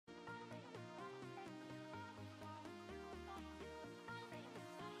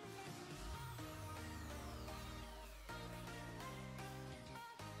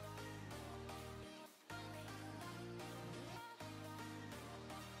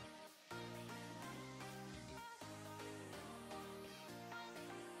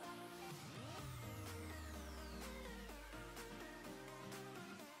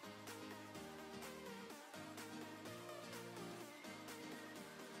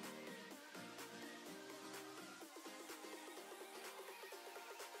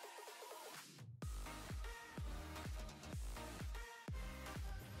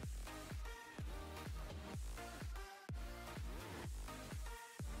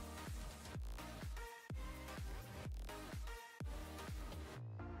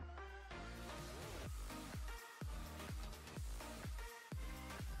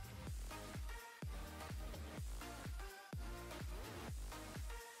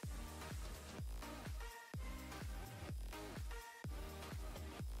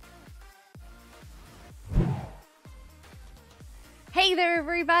Hey there,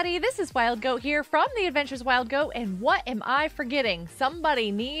 everybody. This is Wild Goat here from The Adventures Wild Goat, and what am I forgetting?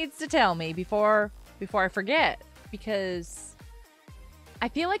 Somebody needs to tell me before I forget, because I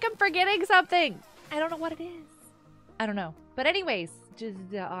feel like I'm forgetting something. I don't know what it is. I don't know. But anyways, just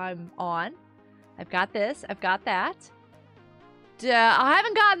I'm on. I've got this. I've got that. I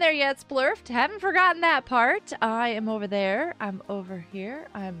haven't gotten there yet, Splurfed. Haven't forgotten that part. I am over there. I'm over here.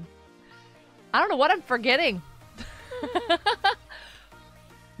 I don't know what I'm forgetting.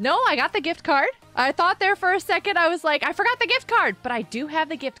 No, I got the gift card. I thought there for a second, I was like, I forgot the gift card, but I do have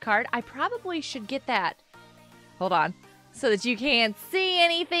the gift card. I probably should get that. Hold on. So that you can't see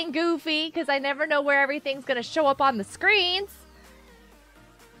anything goofy, because I never know where everything's going to show up on the screens.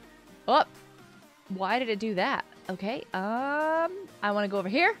 Oh, why did it do that? Okay, I want to go over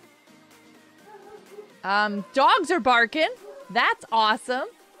here. Dogs are barking. That's awesome.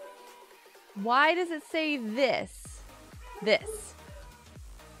 Why does it say this? This.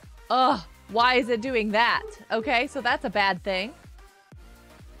 Ugh, why is it doing that? Okay, so that's a bad thing.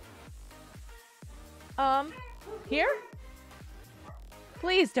 Here?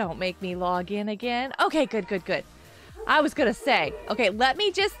 Please don't make me log in again. Okay, good, good, good. I was gonna say, okay, let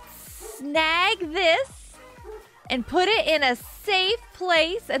me just snag this and put it in a safe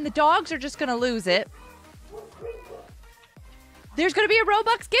place, and the dogs are just gonna lose it. There's gonna be a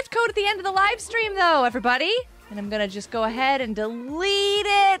Robux gift code at the end of the live stream, though, everybody. And I'm gonna just go ahead and delete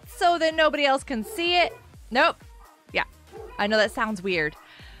it so that nobody else can see it. Nope. Yeah, I know that sounds weird.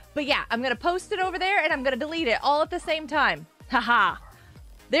 But yeah, I'm gonna post it over there and I'm gonna delete it all at the same time. Haha.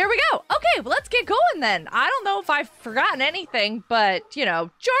 There we go. Okay, well, let's get going then. I don't know if I've forgotten anything, but, you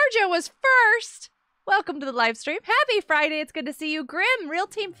know, Georgia was first. Welcome to the live stream. Happy Friday. It's good to see you. Grim, Real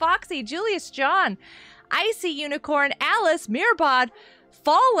Team Foxy, Julius John, Icy Unicorn, Alice, Mirbod,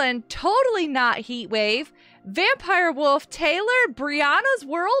 Fallen, Totally Not Heatwave, Vampire Wolf, Taylor, Brianna's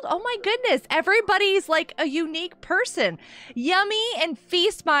World. Oh my goodness. Everybody's like a unique person. Yummy and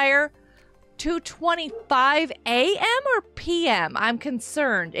Feastmeyer. 2:25 a.m. or p.m.? I'm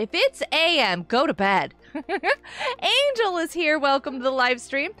concerned. If it's a.m., go to bed. Angel is here. Welcome to the live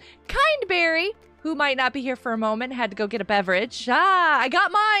stream. Kindberry, who might not be here for a moment, had to go get a beverage. I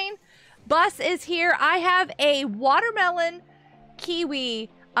got mine. Bus is here. I have a watermelon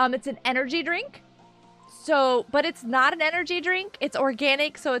kiwi. It's an energy drink. So, but it's not an energy drink. It's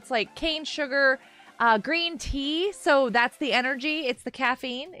organic, so it's like cane sugar, green tea. So that's the energy. It's the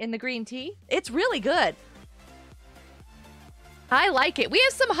caffeine in the green tea. It's really good. I like it. We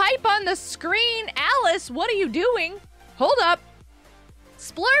have some hype on the screen. Alice, what are you doing? Hold up.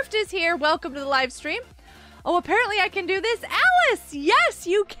 Splurfed is here. Welcome to the live stream. Oh, apparently I can do this. Alice, yes,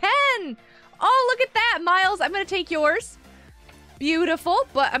 you can. Oh, look at that. Miles, I'm going to take yours. Beautiful,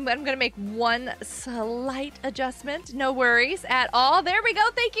 but I'm going to make one slight adjustment. No worries at all. There we go.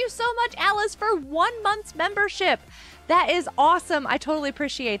 Thank you so much, Alice, for 1 month's membership. That is awesome. I totally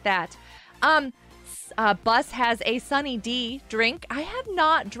appreciate that. Bus has a Sunny D drink. I have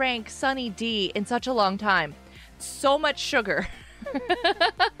not drank Sunny D in such a long time. So much sugar.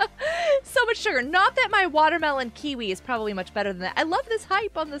 So much sugar. Not that my watermelon kiwi is probably much better than that. I love this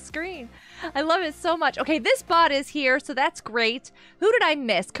hype on the screen. I love it so much. Okay, this bot is here, so that's great. Who did I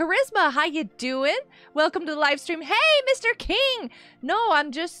miss? Charisma, how you doing? Welcome to the live stream. Hey, Mr. King. No,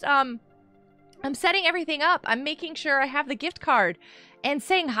 I'm just I'm setting everything up. I'm making sure I have the gift card and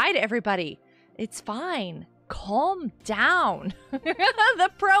saying hi to everybody. It's fine. Calm down. The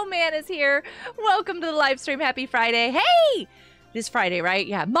pro man is here. Welcome to the live stream. Happy Friday. Hey! It is Friday, right?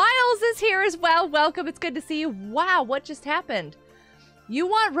 Yeah. Miles is here as well. Welcome. It's good to see you. Wow, what just happened? You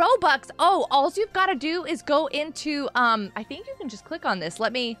want Robux? Oh, all you've got to do is go into, I think you can just click on this.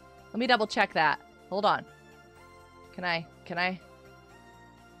 Let me double check that. Hold on. Can I?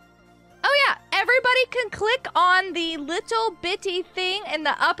 Oh yeah, everybody can click on the little bitty thing in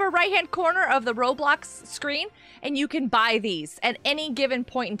the upper right-hand corner of the Roblox screen, and you can buy these at any given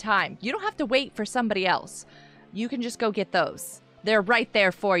point in time. You don't have to wait for somebody else. You can just go get those. They're right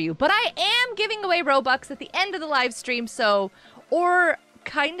there for you. But I am giving away Robux at the end of the live stream, so, or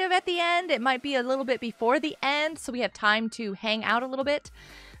kind of at the end. It might be a little bit before the end, so we have time to hang out a little bit.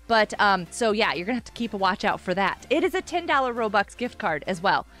 But, so yeah, you're gonna have to keep a watch out for that. It is a $10 Robux gift card as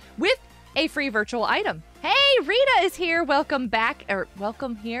well, with a free virtual item. Hey, Rita is here. Welcome back, or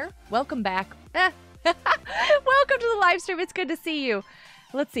welcome here. Welcome back. Welcome to the live stream. It's good to see you.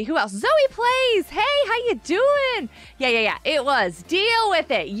 Let's see, who else? Zoe Plays! Hey, how you doing? Yeah. It was. Deal with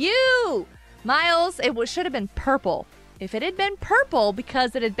it. You! Miles, it should have been purple. If it had been purple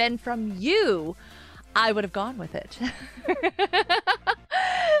because it had been from you, I would have gone with it.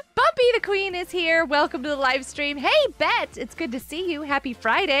 Bumpy Poppy the Queen is here. Welcome to the live stream. Hey, Bet, it's good to see you. Happy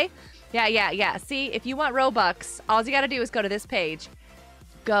Friday. Yeah. See, if you want Robux, all you got to do is go to this page.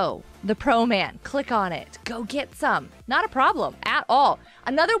 Go, the Pro Man, click on it. Go get some. Not a problem at all.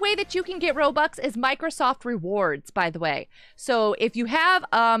 Another way that you can get Robux is Microsoft Rewards, by the way. So if you have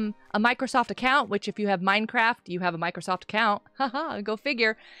a Microsoft account, which if you have Minecraft, you have a Microsoft account. Haha, go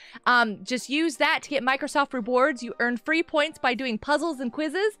figure. Just use that to get Microsoft Rewards. You earn free points by doing puzzles and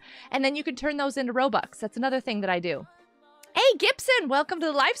quizzes, and then you can turn those into Robux. That's another thing that I do. Hey, Gibson, welcome to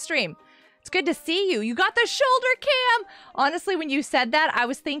the live stream. It's good to see you. You got the shoulder cam. Honestly, when you said that, I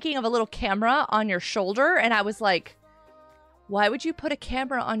was thinking of a little camera on your shoulder, and I was like, why would you put a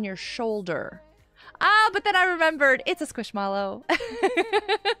camera on your shoulder? But then I remembered it's a Squishmallow.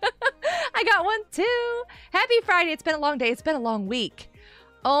 I got one too. Happy Friday. It's been a long day. It's been a long week.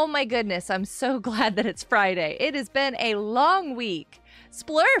 Oh my goodness. I'm so glad that it's Friday. It has been a long week.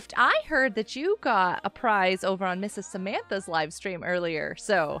 Splurfed, I heard that you got a prize over on Mrs. Samantha's live stream earlier.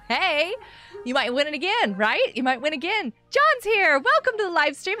 So, hey, you might win it again, right? You might win again. John's here. Welcome to the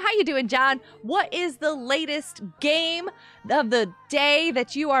live stream. How you doing, John? What is the latest game of the day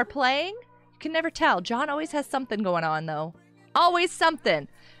that you are playing? You can never tell. John always has something going on, though. Always something.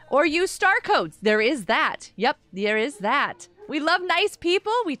 Or use star codes. There is that. Yep, there is that. We love nice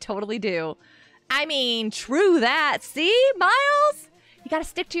people. We totally do. I mean, true that. See, Miles? You gotta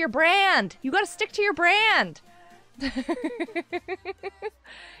stick to your brand. You gotta stick to your brand.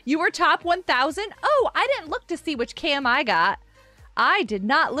 You were top 1,000? Oh, I didn't look to see which cam I got. I did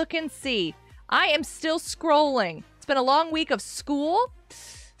not look and see. I am still scrolling. It's been a long week of school.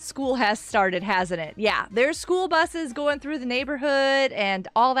 School has started, hasn't it? Yeah, there's school buses going through the neighborhood and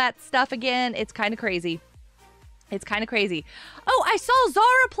all that stuff again. It's kind of crazy. It's kind of crazy. Oh, I saw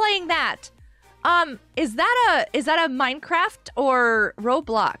Zara playing that. Is that a Minecraft or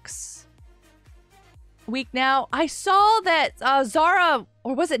Roblox week now? I saw that Zara,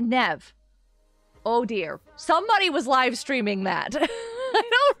 or was it Nev? Oh dear. Somebody was live streaming that. I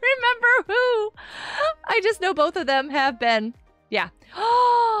don't remember who. I just know both of them have been. Yeah.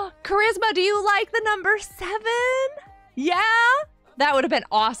 Oh, Charisma, do you like the number 7? Yeah? That would have been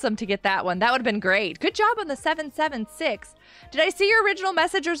awesome to get that one. That would have been great. Good job on the 776. Did I see your original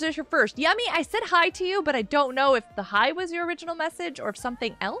message or is this your first? Yummy, I said hi to you, but I don't know if the hi was your original message or if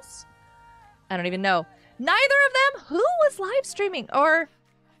something else. I don't even know. Neither of them? Who was live streaming? Or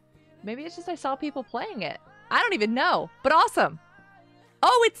maybe it's just I saw people playing it. I don't even know, but awesome.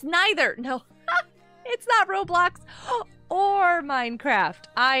 Oh, it's neither. No, it's not Roblox or Minecraft.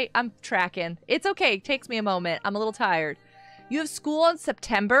 I'm tracking. It's okay. It takes me a moment. I'm a little tired. You have school in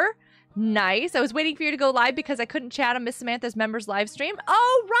September. Nice. I was waiting for you to go live because I couldn't chat on Miss Samantha's members live stream.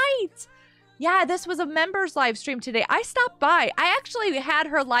 Oh, right. Yeah, this was a members live stream today. I stopped by. I actually had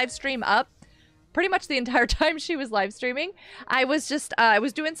her live stream up pretty much the entire time she was live streaming. I was just, I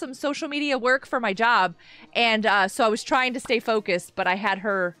was doing some social media work for my job. And so I was trying to stay focused, but I had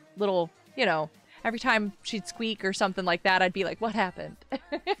her little, you know, every time she'd squeak or something like that, I'd be like, what happened?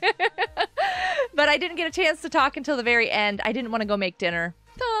 But I didn't get a chance to talk until the very end. I didn't want to go make dinner.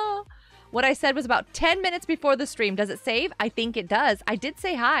 Oh. What I said was about 10 minutes before the stream. Does it save? I think it does. I did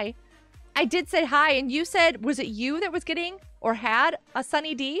say hi. I did say hi, and you said, was it you that was getting or had a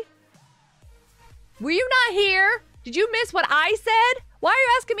Sunny D? Were you not here? Did you miss what I said? Why are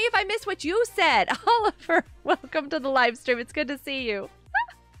you asking me if I missed what you said? Oliver, welcome to the live stream. It's good to see you.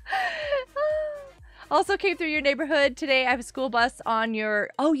 Also came through your neighborhood today. I have a school bus on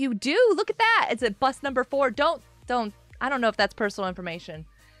your... Oh, you do? Look at that. It's at bus number 4. Don't... I don't know if that's personal information.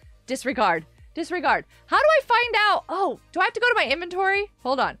 Disregard. Disregard. How do I find out? Oh, do I have to go to my inventory?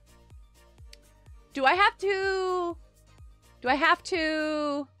 Hold on. Do I have to...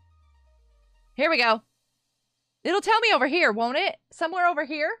 Here we go. It'll tell me over here, won't it? Somewhere over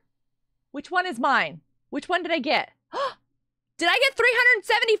here? Which one is mine? Which one did I get? Did I get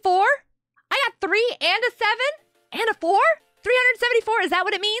 374? I got 3 and a 7 and a 4? 374, is that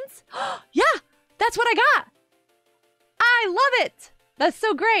what it means? Yeah, that's what I got. I love it. That's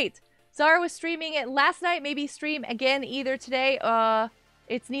so great. Zara was streaming it last night, maybe stream again either today.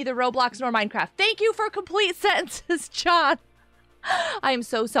 It's neither Roblox nor Minecraft. Thank you for complete sentences, John. I am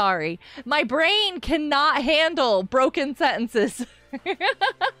so sorry. My brain cannot handle broken sentences.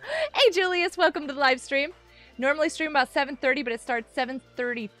 Hey, Julius, welcome to the live stream. Normally stream about 7:30, but it starts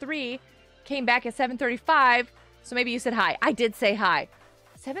 7:33. Came back at 7:35, so maybe you said hi. I did say hi.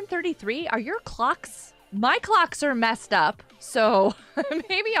 7:33? Are your clocks? My clocks are messed up, so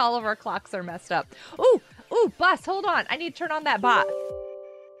maybe all of our clocks are messed up. Ooh, bus, hold on. I need to turn on that bot.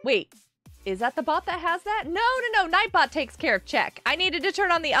 Wait, Is that the bot that has that? No, no, no. Nightbot takes care of check. I needed to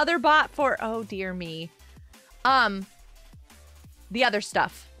turn on the other bot for, oh dear me. The other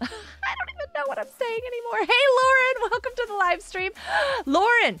stuff. I don't even know what I'm saying anymore. Hey, Lauren, welcome to the live stream.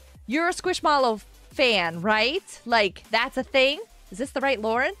 Lauren, you're a Squishmallow fan, right? Like, that's a thing? Is this the right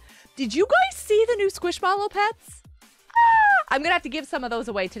Lauren? Did you guys see the new Squishmallow pets? Ah, I'm gonna have to give some of those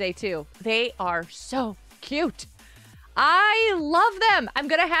away today too. They are so cute. I love them. I'm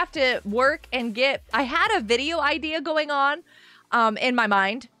gonna have to work and get, I had a video idea going on in my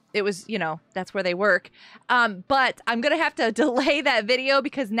mind. It was, you know, that's where they work. But I'm gonna have to delay that video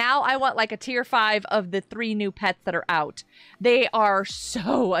because now I want like a tier 5 of the 3 new pets that are out. They are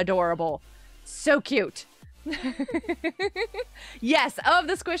so adorable. So cute. Yes, of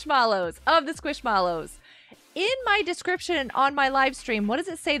the Squishmallows. Of the Squishmallows. In my description on my live stream, what does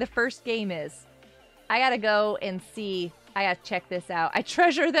it say the first game is? I gotta go and see. I gotta check this out. I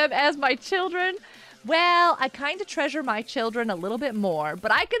treasure them as my children. Well, I kind of treasure my children a little bit more,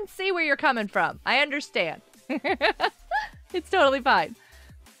 but I can see where you're coming from. I understand. It's totally fine.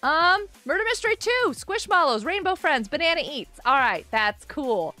 Murder Mystery 2, Squishmallows, Rainbow Friends, Banana Eats. All right, that's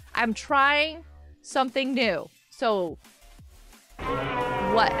cool. I'm trying something new. So,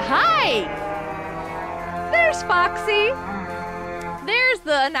 what? Hi! There's Foxy. There's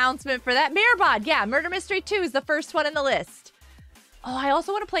the announcement for that. Mirrorbot, yeah, Murder Mystery 2 is the first one in the list. Oh, I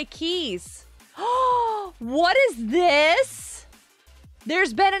also want to play Keys. Oh, what is this?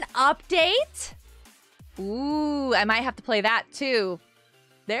 There's been an update? Ooh, I might have to play that too.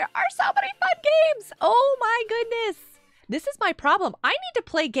 There are so many fun games. Oh my goodness. This is my problem. I need to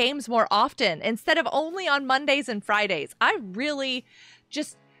play games more often instead of only on Mondays and Fridays. I really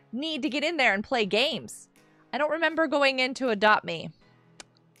just need to get in there and play games. I don't remember going in to Adopt Me.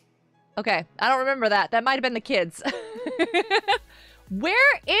 Okay, I don't remember that. That might have been the kids.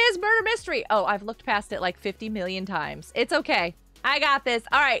 Where is Murder Mystery? Oh, I've looked past it like 50 million times. It's okay. I got this.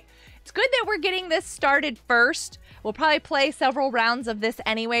 All right. It's good that we're getting this started first. We'll probably play several rounds of this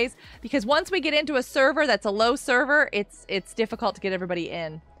anyways, because once we get into a server that's a low server, it's difficult to get everybody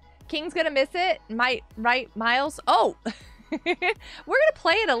in. King's gonna miss it. Right, Miles? Oh! We're gonna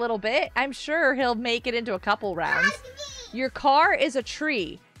play it a little bit. I'm sure he'll make it into a couple rounds. Your car is a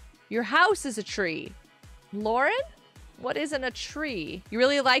tree. Your house is a tree. Lauren? What isn't a tree? You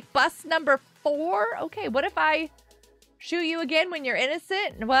really like bus number 4? Okay, what if I shoot you again when you're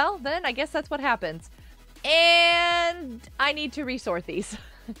innocent? Well, then I guess that's what happens. And I need to resort these.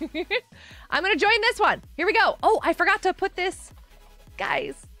 I'm gonna join this one. Here we go. Oh, I forgot to put this.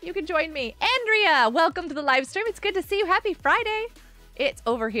 Guys, you can join me. Andrea, welcome to the live stream. It's good to see you. Happy Friday. It's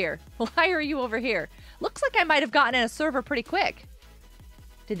over here. Why are you over here? Looks like I might have gotten in a server pretty quick.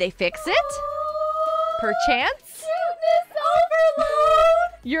 Did they fix it? Perchance?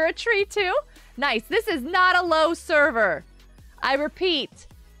 Overload! You're a tree too? Nice. This is not a low server. I repeat,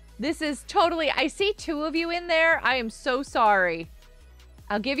 this is totally... I see 2 of you in there. I am so sorry.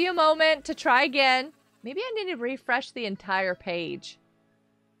 I'll give you a moment to try again. Maybe I need to refresh the entire page.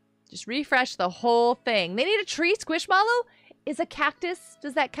 Just refresh the whole thing. They need a tree. Squishmallow is a cactus.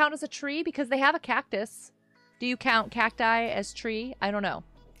 Does that count as a tree? Because they have a cactus. Do you count cacti as tree? I don't know.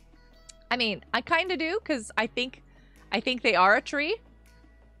 I mean, I kind of do because I think they are a tree.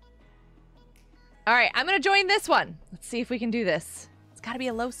 All right, I'm going to join this one. Let's see if we can do this. It's got to be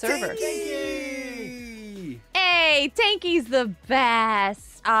a low server. Tanky! Hey, Tanky's the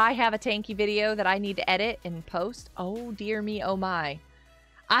best. I have a Tanky video that I need to edit and post. Oh, dear me. Oh, my.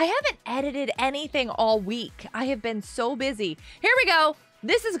 I haven't edited anything all week. I have been so busy. Here we go.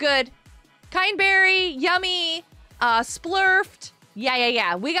 This is good. Kindberry, yummy, splurfed.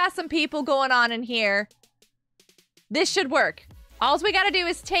 Yeah. We got some people going on in here. This should work. All we got to do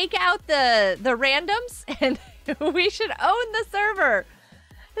is take out the randoms and we should own the server.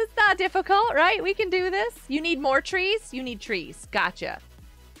 It's not difficult, right? We can do this. You need more trees? You need trees. Gotcha.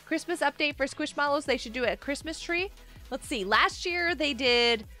 Christmas update for Squishmallows. They should do a Christmas tree. Let's see. Last year they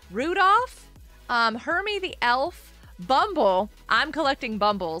did Rudolph, Hermie the elf, Bumble. I'm collecting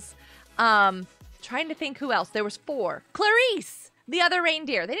Bumbles. Trying to think who else. There was 4. Clarice, the other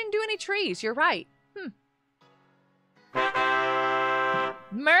reindeer. They didn't do any trees. You're right.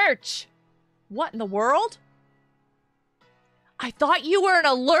 Merch. What in the world? I thought you were an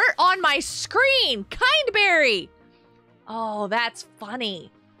alert on my screen. Kindberry. Oh, that's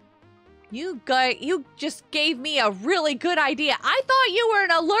funny. You just gave me a really good idea. I thought you were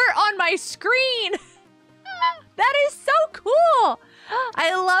an alert on my screen. That is so cool.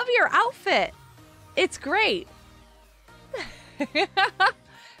 I love your outfit. It's great.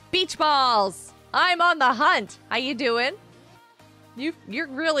 Beach balls. I'm on the hunt. How you doing? You're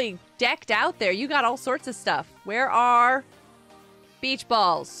really decked out there. You got all sorts of stuff. Where are beach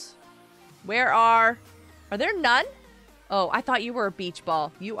balls? Are there none? Oh, I thought you were a beach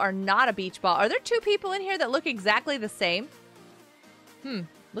ball. You are not a beach ball. Are there two people in here that look exactly the same?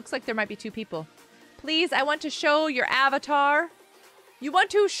 Looks like there might be two people. Please, I want to show your avatar. You want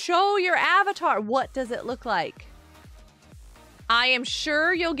to show your avatar. What does it look like? I am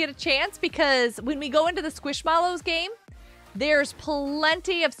sure you'll get a chance because when we go into the Squishmallows game, there's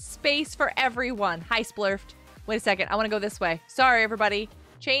plenty of space for everyone. Hi, Splurfed. Wait a second. I want to go this way. Sorry, everybody.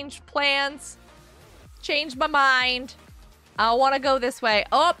 Changed plans. Changed my mind. I want to go this way.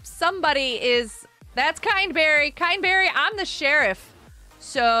 Oh, somebody is... That's Kindberry. Kindberry, I'm the sheriff.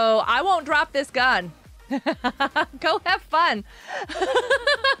 So I won't drop this gun. Go have fun.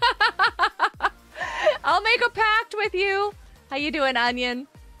 I'll make a pact with you. How you doing, Onion?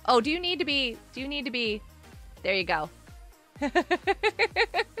 Oh, do you need to be... There you go.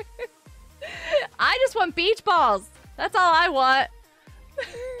 I just want beach balls. That's all I want.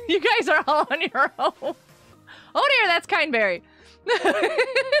 You guys are all on your own. Oh dear, that's Kindberry.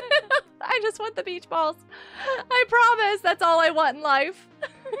 I just want the beach balls. I promise that's all I want in life.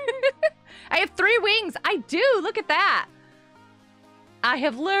 I have 3 wings. I do. Look at that. I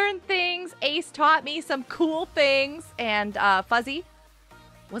have learned things. Ace taught me some cool things. And Fuzzy.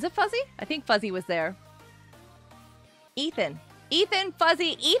 Was it Fuzzy? I think Fuzzy was there. Ethan,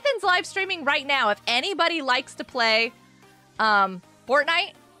 Fuzzy. Ethan's live streaming right now. If anybody likes to play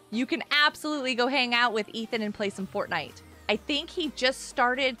Fortnite, you can absolutely go hang out with Ethan and play some Fortnite. I think he just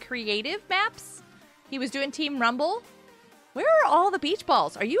started creative maps. He was doing Team Rumble. Where are all the beach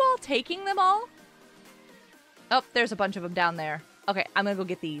balls? Are you all taking them all? Oh, there's a bunch of them down there. Okay, I'm gonna go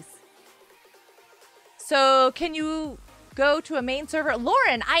get these. So, can you go to a main server?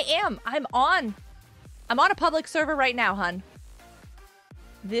 Lauren, I am. I'm on a public server right now, hun.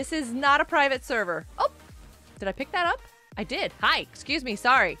 This is not a private server. Oh, did I pick that up? I did. Hi, excuse me,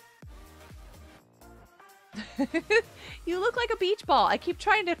 sorry. You look like a beach ball. I keep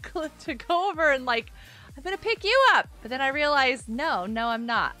trying to go over and like, I'm gonna pick you up. But then I realized, no, I'm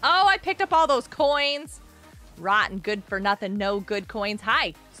not. Oh, I picked up all those coins. Rotten, good for nothing, no good coins.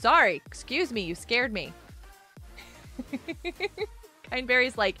 Hi, sorry, excuse me, you scared me.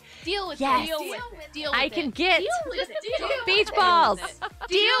 Kindberry's like, deal with yes, it. Deal with I it. can get Deal with it. beach balls.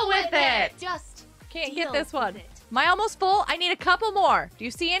 Deal with it. Just can't deal get this one. with it. Am I almost full? I need a couple more. Do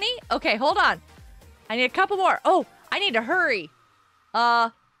you see any? Okay, hold on. I need a couple more. Oh, I need to hurry.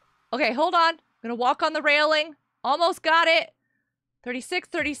 Okay, hold on. I'm gonna walk on the railing. Almost got it. 36,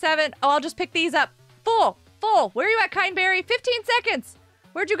 37. Oh, I'll just pick these up. Full. Where are you at, Kindberry? 15 seconds.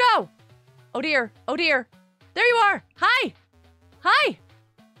 Where'd you go? Oh dear. There you are. Hi.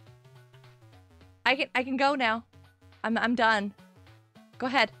 I can go now. I'm done. Go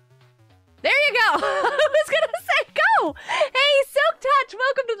ahead. There you go. I was gonna say go. Hey, Silk Touch,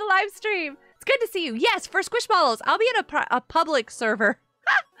 welcome to the live stream. It's good to see you. Yes, for Squishmallows, I'll be in a public server.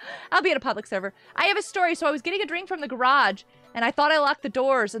 I'll be in a public server. I have a story. So I was getting a drink from the garage, and I thought I locked the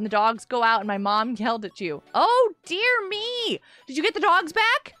doors, and the dogs go out, and my mom yelled at you. Oh, dear me. Did you get the dogs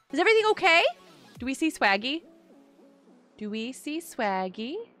back? Is everything okay? Do we see Swaggy?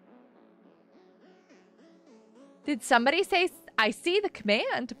 Did somebody say, I see the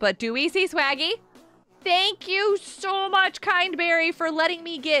command, but do we see Swaggy? Thank you so much, Kindberry, for letting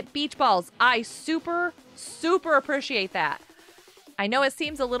me get beach balls. I super appreciate that. I know it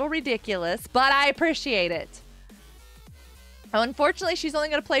seems a little ridiculous, but I appreciate it. Oh, unfortunately, she's only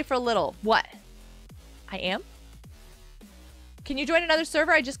going to play for a little. What? I am? Can you join another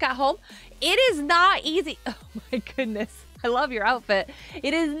server? I just got home. It is not easy. Oh, my goodness. I love your outfit.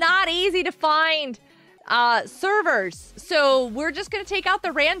 It is not easy to find servers. So we're just going to take out the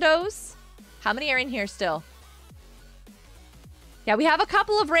randos. How many are in here still? Yeah, we have a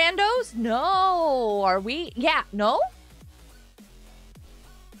couple of randos. No. Are we? Yeah. No?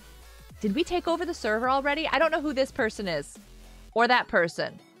 Did we take over the server already? I don't know who this person is. Or that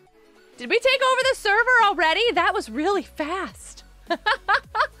person. Did we take over the server already? That was really fast.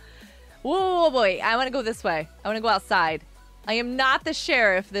 Whoa, boy. I want to go this way. I want to go outside. I am not the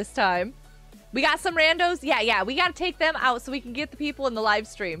sheriff this time. We got some randos? Yeah. We got to take them out so we can get the people in the live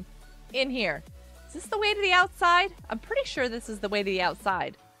stream in here. Is this the way to the outside? I'm pretty sure this is the way to the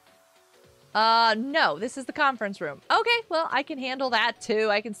outside. No, this is the conference room. Okay, well, I can handle that too.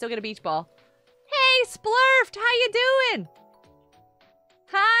 I can still get a beach ball. Hey, Splurfed, how you doing?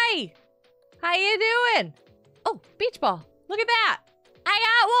 Hi. How you doing? Oh, beach ball. Look at that. I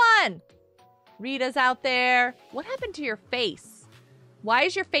got one. Rita's out there. What happened to your face? Why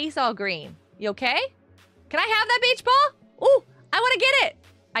is your face all green? You okay? Can I have that beach ball? Ooh, I want to get it.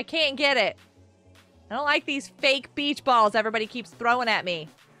 I can't get it. I don't like these fake beach balls everybody keeps throwing at me.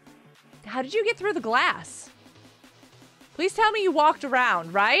 How did you get through the glass? Please tell me you walked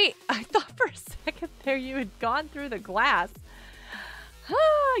around, right? I thought for a second there you had gone through the glass.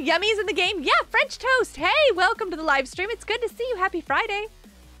 Yummy's in the game. Yeah, French toast. Hey, welcome to the live stream. It's good to see you. Happy Friday.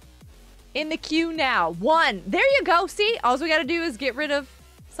 In the queue now. 1. There you go. See, all we got to do is get rid of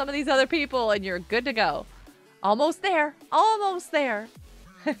some of these other people and you're good to go. Almost there. Almost there.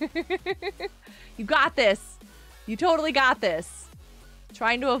 You got this. You totally got this.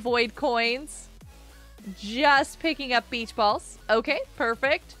 Trying to avoid coins. Just picking up beach balls. Okay,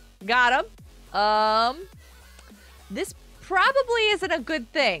 perfect. Got them. This probably isn't a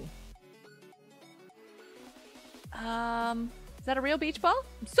good thing. Is that a real beach ball?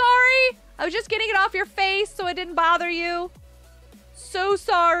 I'm sorry. I was just getting it off your face so it didn't bother you. So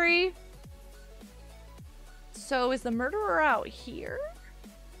sorry. So is the murderer out here?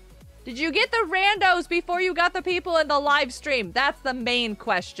 Did you get the randos before you got the people in the live stream? That's the main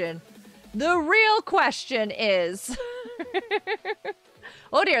question. The real question is...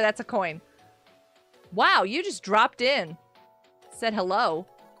 Oh dear, that's a coin. Wow, you just dropped in. Said hello.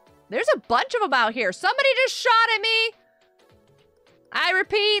 There's a bunch of them out here. Somebody just shot at me. I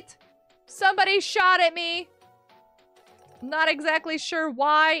repeat, somebody shot at me. I'm not exactly sure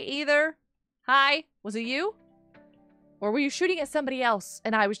why either. Hi, was it you? Or were you shooting at somebody else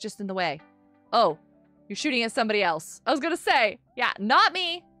and I was just in the way? Oh, you're shooting at somebody else. I was gonna say, yeah, not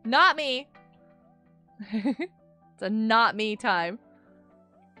me. Not me. It's a not me time.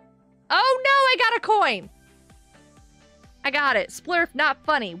 Oh no, I got a coin. I got it. Splurf, not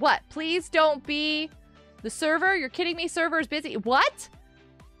funny. What? Please don't be the server. You're kidding me? Server is busy. What?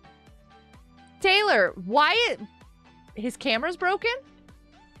 Taylor, why his camera's broken?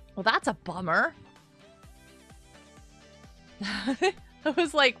 Well, that's a bummer. I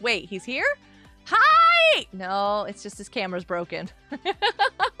was like, wait, he's here? Hi! No, it's just his camera's broken.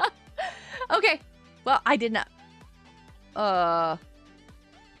 Okay. Well, I did not.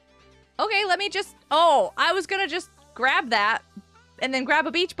 Okay, let me just... Oh, I was gonna just grab that and then grab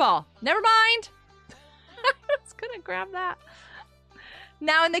a beach ball. Never mind. I was gonna grab that.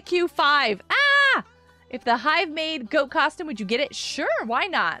 Now in the queue 5. Ah! If the Hive made goat costume, would you get it? Sure, why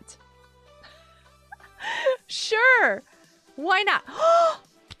not? Sure. Why not?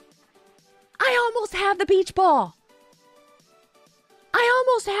 I almost have the beach ball. I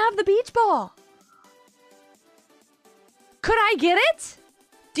almost have the beach ball. Could I get it?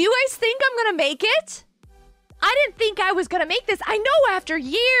 Do you guys think I'm gonna make it? I didn't think I was gonna make this. I know after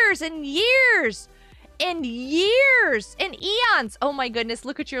years and years and years and eons. Oh my goodness,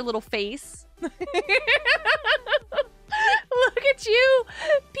 look at your little face. Look at you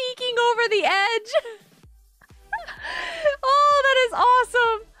peeking over the edge. Oh, that is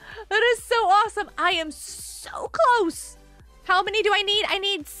awesome. That is so awesome. I am so close. How many do I need? I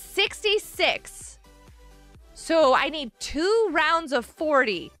need 66. So I need 2 rounds of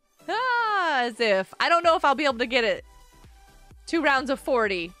 40. As if. I don't know if I'll be able to get it. 2 rounds of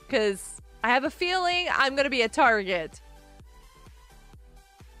 40. Because I have a feeling I'm going to be a target.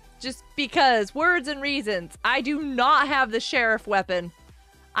 Just because. Words and reasons. I do not have the sheriff weapon.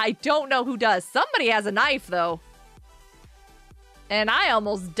 I don't know who does. Somebody has a knife, though. And I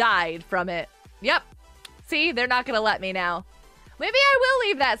almost died from it. Yep. See, they're not going to let me now. Maybe I will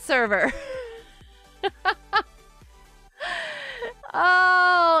leave that server.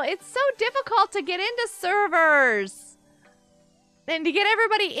 Oh, it's so difficult to get into servers. And to get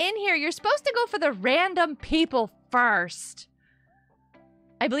everybody in here, you're supposed to go for the random people first.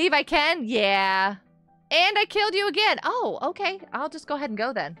 I believe I can. Yeah. And I killed you again. Oh, okay. I'll just go ahead and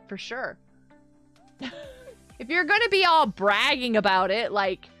go then, for sure. If you're going to be all bragging about it,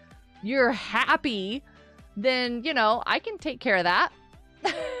 like you're happy, then, you know, I can take care of that.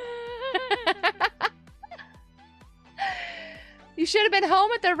 You should have been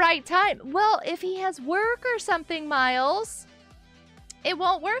home at the right time. Well, if he has work or something, Miles, it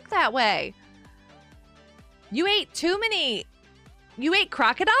won't work that way. You ate too many... You ate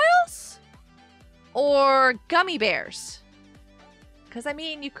crocodiles? Or gummy bears? Because, I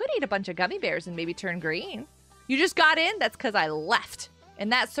mean, you could eat a bunch of gummy bears and maybe turn green. You just got in? That's because I left.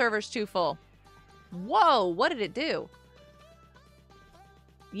 And that server's too full. Whoa, what did it do?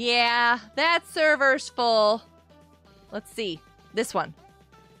 Yeah, that server's full. Let's see. This one.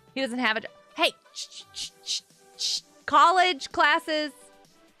 He doesn't have it. Hey! Shh, shh, shh, shh. College classes.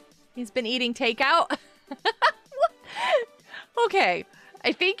 He's been eating takeout. Okay.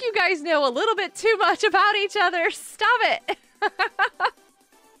 I think you guys know a little bit too much about each other. Stop it.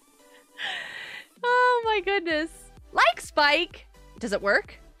 Oh my goodness. Like Spike. Does it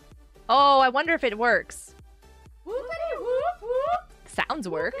work? Oh, I wonder if it works. Whoopity whoop whoop. Sounds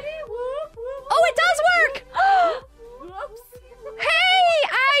work. Whoopity whoop whoop. Oh, it does work! Whoops.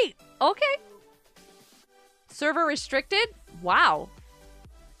 Hey, okay. Server restricted? Wow.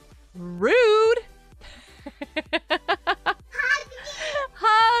 Rude.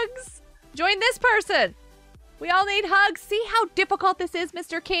 Hugs. Join this person. We all need hugs. See how difficult this is,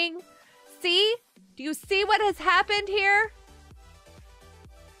 Mr. King? See? Do you see what has happened here?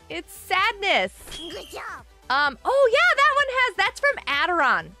 It's sadness. Good job. Oh yeah, that one has, that's from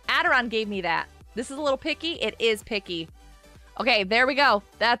Aderon. Aderon gave me that. This is a little picky. It is picky. Okay, there we go.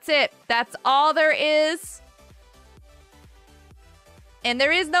 That's it. That's all there is. And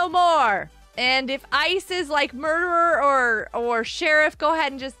there is no more. And if Ice is like murderer or sheriff, go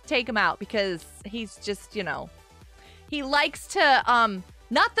ahead and just take him out because he's just, you know, he likes to,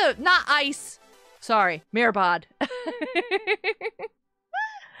 not Ice. Sorry, Mirabod.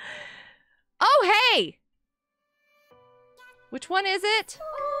 Oh, hey. Which one is it?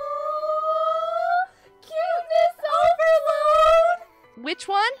 Oh, cuteness overload. Which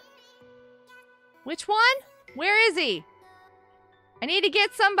one? Which one? Where is he? I need to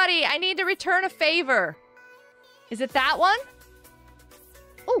get somebody. I need to return a favor. Is it that one?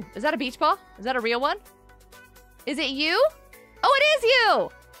 Oh, is that a beach ball? Is that a real one? Is it you? Oh, it is you.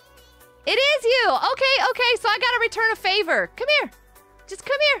 It is you. Okay, so I gotta return a favor. Come here. Just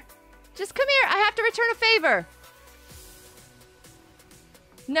come here. Just come here. I have to return a favor.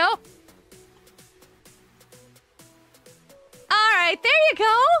 Nope. All right, there you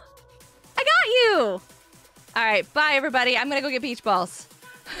go. I got you. All right, bye, everybody. I'm going to go get beach balls.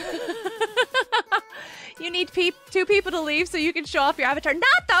 You need two people to leave so you can show off your avatar.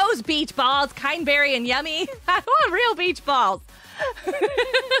 Not those beach balls, Kindberry and Yummy. I want real beach balls.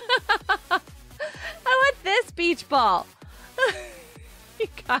 I want this beach ball. You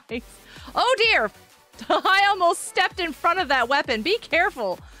guys. Oh, dear. I almost stepped in front of that weapon. Be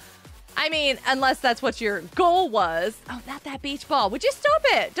careful. I mean, unless that's what your goal was. Oh, not that beach ball. Would you stop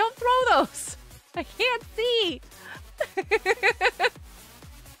it? Don't throw those. I can't see.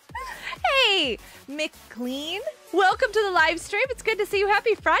 Hey, McLean. Welcome to the live stream. It's good to see you.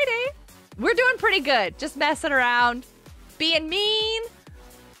 Happy Friday. We're doing pretty good. Just messing around. Being mean.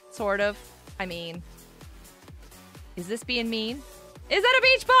 Sort of. I mean, is this being mean? Is that a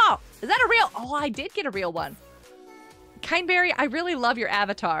beach ball? Is that a real? Oh, I did get a real one. Kindberry, I really love your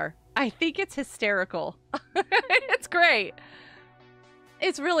avatar. I think it's hysterical. It's great.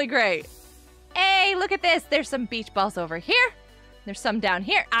 It's really great. Hey, look at this. There's some beach balls over here. There's some down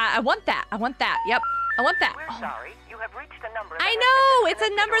here. I want that. I want that. Yep. I want that. We're sorry. You have reached a number. I know. It's a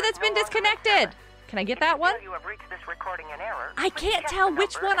number that's been disconnected. Can I get that one? You have reached this recording in error. I can't tell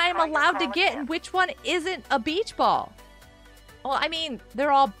which one I'm allowed to get and which one isn't a beach ball. Well, I mean,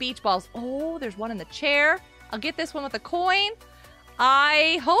 they're all beach balls. Oh, there's one in the chair. I'll get this one with a coin.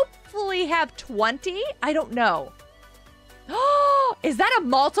 I hopefully have 20. I don't know. Oh, is that a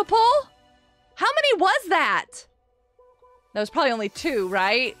multiple? How many was that? That was probably only 2,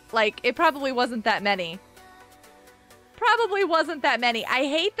 right? Like, it probably wasn't that many. Probably wasn't that many. I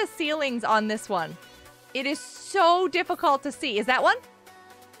hate the ceilings on this one. It is so difficult to see. Is that one?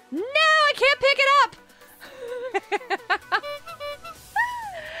 No, I can't pick it up.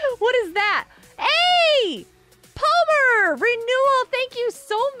 What is that? Hey! Palmer! Renewal! Thank you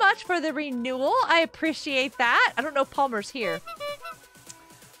so much for the renewal. I appreciate that. I don't know if Palmer's here.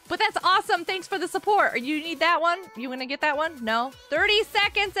 But that's awesome. Thanks for the support. You need that one? You gonna get that one? No? 30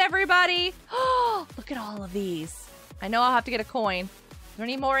 seconds, everybody. Oh, look at all of these. I know I'll have to get a coin. Is there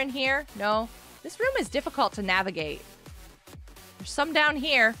any more in here? No? This room is difficult to navigate. There's some down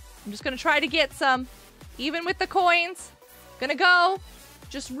here. I'm just gonna try to get some. Even with the coins. Gonna go.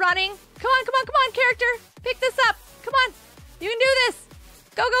 Just running. Come on, come on, come on, character. Pick this up. Come on. You can do this.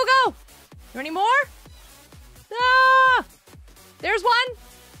 Go, go, go. Is there any more? Ah! There's one.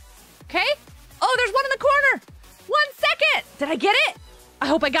 Okay. Oh, there's one in the corner. 1 second. Did I get it? I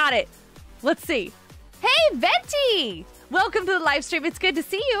hope I got it. Let's see. Hey, Venti. Welcome to the live stream. It's good to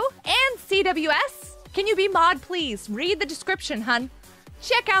see you. And CWS. Can you be mod, please? Read the description, hun.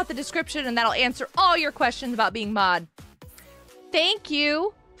 Check out the description and that'll answer all your questions about being mod. Thank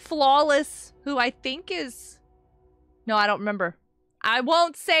you, Flawless, who I think is... No, I don't remember. I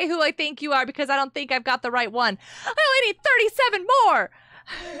won't say who I think you are because I don't think I've got the right one. I only need 37 more.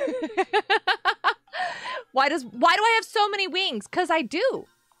 Why do I have so many wings? Because I do.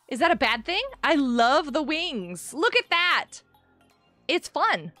 Is that a bad thing? I love the wings. Look at that. It's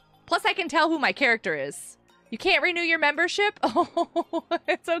fun. Plus, I can tell who my character is. You can't renew your membership? Oh,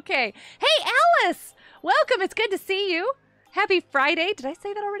 it's okay. Hey, Alice. Welcome. It's good to see you. Happy Friday. Did I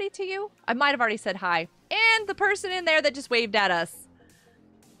say that already to you? I might have already said hi. And the person in there that just waved at us.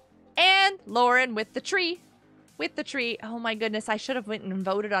 And Lauren with the tree. With the tree. Oh my goodness. I should have went and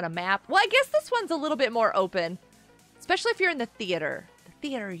voted on a map. Well, I guess this one's a little bit more open. Especially if you're in the theater. The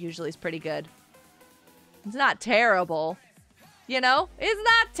theater usually is pretty good. It's not terrible. You know? It's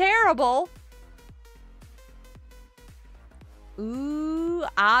not terrible. Ooh,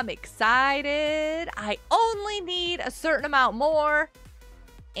 I'm excited. I only need a certain amount more.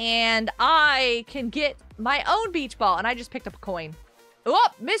 And I can get my own beach ball. And I just picked up a coin. Oh,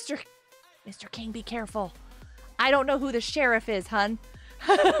 Mr. King, be careful. I don't know who the sheriff is, hun.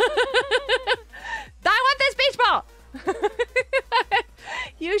 I want this beach ball.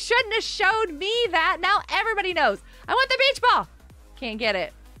 You shouldn't have showed me that. Now everybody knows. I want the beach ball. Can't get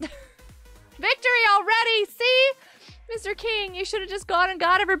it. Victory already. See? Mr. King, you should have just gone and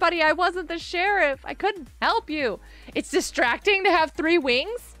got everybody. I wasn't the sheriff. I couldn't help you. It's distracting to have 3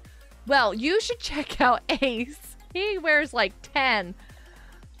 wings. Well, you should check out Ace. He wears like 10.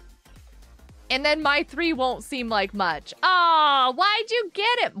 And then my 3 won't seem like much. Oh, why'd you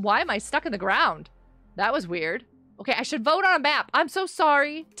get it? Why am I stuck in the ground? That was weird. Okay, I should vote on a map. I'm so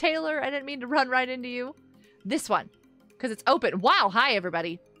sorry. Taylor, I didn't mean to run right into you. This one, because it's open. Wow, hi,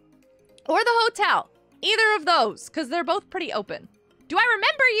 everybody. Or the hotel. Either of those, because they're both pretty open. Do I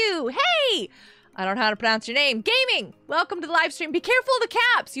remember you? Hey! I don't know how to pronounce your name. Gaming! Welcome to the live stream. Be careful of the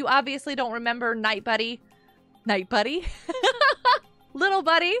caps. You obviously don't remember Night Buddy. Night Buddy? Little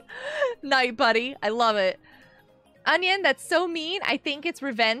Buddy. Night Buddy. I love it. Onion, that's so mean. I think it's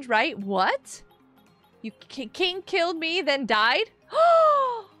revenge, right? What? You King killed me, then died?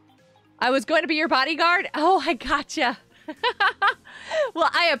 I was going to be your bodyguard? Oh, I gotcha. Well,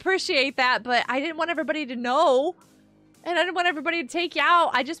 I appreciate that, but I didn't want everybody to know. And I didn't want everybody to take you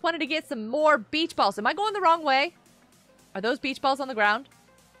out. I just wanted to get some more beach balls. Am I going the wrong way? Are those beach balls on the ground?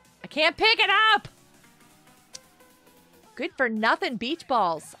 I can't pick it up! Good for nothing beach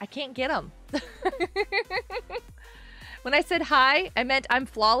balls. I can't get them. When I said hi, I meant I'm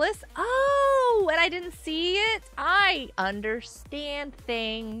flawless. Oh, and I didn't see it. I understand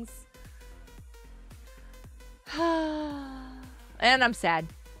things. And I'm sad.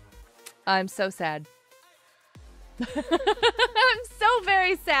 I'm so sad. I'm so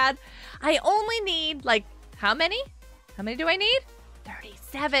very sad. I only need, like, how many? How many do I need?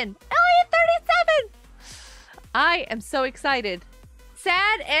 37. Elliot, 37! I am so excited.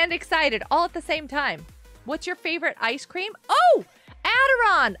 Sad and excited all at the same time. What's your favorite ice cream? Oh,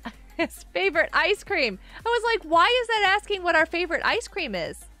 Adiron! His favorite ice cream. I was like, why is that asking what our favorite ice cream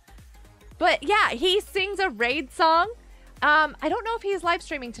is? But yeah, he sings a raid song. I don't know if he's live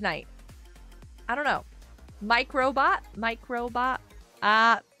streaming tonight. I don't know. Mike Robot.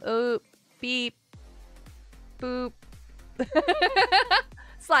 Beep. Boop.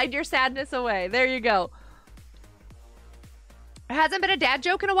 Slide your sadness away. There you go. There hasn't been a dad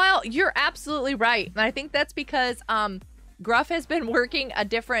joke in a while. You're absolutely right. And I think that's because Gruff has been working a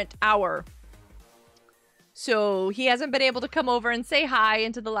different hour. So he hasn't been able to come over and say hi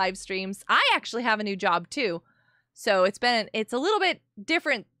into the live streams. I actually have a new job too. So it's a little bit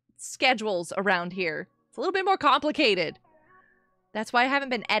different schedules around here. It's a little bit more complicated. That's why I haven't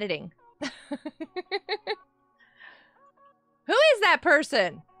been editing. Who is that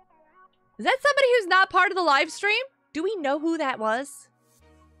person? Is that somebody who's not part of the live stream? Do we know who that was?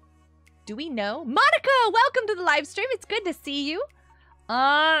 Do we know? Monica, welcome to the live stream. It's good to see you.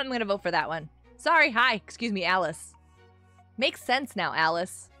 I'm going to vote for that one. Sorry, hi. Excuse me, Alice. Makes sense now,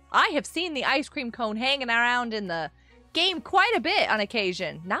 Alice. I have seen the ice cream cone hanging around in the game quite a bit on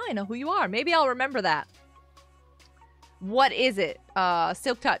occasion. Now I know who you are. Maybe I'll remember that. What is it?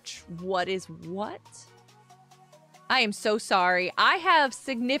 Silk Touch. What is what? I am so sorry. I have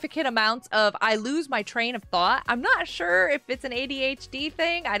significant amounts of I lose my train of thought. I'm not sure if it's an ADHD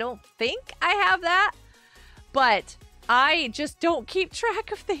thing. I don't think I have that. But I just don't keep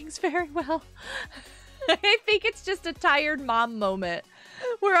track of things very well. I think it's just a tired mom moment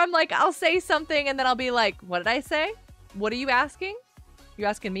where I'm like, I'll say something and then I'll be like, what did I say? What are you asking? You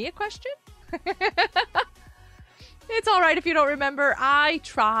asking me a question? It's all right if you don't remember. I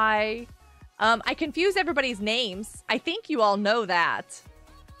try. I confuse everybody's names. I think you all know that.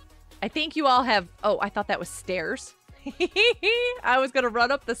 I think you all have... Oh, I thought that was stairs. I was going to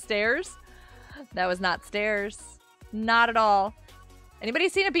run up the stairs. That was not stairs. Not at all. Anybody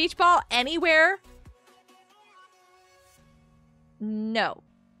seen a beach ball anywhere? No.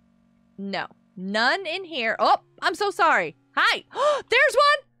 No. None in here. Oh, I'm so sorry. Hi. There's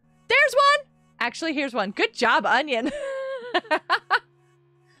one. There's one. Actually, here's one. Good job, Onion.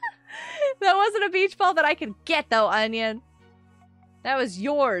 That wasn't a beach ball that I could get, though, Onion. That was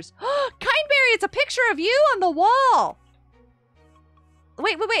yours. Kindberry, it's a picture of you on the wall.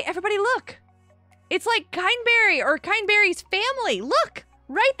 Wait. Everybody look. It's like Kindberry or Kindberry's family. Look,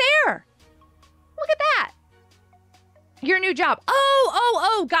 right there. Look at that. Your new job.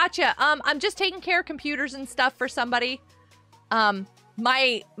 Oh, gotcha. I'm just taking care of computers and stuff for somebody. I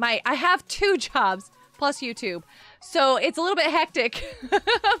have 2 jobs plus YouTube. So it's a little bit hectic,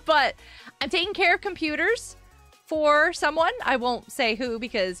 but I'm taking care of computers for someone. I won't say who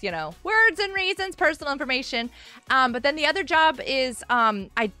because, you know, words and reasons, personal information. But then the other job is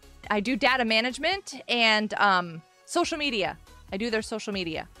I do data management and social media. I do their social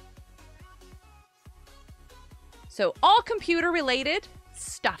media. So all computer related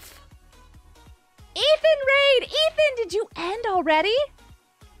stuff. Ethan Raid! Ethan, did you end already?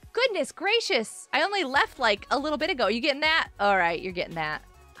 Goodness gracious. I only left like a little bit ago. You getting that? All right, you're getting that.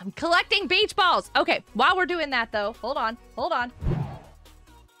 I'm collecting beach balls. Okay, while we're doing that though, hold on.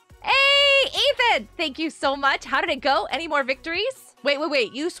 Hey, Ethan! Thank you so much. How did it go? Any more victories?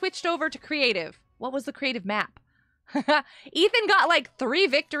 Wait. You switched over to creative. What was the creative map? Ethan got like 3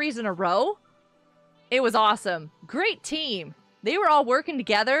 victories in a row. It was awesome. Great team. They were all working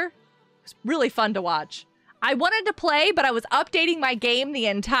together. It was really fun to watch. I wanted to play, but I was updating my game the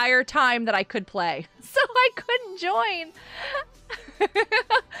entire time that I could play. So I couldn't join.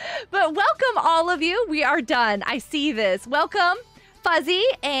 But welcome all of you. We are done. I see this. Welcome, Fuzzy,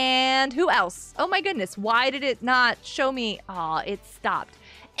 and who else? Oh my goodness. Why did it not show me? Oh, it stopped.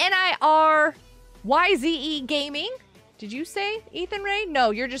 NIRYZE Gaming. Did you say Ethan Ray?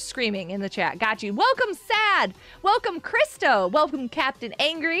 No, you're just screaming in the chat. Got you. Welcome, Sad. Welcome, Christo. Welcome, Captain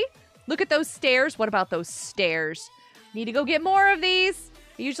Angry. Look at those stairs. What about those stairs? Need to go get more of these.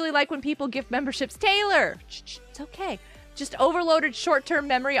 I usually like when people gift memberships. Taylor. It's okay. Just overloaded short-term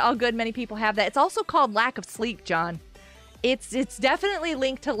memory. All good. Many people have that. It's also called lack of sleep, John. It's definitely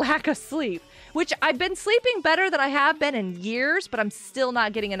linked to lack of sleep, which I've been sleeping better than I have been in years, but I'm still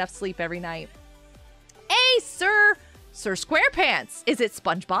not getting enough sleep every night. Hey, Sir Squarepants. Is it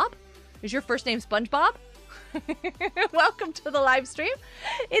SpongeBob? Is your first name SpongeBob? Welcome to the live stream.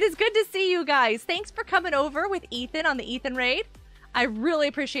 It is good to see you guys. Thanks for coming over with Ethan on the Ethan Raid. I really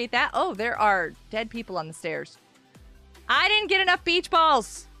appreciate that. Oh, there are dead people on the stairs. I didn't get enough beach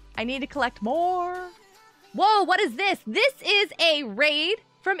balls. I need to collect more. Whoa, what is this? This is a raid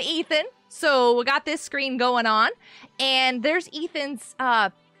from Ethan. So we got this screen going on. And there's Ethan's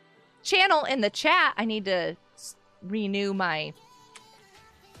channel in the chat. I need to renew my...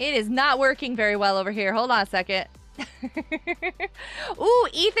 It is not working very well over here. Hold on a second. Ooh,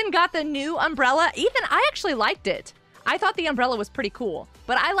 Ethan got the new umbrella. Ethan, I actually liked it. I thought the umbrella was pretty cool,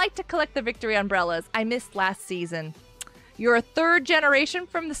 but I like to collect the victory umbrellas. I missed last season. You're a 3rd generation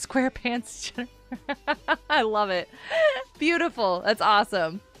from the SquarePants. I love it. Beautiful. That's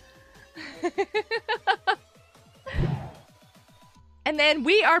awesome. And then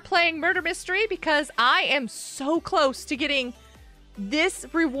we are playing Murder Mystery because I am so close to getting this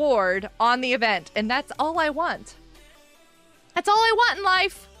reward on the event, and that's all I want. That's all I want in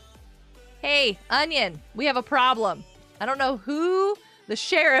life. Hey, Onion, we have a problem. I don't know who the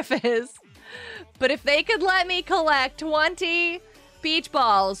sheriff is, but if they could let me collect 20 beach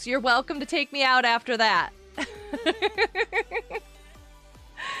balls, you're welcome to take me out after that.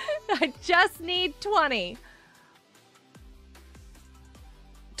 I just need 20.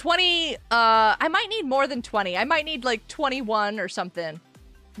 20, I might need more than 20. I might need like 21 or something.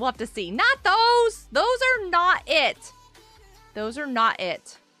 We'll have to see. Not those! Those are not it. Those are not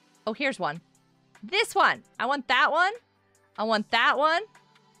it. Oh, here's one. This one. I want that one. I want that one.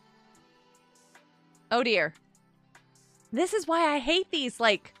 Oh dear. This is why I hate these.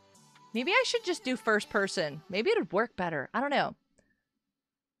 Like, maybe I should just do first person. Maybe it'd work better. I don't know.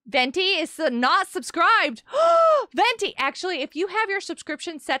 Venti is not subscribed. Venti, actually, if you have your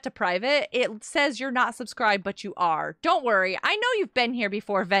subscription set to private, it says you're not subscribed, but you are. Don't worry. I know you've been here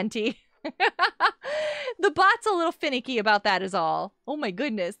before, Venti. The bot's a little finicky about that is all. Oh my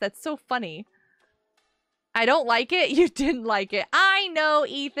goodness, that's so funny. I don't like it. You didn't like it. I know,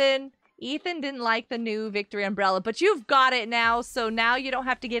 Ethan. Ethan didn't like the new Victory Umbrella, but you've got it now, so now you don't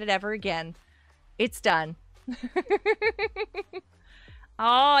have to get it ever again. It's done.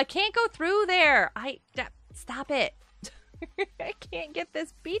 Oh, I can't go through there. Stop it. I can't get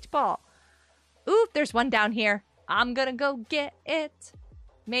this beach ball. Ooh, there's one down here. I'm gonna go get it.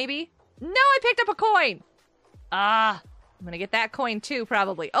 Maybe. No, I picked up a coin. I'm gonna get that coin too,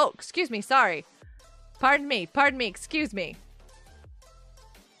 probably. Oh, excuse me, sorry. Pardon me, excuse me.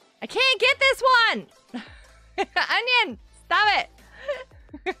 I can't get this one. Onion, stop it.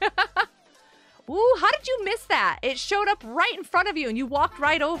 Ooh, how did you miss that? It showed up right in front of you and you walked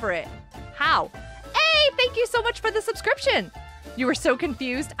right over it. How? Hey, thank you so much for the subscription. You were so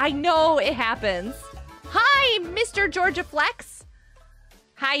confused. I know it happens. Hi, Mr. Georgia Flex.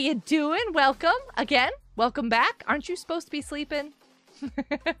 How you doing? Welcome again. Welcome back. Aren't you supposed to be sleeping?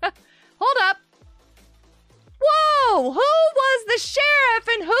 Hold up. Whoa, who was the sheriff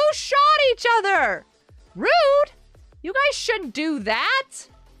and who shot each other? Rude. You guys shouldn't do that.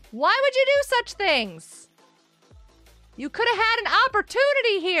 Why would you do such things? You could have had an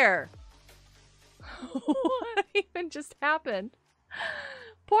opportunity here. What even just happened?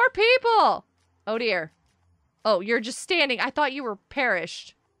 Poor people. Oh dear. Oh, you're just standing. I thought you were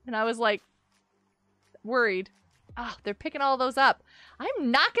perished. And I was like, worried. Oh, they're picking all those up.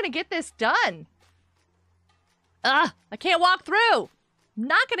 I'm not going to get this done. I can't walk through. I'm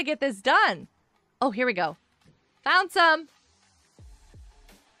not going to get this done. Oh, here we go. Found some.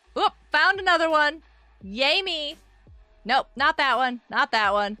 Oop, found another one. Yay me. Nope, not that one. Not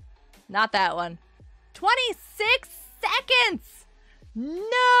that one. Not that one. 26 seconds.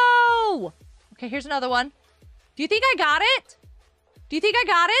 No. Okay, here's another one. Do you think I got it? Do you think I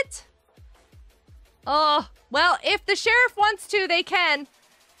got it? Oh, well, if the sheriff wants to, they can.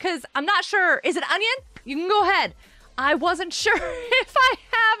 Because I'm not sure. Is it onion? You can go ahead. I wasn't sure if I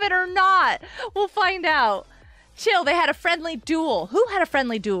have it or not. We'll find out. Chill, they had a friendly duel. Who had a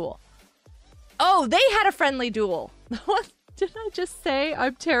friendly duel? Oh, they had a friendly duel. What did I just say?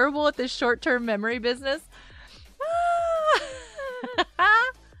 I'm terrible at this short-term memory business.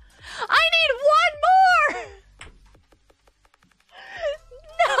 I need one more!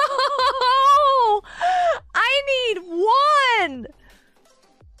 No! I need one!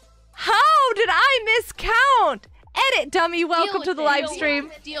 How did I miscount? Edit, dummy. Welcome to the live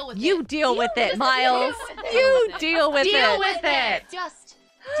stream. You deal with it, Miles. You deal with it. Deal with it. Just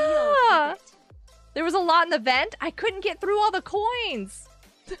deal with it. There was a lot in the vent. I couldn't get through all the coins.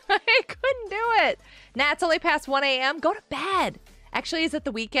 I couldn't do it. Nah, it's only past 1 a.m. Go to bed. Actually, is it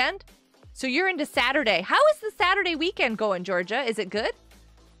the weekend? So you're into Saturday. How is the Saturday weekend going, Georgia? Is it good?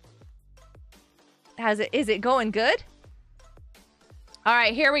 Is it going good? All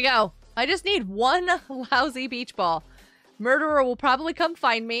right, here we go. I just need one lousy beach ball. Murderer will probably come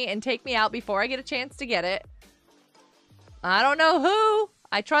find me and take me out before I get a chance to get it. I don't know who.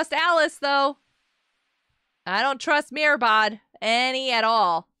 I trust Alice, though. I don't trust Mirabod any at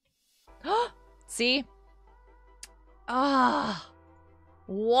all. See? Ah.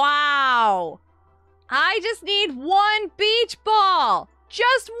 Wow. I just need one beach ball.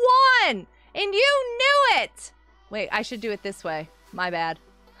 Just one. And you knew it. Wait, I should do it this way. My bad.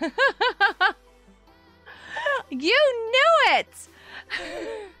 You knew it.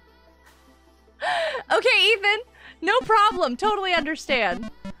 Okay, Ethan. No problem. Totally understand.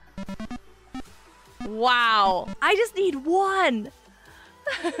 Wow. I just need one.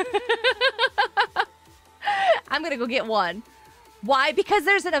 I'm gonna go get one. Why? Because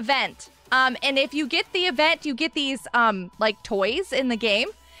there's an event. And if you get the event, you get these like toys in the game.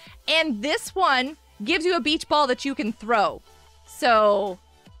 And this one gives you a beach ball that you can throw. So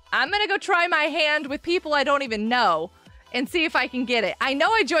I'm gonna go try my hand with people I don't even know and see if I can get it. I know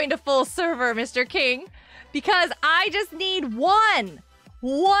I joined a full server, Mr. King, because I just need one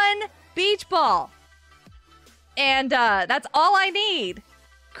beach ball. And that's all I need.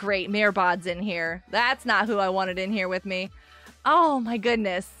 Great, Mirabod's in here. That's not who I wanted in here with me. Oh my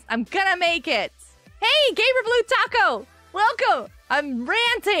goodness. I'm gonna make it. Hey, Gamer Blue Taco. Welcome. I'm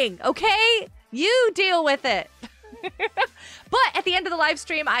ranting, okay? You deal with it. But at the end of the live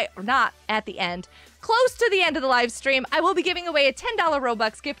stream, not at the end, close to the end of the live stream, I will be giving away a $10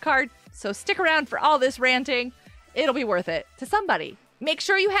 Robux gift card. So stick around for all this ranting. It'll be worth it to somebody. Make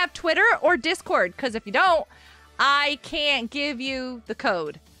sure you have Twitter or Discord, because if you don't, I can't give you the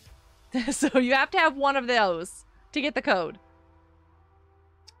code. So you have to have one of those to get the code.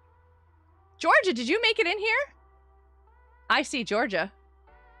 Georgia, did you make it in here? I see Georgia.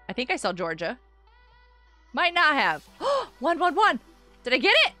 I think I saw Georgia. Might not have. 111. Did I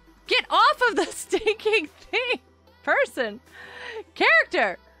get it? Get off of the stinking thing. Person.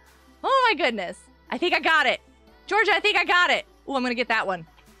 Character. Oh my goodness. I think I got it. Georgia, I think I got it. Oh, I'm going to get that one.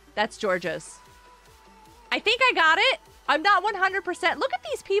 That's Georgia's. I think I got it. I'm not 100%. Look at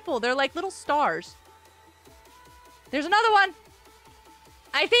these people. They're like little stars. There's another one.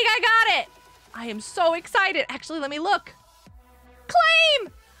 I think I got it. I am so excited. Actually, let me look.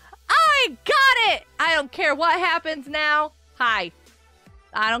 Claim! I got it! I don't care what happens now. Hi.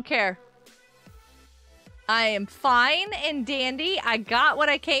 I don't care. I am fine and dandy. I got what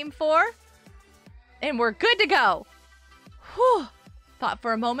I came for. And we're good to go. Whew. Thought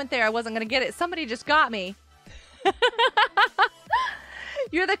for a moment there I wasn't going to get it. Somebody just got me.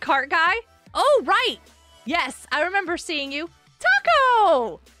 You're the cart guy? Oh, right. Yes, I remember seeing you.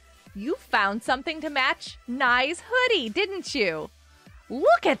 Taco! You found something to match Nye's hoodie, didn't you?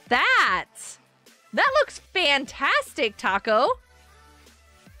 Look at that. That looks fantastic, Taco.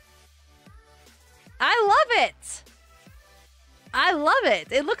 I love it. I love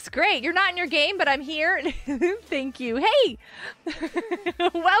it. It looks great. You're not in your game, but I'm here. Thank you. Hey,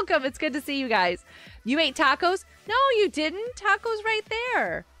 welcome. It's good to see you guys. You ate tacos? No, you didn't. Tacos right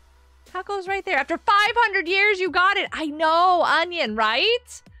there. Tacos right there. After 500 years, you got it. I know. Onion,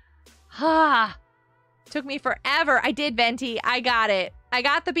 right? Ah, took me forever. I did, Venti. I got it. I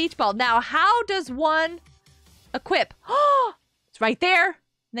got the beach ball. Now, how does one equip? Oh, it's right there.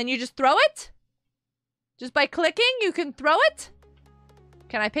 Then you just throw it? Just by clicking, you can throw it?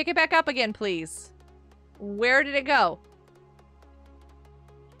 Can I pick it back up again, please? Where did it go?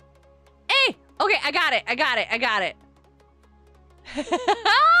 Hey! Okay, I got it. I got it. I got it.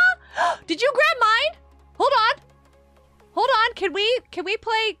 Did you grab mine? Hold on. Hold on. Can we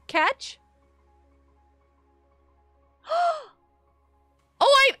play catch?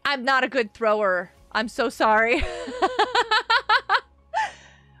 Oh, I'm not a good thrower. I'm so sorry.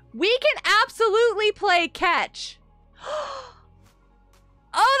 We can absolutely play catch.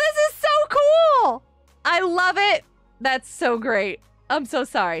 Oh, this is so cool. I love it. That's so great. I'm so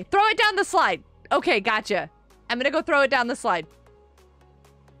sorry. Throw it down the slide. Okay, gotcha. I'm gonna go throw it down the slide.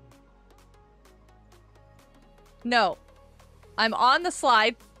 No. I'm on the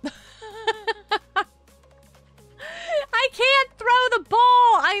slide. I can't throw the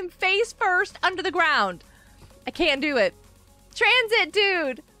ball. I'm face first under the ground. I can't do it. Transit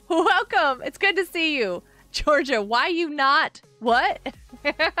dude. Welcome. It's good to see you. Georgia, why you not? What?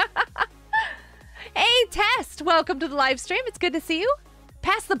 Hey, Test. Welcome to the live stream. It's good to see you.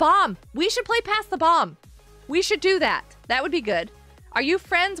 Pass the bomb. We should play Pass the Bomb. We should do that. That would be good. Are you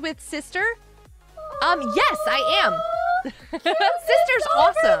friends with Sister? Yes, I am. Sister's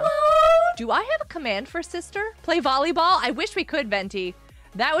awesome. Do I have a command for Sister? Play volleyball? I wish we could, Venti.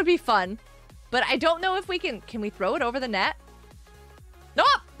 That would be fun. But I don't know if we can. Can we throw it over the net? Nope.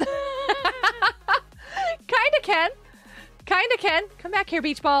 Kinda can. Kinda can. Come back here,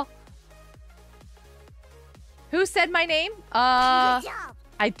 beach ball. Who said my name?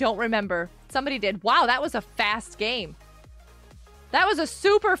 I don't remember. Somebody did. Wow, that was a fast game. That was a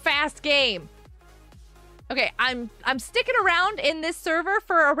super fast game. Okay, I'm sticking around in this server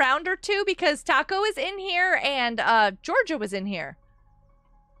for a round or two because Taco is in here and Georgia was in here.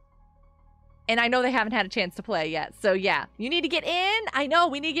 And I know they haven't had a chance to play yet. So yeah, you need to get in. I know,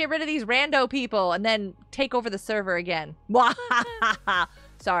 we need to get rid of these rando people and then take over the server again.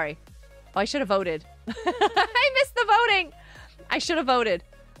 Sorry. Oh, I should have voted. I missed the voting. I should have voted.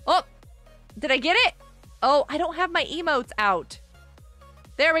 Oh, did I get it? Oh, I don't have my emotes out.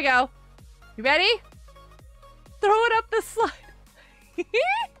 There we go. You ready? Throw it up the slide.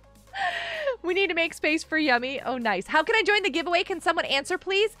 We need to make space for Yummy. Oh, nice. How can I join the giveaway? Can someone answer,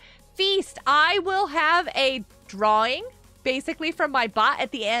 please? Feast, I will have a drawing, basically, from my bot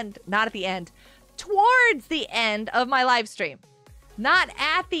at the end. Not at the end. Towards the end of my live stream. Not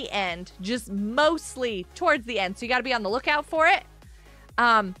at the end, just mostly towards the end. So you got to be on the lookout for it.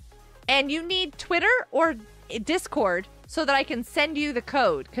 And you need Twitter or Discord so that I can send you the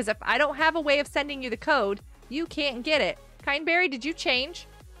code. Because if I don't have a way of sending you the code, you can't get it. Kindberry, did you change?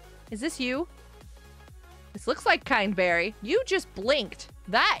 Is this you? This looks like Kindberry. You just blinked.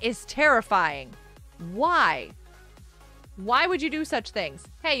 That is terrifying. Why? Why would you do such things?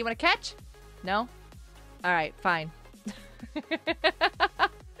 Hey, you want to catch? No? All right, fine.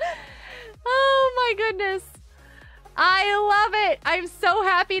 Oh my goodness. I love it. I'm so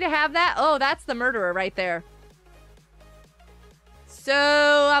happy to have that. Oh, that's the murderer right there.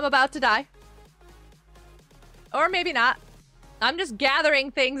 So I'm about to die. Or maybe not. I'm just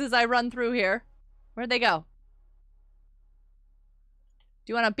gathering things as I run through here. Where'd they go?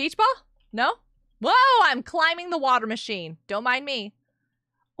 Do you want a beach ball? No? Whoa, I'm climbing the water machine. Don't mind me.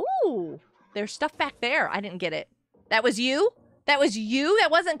 Ooh, there's stuff back there. I didn't get it. That was you? That was you?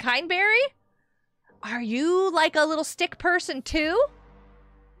 That wasn't Kindberry? Are you like a little stick person too?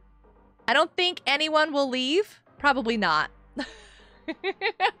 I don't think anyone will leave. Probably not.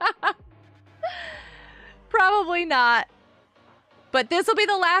 Probably not. But this will be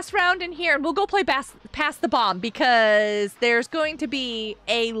the last round in here, and we'll go play Pass the Bomb because there's going to be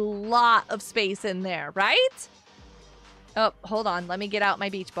a lot of space in there, right? Oh, hold on. Let me get out my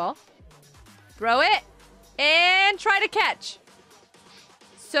beach ball. Throw it and try to catch.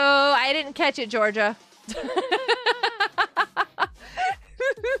 So I didn't catch it, Georgia.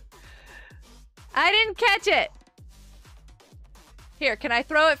 I didn't catch it. Here, can I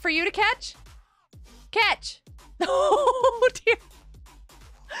throw it for you to catch? Catch. Oh, dear.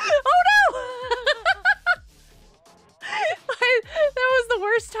 Oh, no. That was the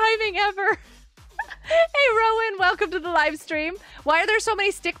worst timing ever. Hey, Rowan, welcome to the live stream. Why are there so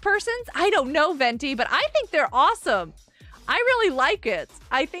many stick persons? I don't know, Venti, but I think they're awesome. I really like it.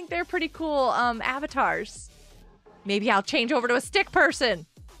 I think they're pretty cool avatars. Maybe I'll change over to a stick person.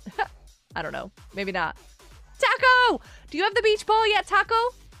 I don't know. Maybe not. Taco! Do you have the beach ball yet, Taco?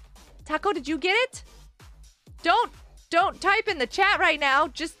 Taco, did you get it? Don't type in the chat right now.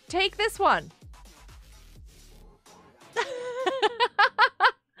 Just take this one.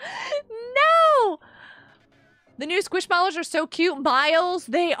 No! The new Squishmallows are so cute. Miles,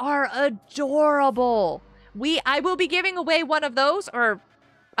 they are adorable. I will be giving away one of those, or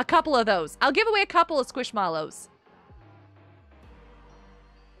a couple of those. I'll give away a couple of Squishmallows.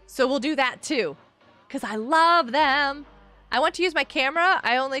 So we'll do that too, because I love them. I want to use my camera.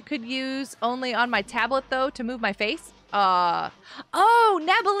 I could use only on my tablet though to move my face. Oh,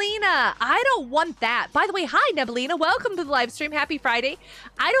 Nebelina, I don't want that. By the way, hi Nebelina, welcome to the live stream. Happy Friday.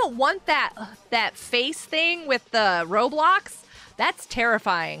 I don't want that face thing with the Roblox. That's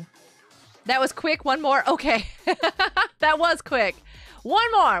terrifying. That was quick. One more. Okay. That was quick. One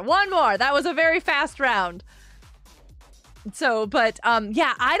more. That was a very fast round. So, but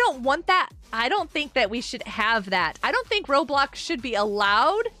yeah, I don't want that. I don't think that we should have that. I don't think Roblox should be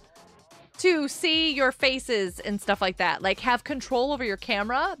allowed to see your faces and stuff like that. Like, have control over your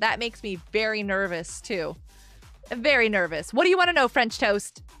camera. That makes me very nervous, too. Very nervous. What do you want to know, French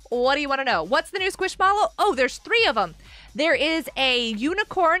Toast? What do you want to know? What's the new Squishmallow? Oh, there's 3 of them. There is a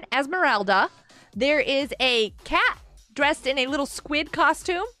unicorn Esmeralda. There is a cat dressed in a little squid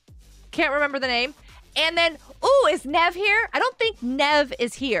costume. Can't remember the name. And then, ooh, is Nev here? I don't think Nev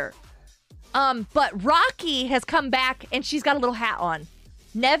is here. But Rocky has come back and she's got a little hat on.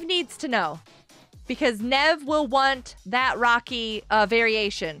 Nev needs to know, because Nev will want that Rocky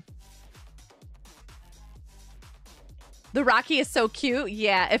variation. The Rocky is so cute.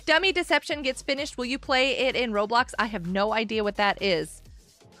 Yeah. If Dummy Deception gets finished, will you play it in Roblox? I have no idea what that is.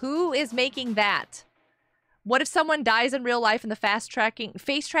 Who is making that? What if someone dies in real life in the face tracking?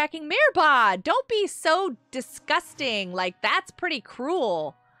 Mirbod, don't be so disgusting. Like, that's pretty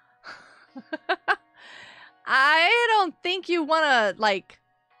cruel. I don't think you want to, like,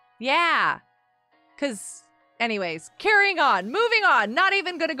 yeah. Because, anyways, carrying on, moving on. Not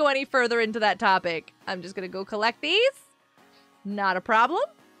even going to go any further into that topic. I'm just going to go collect these. Not a problem.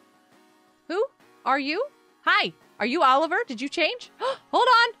 Who are you? Hi, are you Oliver? Did you change? Hold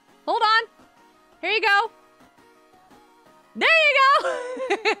on. Here you go. There you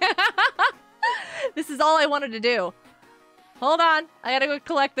go. This is all I wanted to do. Hold on. I gotta go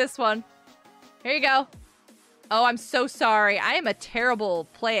collect this one. Here you go. Oh, I'm so sorry. I am a terrible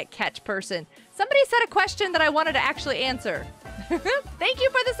play at catch person. Somebody said a question that I wanted to actually answer. Thank you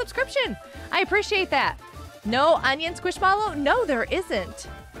for the subscription. I appreciate that. No onion Squishmallow? No, there isn't.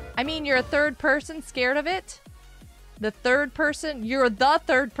 I mean, you're a third person scared of it? You're the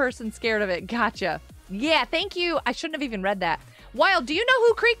third person scared of it. Gotcha. Yeah, thank you. I shouldn't have even read that. Wild, do you know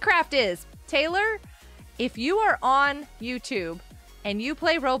who Creekcraft is? Taylor, if you are on YouTube and you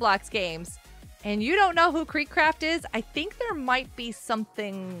play Roblox games and you don't know who Creekcraft is, I think there might be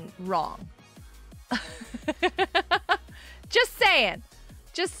something wrong. Just saying.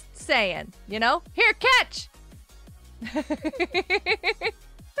 Just saying, you know? Here, catch!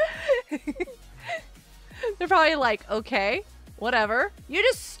 They're probably like, okay, whatever. You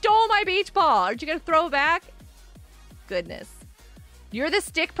just stole my beach ball. Aren't you gonna throw it back? Goodness. You're the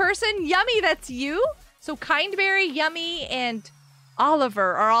stick person? Yummy, that's you? So Kindberry, Yummy, and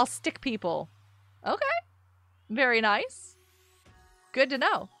Oliver are all stick people. Okay. Very nice. Good to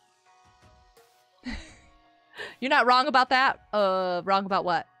know. You're not wrong about that? Wrong about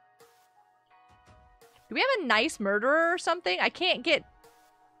what? Do we have a nice murderer or something? I can't get...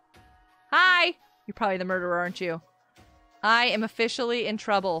 Hi! You're probably the murderer, aren't you? I am officially in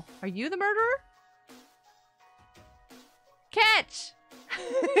trouble. Are you the murderer? Catch!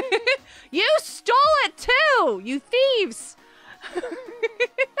 You stole it too! You thieves!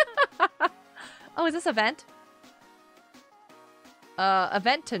 Oh, is this a vent? A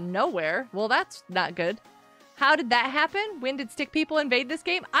vent to nowhere? Well, that's not good. How did that happen? When did stick people invade this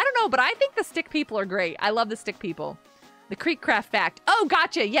game? I don't know, but I think the stick people are great. I love the stick people. The Creekcraft fact. Oh,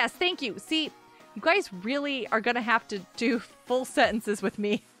 gotcha. Yes, thank you. See, you guys really are gonna have to do full sentences with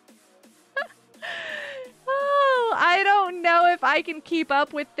me. Oh, I don't know if I can keep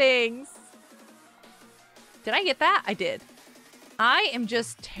up with things. Did I get that? I did. I am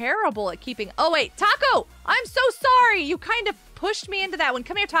just terrible at keeping... Oh, wait. Taco! I'm so sorry! You kind of pushed me into that one.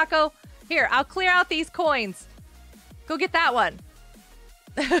 Come here, Taco. Here, I'll clear out these coins. Go get that one.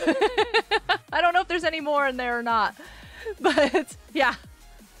 I don't know if there's any more in there or not. But, yeah.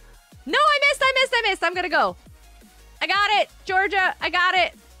 No, I missed. I'm gonna go. I got it, Georgia. I got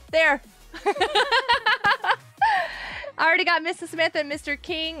it. There. I already got Mrs. Smith and Mr.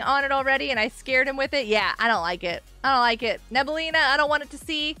 King on it already, and I scared him with it. Yeah, I don't like it. I don't like it. Nebelina, I don't want it to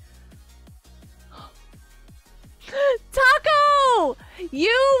see. Taco!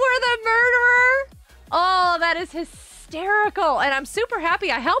 You were the murderer? Oh, that is hysterical. And I'm super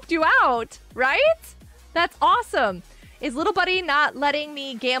happy I helped you out, right? That's awesome. Is Little Buddy not letting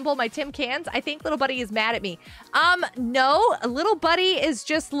me gamble my Tim Cans? I think Little Buddy is mad at me. No. Little Buddy is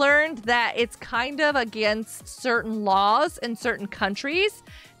just learned that it's kind of against certain laws in certain countries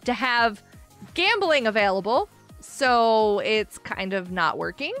to have gambling available. So it's kind of not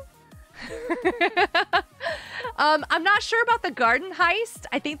working. I'm not sure about the garden heist.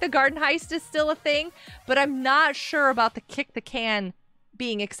 I think the garden heist is still a thing, but I'm not sure about the kick the can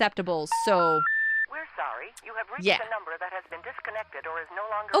being acceptable. So... We're sorry. You have reached Yeah. a number that has been disconnected or is no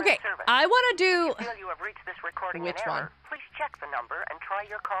longer Okay, in service. I want to do... If you feel you have reached this recording Which in error, one? please check the number and try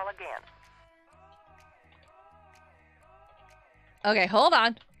your call again. Okay, hold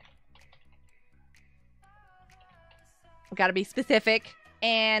on. We gotta be specific.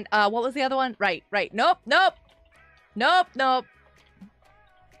 And what was the other one? Right. Nope.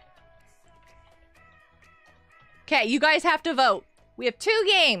 Okay, you guys have to vote. We have 2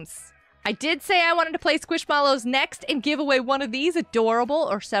 games. I did say I wanted to play Squishmallows next and give away one of these adorable,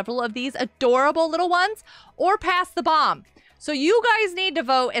 or several of these adorable little ones, or Pass the Bomb. So you guys need to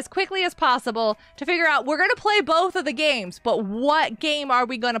vote as quickly as possible to figure out, we're going to play both of the games, but what game are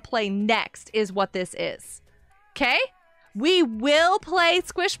we going to play next is what this is. Okay? We will play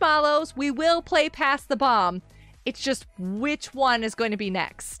Squishmallows. We will play Pass the Bomb. It's just which one is going to be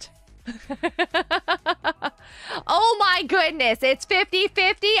next. Oh my goodness. It's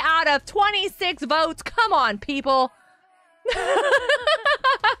 50-50 out of 26 votes. Come on, people.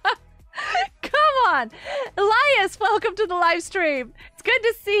 Come on. Elias, welcome to the live stream. It's good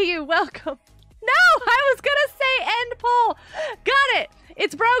to see you. Welcome. No, I was going to say end poll. Got it.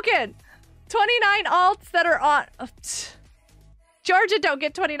 It's broken. 29 alts that are on... Georgia, don't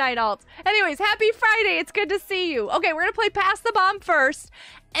get 29 alts. Anyways, happy Friday. It's good to see you. Okay, we're going to play Pass the Bomb first,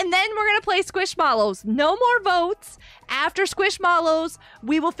 and then we're going to play Squishmallows. No more votes. After Squishmallows,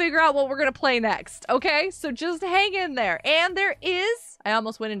 we will figure out what we're going to play next. Okay, so just hang in there. And there is... I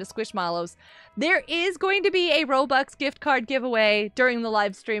almost went into Squishmallows. There is going to be a Robux gift card giveaway during the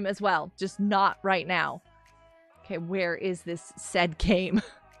live stream as well. Just not right now. Okay, where is this said game?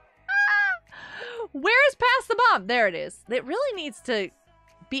 Where is Pass the Bomb? There it is. It really needs to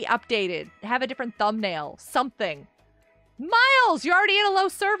be updated. Have a different thumbnail. Something. Miles, you're already in a low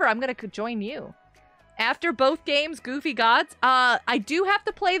server. I'm going to join you. After both games, Goofy Gods. I do have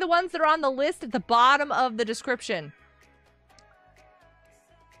to play the ones that are on the list at the bottom of the description.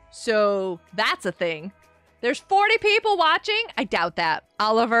 So that's a thing. There's 40 people watching. I doubt that,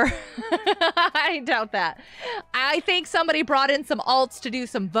 Oliver. I doubt that. I think somebody brought in some alts to do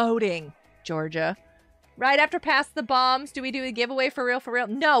some voting. Georgia. Right after Pass the Bombs, do we do a giveaway for real?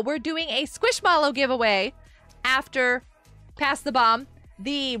 No, we're doing a Squishmallow giveaway after Pass the Bomb.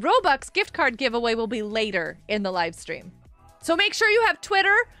 The Robux gift card giveaway will be later in the live stream. So make sure you have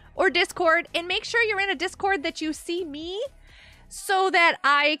Twitter or Discord, and make sure you're in a Discord that you see me so that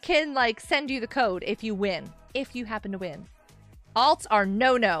I can, like, send you the code if you win. If you happen to win. Alts are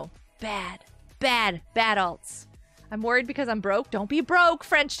no-no. Bad alts. I'm worried because I'm broke. Don't be broke,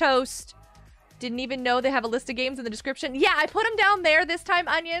 French toast. Didn't even know they have a list of games in the description. Yeah, I put them down there this time,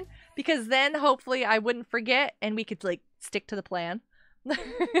 Onion, because then hopefully I wouldn't forget and we could, like, stick to the plan.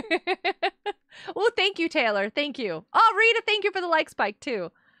 Oh, thank you, Taylor. Thank you. Oh, Rita, thank you for the like spike,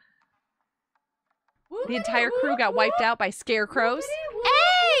 too. The entire crew got wiped out by scarecrows.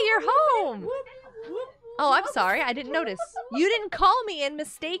 Hey, you're home. Oh, I'm sorry. I didn't notice. You didn't call me and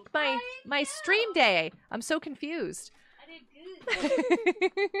mistake my stream day. I'm so confused. I did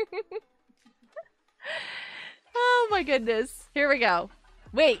good. Oh my goodness. Here we go.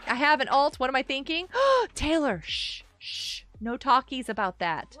 Wait, I have an alt. What am I thinking? Taylor, shh. No talkies about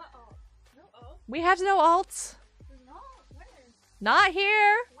that. What alt? No alt? We have no alts. No, where? Not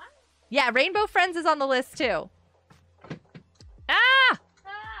here. What? Yeah, Rainbow Friends is on the list too. Ah!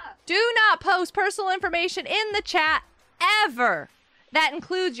 Ah! Do not post personal information in the chat ever. That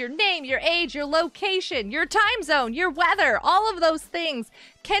includes your name, your age, your location, your time zone, your weather. All of those things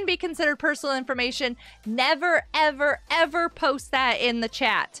can be considered personal information. Never, ever, ever post that in the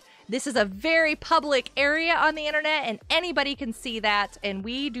chat. This is a very public area on the internet and anybody can see that, and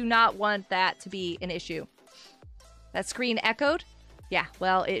we do not want that to be an issue. That screen echoed? Yeah,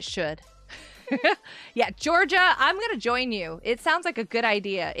 well, it should. Yeah, Georgia, I'm gonna join you. It sounds like a good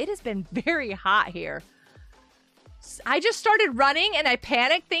idea. It has been very hot here. I just started running and I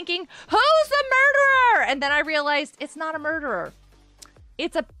panicked thinking, who's the murderer? And then I realized it's not a murderer.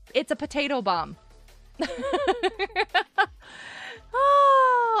 It's a potato bomb.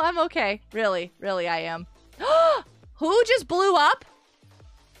 Oh, I'm okay. Really, I am. Who just blew up?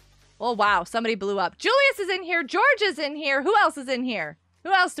 Oh, wow. Somebody blew up. Julius is in here. George is in here. Who else is in here?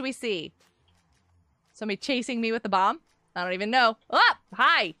 Who else do we see? Somebody chasing me with the bomb? I don't even know. Oh,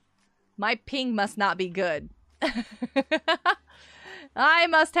 hi. My ping must not be good. I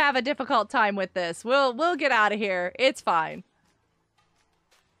must have a difficult time with this. We'll get out of here. It's fine.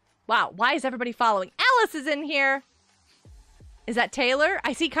 Wow, why is everybody following? Alice is in here. Is that Taylor?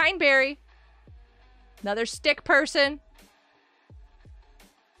 I see Kindberry. Another stick person.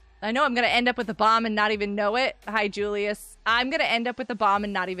 I know I'm going to end up with a bomb and not even know it. Hi, Julius. I'm going to end up with a bomb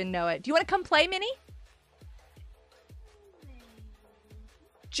and not even know it. Do you want to come play, Minnie?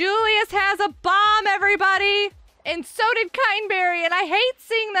 Julius has a bomb, everybody! And so did Kindberry, and I hate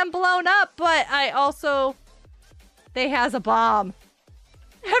seeing them blown up, but I also... They has a bomb.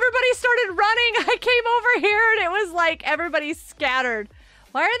 Everybody started running. I came over here, and it was like everybody scattered.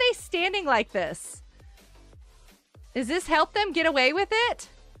 Why are they standing like this? Does this help them get away with it?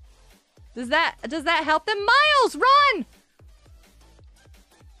 Does that help them? Miles, run!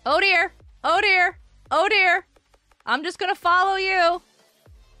 Oh dear. Oh dear. Oh dear. I'm just gonna follow you.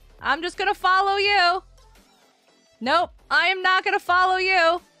 I'm just gonna follow you. Nope, I am not gonna follow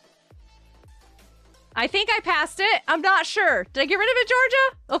you. I think I passed it. I'm not sure. Did I get rid of it,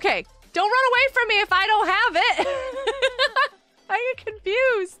 Georgia? Okay, don't run away from me if I don't have it. I get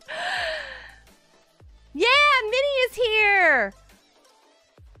confused. Yeah, Minnie is here.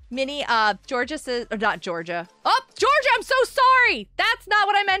 Minnie, Georgia says, or not Georgia. Oh, Georgia, I'm so sorry. That's not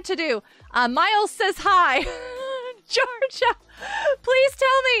what I meant to do. Miles says hi. Georgia, please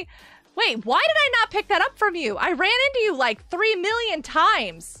tell me. Wait, why did I not pick that up from you? I ran into you like 3 million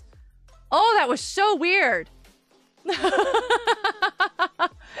times. Oh, that was so weird. That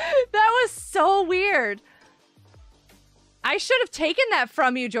was so weird. I should have taken that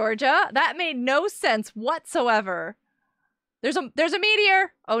from you, Georgia. That made no sense whatsoever. There's a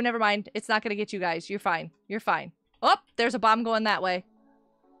meteor. Oh, never mind. It's not gonna get you guys. You're fine. You're fine. Oh, there's a bomb going that way.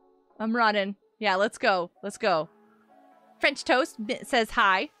 I'm running. Yeah, let's go. Let's go. French Toast says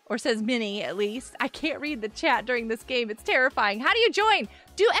hi, or says Minnie at least. I can't read the chat during this game. It's terrifying. How do you join?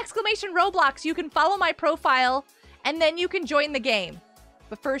 Do exclamation Roblox. You can follow my profile, and then you can join the game.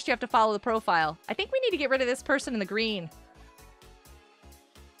 But first, you have to follow the profile. I think we need to get rid of this person in the green.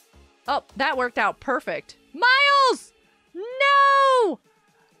 Oh, that worked out perfect. Miles! No!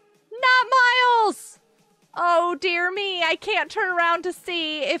 Not Miles! Oh, dear me. I can't turn around to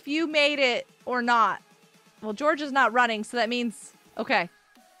see if you made it or not. Well, George is not running, so that means... Okay.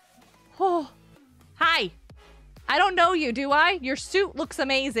 Oh. Hi. I don't know you, do I? Your suit looks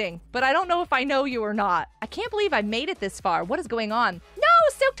amazing, but I don't know if I know you or not. I can't believe I made it this far. What is going on? No!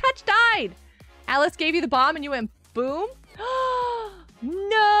 Silk Touch died! Alice gave you the bomb and you went boom?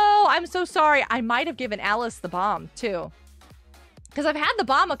 No! I'm so sorry. I might have given Alice the bomb, too. Because I've had the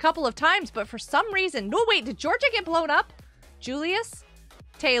bomb a couple of times, but for some reason... No, wait, did Georgia get blown up? Julius?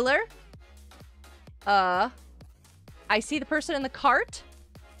 Taylor? I see the person in the cart.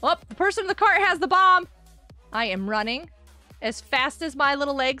 Oh, the person in the cart has the bomb. I am running as fast as my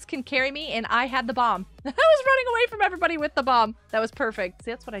little legs can carry me, and I had the bomb. I was running away from everybody with the bomb. That was perfect.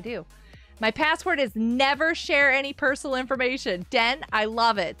 See, that's what I do. My password is never share any personal information. Den, I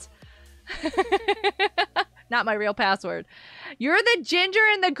love it. Not my real password. You're the ginger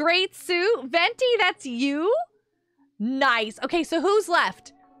in the great suit. Venti, that's you? Nice. Okay, so who's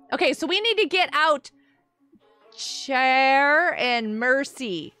left? Okay, so we need to get out Cher and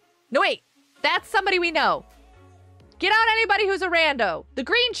Mercy. No, wait. That's somebody we know. Get out anybody who's a rando. The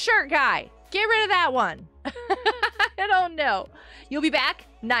green shirt guy. Get rid of that one. I don't know. You'll be back?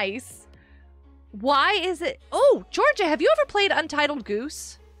 Nice. Why is it... Oh, Georgia, have you ever played Untitled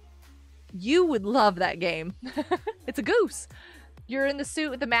Goose? You would love that game. It's a goose. You're in the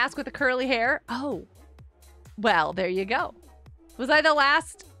suit with the mask with the curly hair. Oh. Well, there you go. Was I the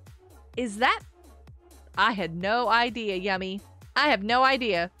last... Is that... I had no idea, Yummy. I have no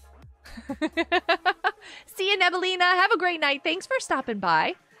idea. See you, Nebelina. Have a great night. Thanks for stopping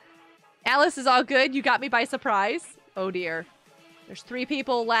by. Alice is all good. You got me by surprise. Oh, dear. There's 3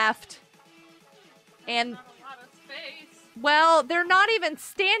 people left. And, Not a lot of space. well, they're not even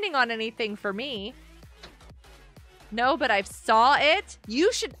standing on anything for me. No, but I've saw it.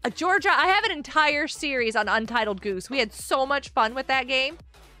 You should... Georgia, I have an entire series on Untitled Goose. We had so much fun with that game.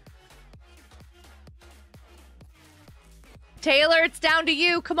 Taylor, it's down to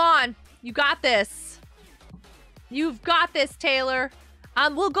you. Come on. You got this. You've got this, Taylor.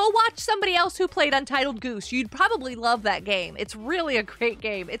 We'll go watch somebody else who played Untitled Goose. You'd probably love that game. It's really a great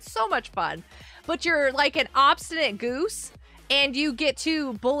game. It's so much fun. But you're like an obstinate goose, and you get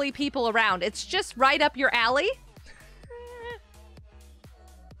to bully people around. It's just right up your alley.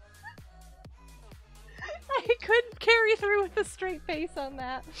 I couldn't carry through with a straight face on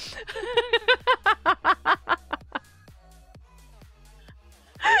that.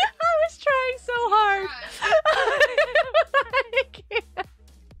 I was trying so hard. I can't.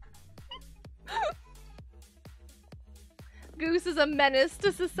 Goose is a menace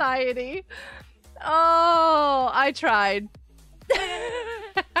to society. Oh, I tried.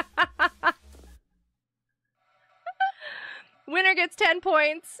 Winner gets 10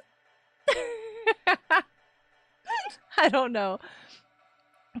 points. I don't know.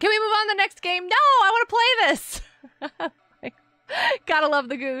 Can we move on to the next game? No, I want to play this. Gotta love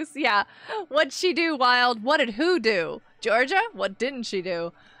the goose. Yeah. What'd she do, Wild? What did who do? Georgia? What didn't she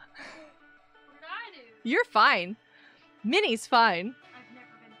do? What did I do? You're fine. Minnie's fine. I've never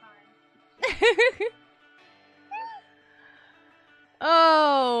been fine.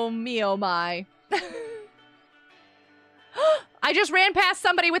 Oh, me oh my. I just ran past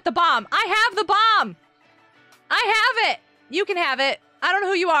somebody with the bomb. I have the bomb. I have it. You can have it. I don't know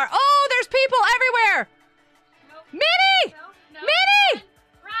who you are. Oh, there's people everywhere. Nope. Minnie! No, no. Minnie!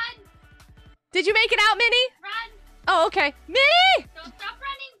 Run! Did you make it out, Minnie? Run! Oh, okay. Minnie! Don't stop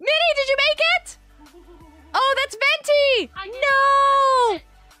running! Minnie, did you make it? Oh, that's Venti! I didn't No!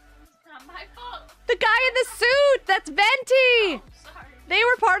 It's not my fault. The guy in the suit! That's Venti! I'm sorry. They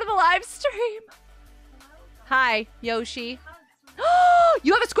were part of the live stream. Hello? Hi, Yoshi. Hugs.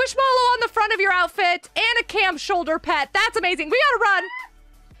 You have a Squishmallow on the front of your outfit and a cam shoulder pet. That's amazing. We gotta run.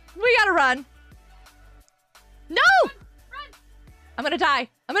 We gotta run. No! Run! I'm gonna die.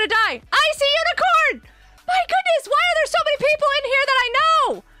 I'm gonna die. I see unicorn! My goodness, why are there so many people in here that I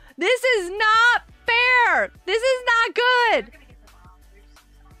know? This is not fair. This is not good. You're gonna get the bomb. You're just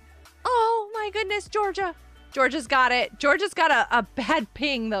gonna- Oh my goodness, Georgia. Georgia's got it. Georgia's got a bad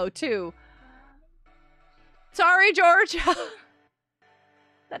ping though, too. Sorry, Georgia.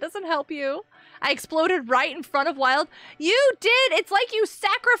 That doesn't help you. I exploded right in front of Wild. You did. It's like you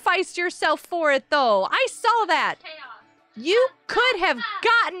sacrificed yourself for it, though. I saw that. Chaos. You could have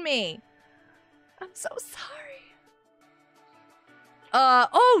gotten me. I'm so sorry.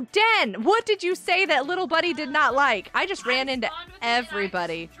 Oh, Den, what did you say that little buddy did not like? I just ran into spawned with it and I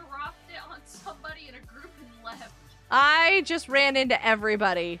everybody. just dropped it on somebody in a group and left. I just ran into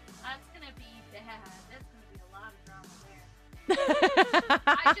everybody. That's gonna be bad. That's gonna be a lot of drama there.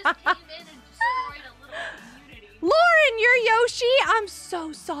 I just came in and destroyed a little community. Lauren, you're Yoshi. I'm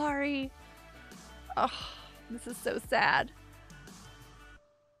so sorry. Oh, this is so sad.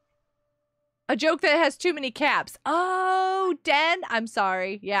 A joke that has too many caps. Oh, Den, I'm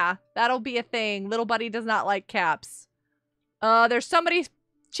sorry. Yeah, that'll be a thing. Little buddy does not like caps. There's somebody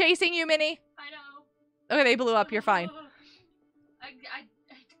chasing you, Minnie. I know. Okay, they blew up. You're fine. I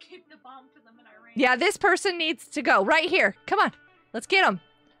gave the bomb to them and I ran. Yeah, this person needs to go. Right here. Come on. Let's get him.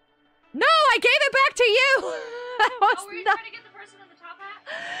 No, I gave it back to you. That was Oh, were you not trying to get the person in the top hat?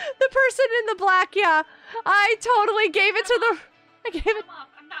 the person in the black. Yeah, I totally gave it to the. I gave Cut it. them off.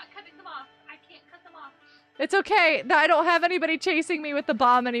 I'm not cutting them off. I can't cut them off. It's okay. I don't have anybody chasing me with the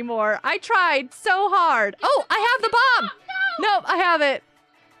bomb anymore. I tried so hard. Oh, I have the bomb. No! Nope, I have it.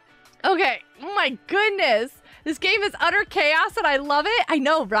 Okay. Oh my goodness. This game is utter chaos and I love it. I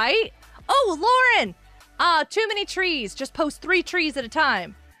know, right? Oh, Lauren. Too many trees. Just post 3 trees at a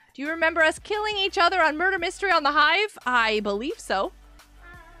time. Do you remember us killing each other on Murder Mystery on the Hive? I believe so.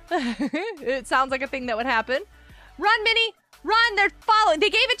 It sounds like a thing that would happen. Run, Minnie. Run. They're following. They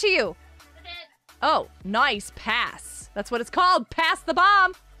gave it to you. I did. Oh, nice pass. That's what it's called. Pass the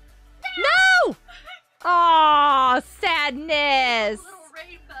bomb. No! Aw, sadness. Little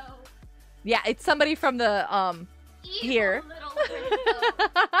rainbow. Yeah, it's somebody from the, Evil here. Little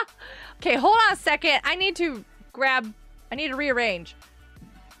rainbow. Okay, hold on a second. I need to rearrange.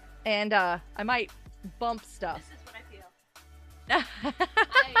 And, I might bump stuff. This is what I feel.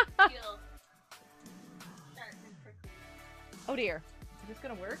 I feel dark and prickly. Oh dear. Is this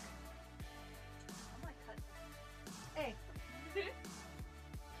gonna work? Oh my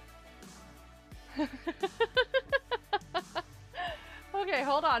Okay,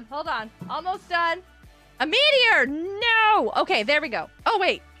 hold on, hold on. Almost done. A meteor! No! Okay, there we go. Oh,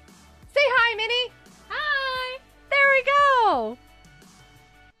 wait. Say hi, Minnie. Hi! There we go.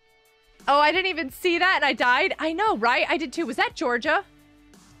 Oh, I didn't even see that and I died. I know, right? I did too. Was that Georgia?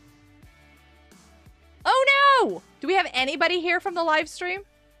 Oh, no! Do we have anybody here from the live stream?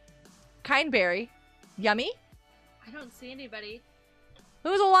 Kindberry. Yummy? I don't see anybody.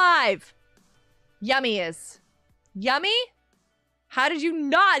 Who's alive? Yummy is. Yummy? How did you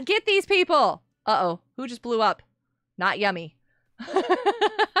not get these people? Uh-oh. Who just blew up? Not Yummy. I'm like,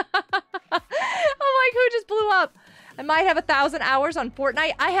 who just blew up? I might have 1,000 hours on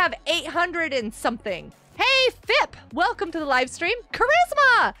Fortnite. I have 800 and something. Hey, Fip! Welcome to the live stream.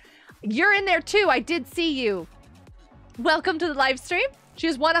 Charisma! You're in there too. I did see you. Welcome to the live stream. She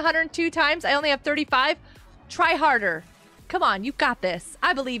has won 102 times. I only have 35. Try harder. Come on, you've got this.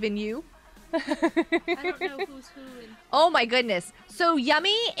 I believe in you. I don't know who's who. And... Oh my goodness. So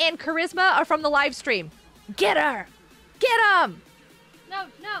Yummy and Charisma are from the live stream. Get her! Get them! No,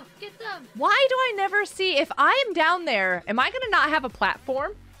 no, get them. Why do I never see, if I am down there, am I going to not have a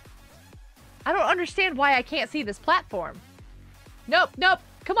platform? I don't understand why I can't see this platform. Nope, nope.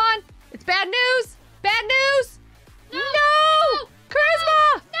 Come on. It's bad news. Bad news. No! No! No!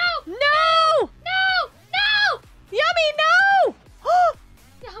 Charisma! No! No! No! No! Yummy, no!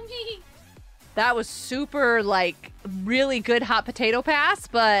 Yummy! That was super, like, really good hot potato pass,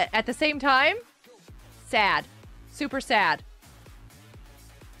 but at the same time, sad. Super sad.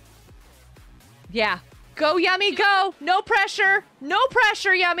 Yeah. Go, Yummy, go. No pressure. No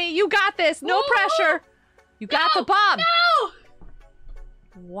pressure, Yummy. You got this. No pressure. You got the bomb. No!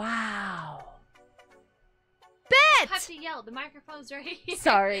 Wow. I Bet! have to yell. The microphone's right here.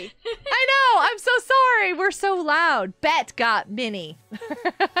 Sorry. I know. I'm so sorry. We're so loud. Bet got Minnie.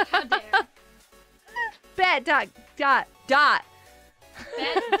 How dare. Bet dot.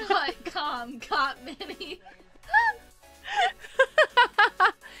 Bet.com got Minnie.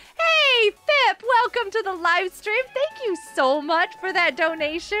 Hey, Pip, welcome to the live stream. Thank you so much for that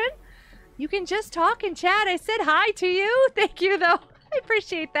donation. You can just talk and chat. I said hi to you. Thank you, though. I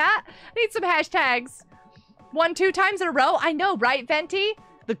appreciate that. I need some hashtags. 1, 2 times in a row. I know, right, Venti?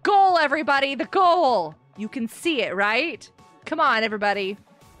 The goal, everybody, the goal. You can see it, right? Come on, everybody.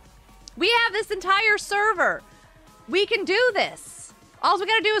 We have this entire server. We can do this. All we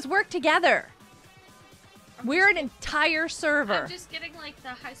gotta do is work together. We're an entire server. I'm just getting like the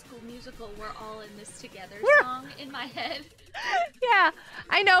High School Musical "We're All in This Together" song in my head. Yeah,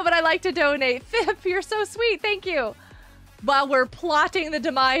 I know, but I like to donate. Fip, you're so sweet. Thank you. While we're plotting the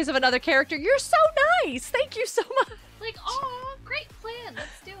demise of another character, you're so nice. Thank you so much. Like, oh, great plan.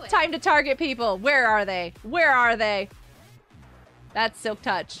 Let's do it. Time to target people. Where are they? Where are they? That's Silk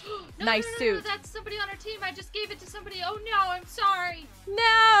Touch. Nice no, suit. That's somebody on our team. I just gave it to somebody. Oh no, I'm sorry.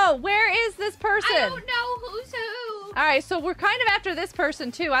 No, where is this person? I don't know who's who. All right, so we're kind of after this person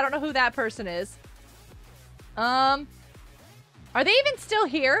too. I don't know who that person is. Are they even still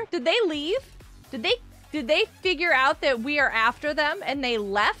here? Did they leave? Did they figure out that we are after them and they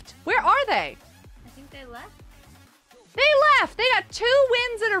left? Where are they? I think they left. They left. They got 2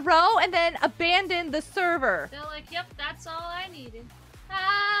 wins in a row and then abandoned the server. They're like, yep, that's all I needed.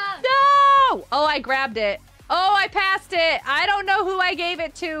 Ah! No! Oh, I grabbed it. Oh, I passed it. I don't know who I gave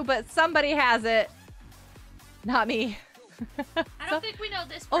it to, but somebody has it. Not me. I don't think we know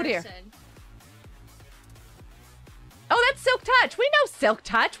this person. Oh, dear. Oh, that's Silk Touch. We know Silk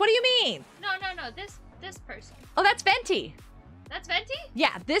Touch. What do you mean? No. This person. Oh, that's Venti. That's Venti?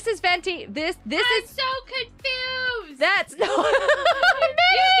 Yeah, this is Venti. This I'm is... so confused. That's... No.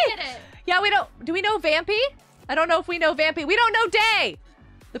 You get it. Yeah, we don't... Do we know Vampy? I don't know if we know Vampy. We don't know Day.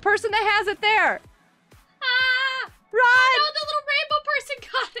 The person that has it there. Ah! Run! No, the little rainbow person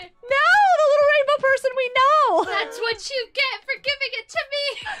got it. No, the little rainbow person we know. That's what you get for giving it to me.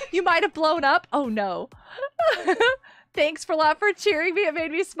 You might have blown up. Oh, no. Thanks for a lot for cheering me. It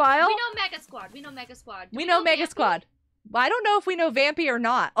made me smile. We know Mega Squad. We know Mega Squad. We know Mega Vampy? Squad. Well, I don't know if we know Vampy or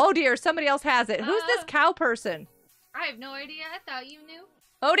not. Oh, dear. Somebody else has it. Who's this cow person? I have no idea. I thought you knew.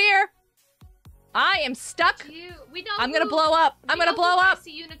 Oh, dear. I am stuck. We know I'm going to blow up. I'm going to blow up.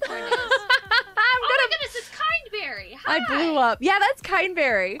 The unicorn is. Oh my goodness, it's Kindberry. Hi. I blew up. Yeah, that's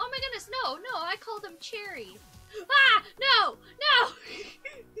Kindberry. Oh my goodness, no, I called him Cherry. Ah, no.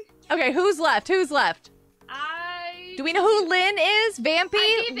 Okay, who's left? Do we know who Lynn is? Vampy,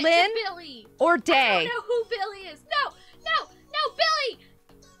 I gave it Lynn, to Billy. or Day? I don't know who Billy is. No, Billy.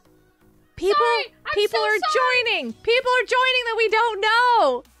 People so are sorry. joining. People are joining that we don't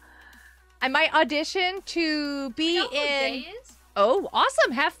know. I might audition to be You know who in. Day is? Oh,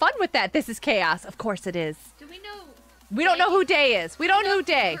 awesome. Have fun with that. This is chaos. Of course it is. Do we know? We don't know who Day is. We don't know who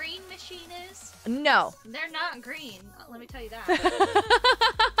Day. Green machine is? No. They're not green. Let me tell you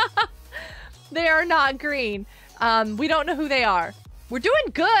that. They are not green. We don't know who they are. We're doing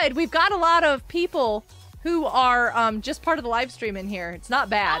good. We've got a lot of people who are just part of the live stream in here. It's not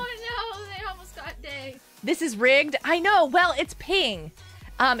bad. Oh no, they almost got Day. This is rigged. I know. Well, it's ping.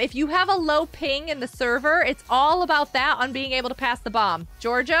 If you have a low ping in the server, it's all about that on being able to pass the bomb.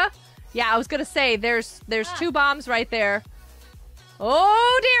 Georgia? Yeah, I was gonna say there's 2 bombs right there.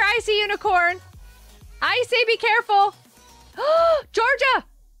 Oh dear, I see unicorn. I say be careful. Georgia!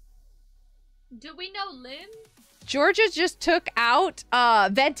 Do we know Lynn? Georgia just took out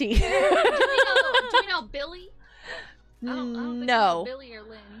Venti. Do we know Billy? I don't think we know Billy or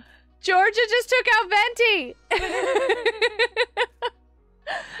Lynn. Georgia just took out Venti.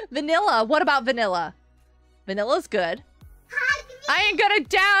 Vanilla. What about Vanilla? Vanilla's good. I ain't gonna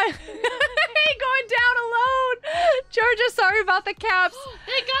down. I ain't going down alone. Georgia, sorry about the caps.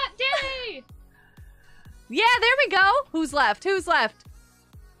 They got Day. Yeah, there we go. Who's left? Who's left?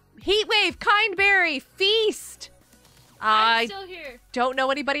 Heatwave, Kindberry, Feast. I'm still here. Don't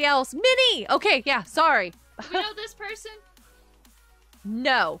know anybody else. Minnie. Okay, yeah, sorry. Do we know this person?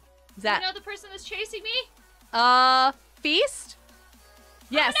 No. Is that? Do we know the person that's chasing me? Feast?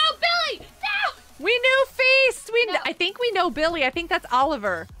 Yes. Oh, no, Billy! No! We knew Feast. No. I think we know Billy. I think that's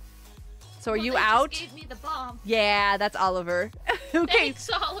Oliver. So are you out? Just gave me the bomb. Yeah, that's Oliver. Okay. Thanks,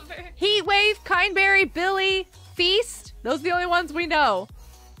 Oliver. Heatwave, Kindberry, Billy, Feast. Those are the only ones we know.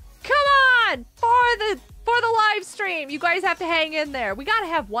 Come on! For the live stream. You guys have to hang in there. We gotta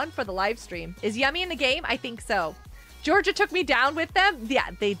have one for the live stream. Is Yummy in the game? I think so. Georgia took me down with them? Yeah,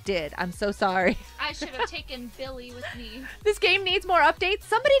 they did. I'm so sorry. I should have taken Billy with me. This game needs more updates.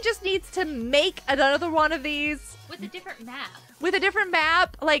 Somebody just needs to make another one of these. With a different map. With a different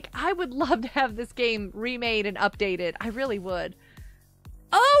map. Like, I would love to have this game remade and updated. I really would.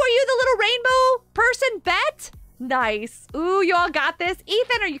 Oh, are you the little rainbow person, Bet? Nice. Ooh, you all got this.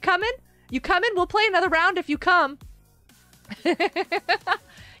 Ethan, are you coming? You coming? We'll play another round if you come.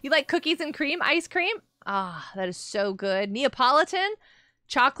 You like cookies and cream? Ice cream? Ah, that is so good. Neapolitan?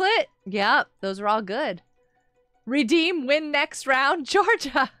 Chocolate? Yep, those are all good. Redeem, win next round.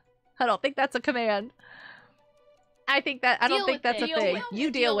 Georgia. I don't think that's a command. I don't think that's a thing. You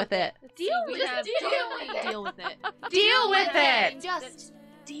deal with it. Deal with it. Deal with it. Deal with it. Just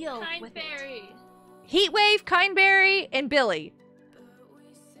deal with it. Kindberry. Heatwave, Kindberry, and Billy.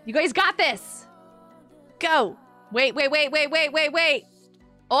 You guys got this. Go. Wait.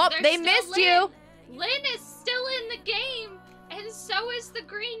 Oh, There's they still missed Lynn. you. Lynn is still in the game, and so is the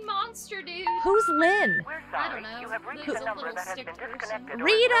green monster dude. Who's Lynn? We're I sorry. don't know. You have reached Lynn's a a number little that has been stick person. disconnected. or is no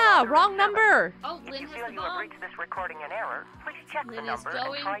Rita, longer wrong available. number. Oh, If Lynn you has feel the you have bomb. reached this recording in error, please check the Lynn is number and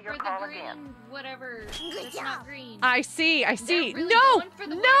going try your for the call green, again. whatever. It's not green. I see. They're really No, going for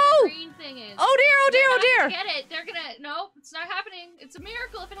the no. whatever green thing is. Oh dear, oh dear, They're oh not dear. gonna get it. They're gonna. Nope, it's not happening. It's a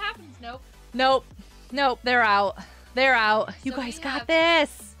miracle if it happens. Nope. Nope, they're out. They're out. You So guys we got have-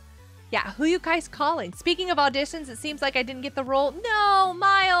 this. Yeah, who you guys calling? Speaking of auditions, it seems like I didn't get the role. No,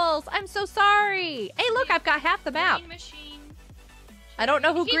 Miles, I'm so sorry. Hey, look, I've got half the map. Green machine. I don't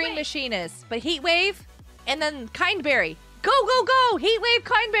know who Heatwave. Green Machine is, but Heatwave and then Kindberry. Go, go, go! Heatwave,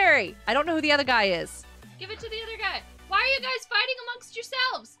 Kindberry. I don't know who the other guy is. Give it to the other guy. Why are you guys fighting amongst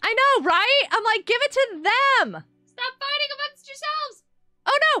yourselves? I know, right? I'm like, give it to them. Stop fighting amongst yourselves.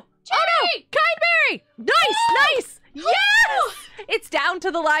 Oh no! Oh no! Cherry! Kindberry! Nice, nice! Yes! It's down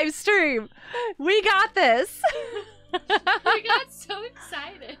to the live stream. We got this. I got so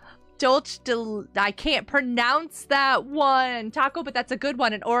excited. I can't pronounce that one. Taco, but that's a good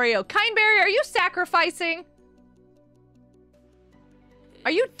one. An Oreo. Kindberry, are you sacrificing?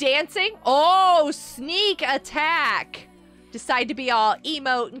 Are you dancing? Oh, sneak attack. Decide to be all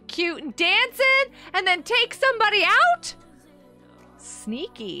emote and cute and dancing and then take somebody out?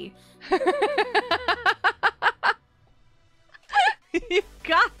 Sneaky. You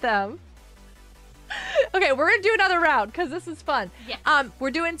got them. Okay, we're gonna do another round because this is fun. Yeah.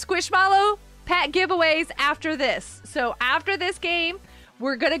 We're doing Squishmallow pet giveaways after this. So after this game,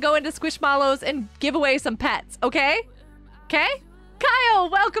 we're gonna go into Squishmallows and give away some pets. Okay? Okay? Kyle,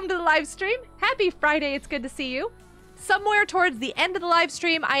 welcome to the live stream. Happy Friday. It's good to see you. Somewhere towards the end of the live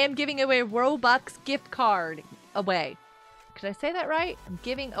stream, I am giving away Robux gift card away. Could I say that right? I'm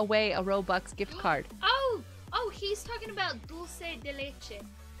giving away a Robux gift card. Oh, he's talking about dulce de leche.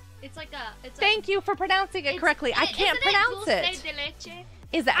 It's like a. It's Thank you for pronouncing it correctly. I can't pronounce dulce it. de leche?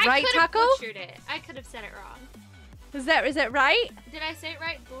 Is that right, I Taco? could have butchered it. I could have said it wrong. Is that right? Did I say it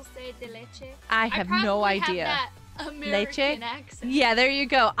right? Dulce de leche. I have no probably have idea. that American accent. Yeah, there you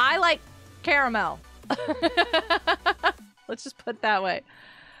go. I like caramel. Let's just put it that way.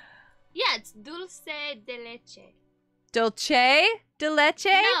 Yeah, it's dulce de leche. Dolce de leche?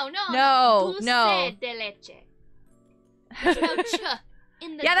 No. No. Dulce de leche. There's no ch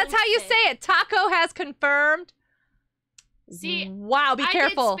in the Yeah, that's how you dulce. say it. Taco has confirmed. See, wow, be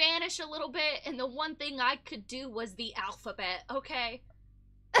careful. I did Spanish a little bit, and the one thing I could do was the alphabet, okay?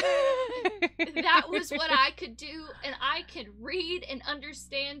 That was what I could do, and I could read and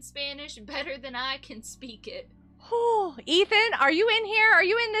understand Spanish better than I can speak it. Ethan, are you in here? Are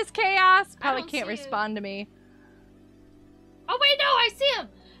you in this chaos? Probably don't can't see respond to me. Oh, wait, no, I see him!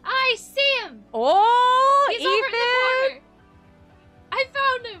 I see him! Oh, He's Ethan! over in the corner! I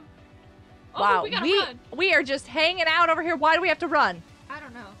found him! Oh, Wow, we gotta run. we are just hanging out over here. Why do we have to run? I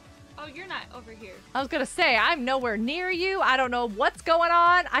don't know. Oh, you're not over here. I was gonna say, I'm nowhere near you. I don't know what's going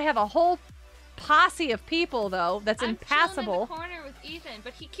on. I have a whole posse of people, though, that's impassable. I'm chilling in the corner with Ethan,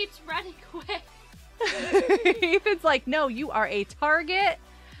 but he keeps running away. Ethan's like, no, you are a target.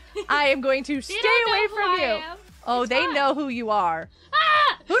 I am going to stay away from you. Oh, they know who you are.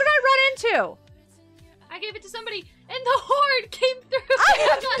 Ah! Who did I run into? I gave it to somebody, and the horde came through. I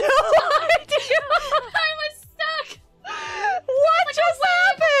have no idea. I was stuck. What Like just a wave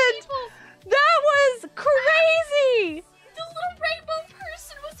of happened? people. That was crazy. The little rainbow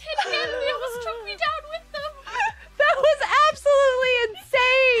person was hitting me, and they almost took me down with them. That was absolutely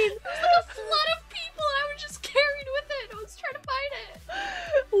insane. There was like a flood of people. I was just carried with it. I was trying to fight it.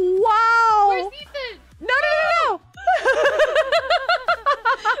 Wow. Where's Ethan? No. Run.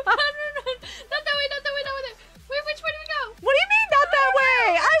 Not that way, not that way, not that way. Wait, which way do we go? What do you mean not that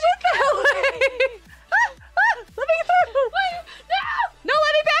way? I went that way. Let me through. Wait, no! No,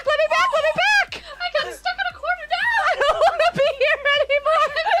 let me back. I got stuck in a corner now. I don't want to be here anymore.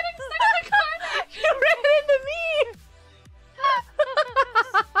 I'm getting stuck in a corner. You ran into me.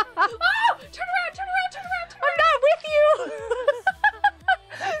 Oh! Turn around. I'm not with you.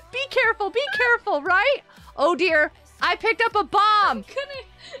 Be careful, right? Oh dear, I picked up a bomb.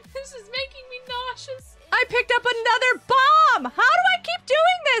 This is making me nauseous. I picked up another bomb. How do I keep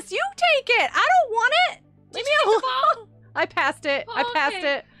doing this? You take it. I don't want it. Leave me you take the alone. bomb? I passed it. Oh, I passed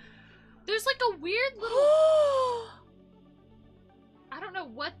okay. it. There's like a weird little... I don't know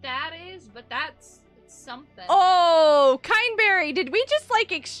what that is, but it's something. Oh, Kindberry, did we just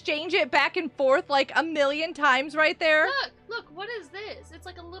like exchange it back and forth like a million times right there? Look, what is this? It's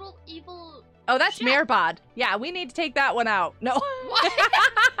like a little evil... Oh, that's Shit. Mirbod. Yeah, we need to take that one out. No. What?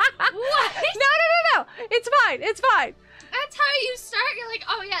 What? No. It's fine. That's how you start. You're like,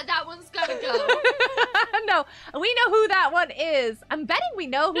 oh yeah, that one's gotta go. No, we know who that one is. I'm betting we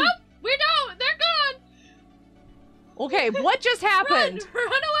know who. Nope, we don't. They're gone. Okay, what just happened? Run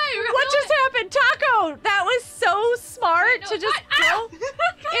away. What just happened? Taco, that was so smart to just go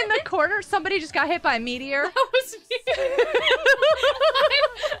in the corner. Somebody just got hit by a meteor. That was me.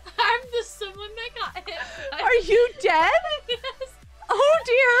 I'm the someone that got hit. Are you dead? Yes. Oh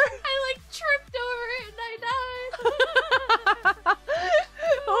dear. I like tripped over it and I died.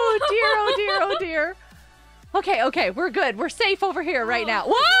 Oh dear. Okay, we're good. We're safe over here right now.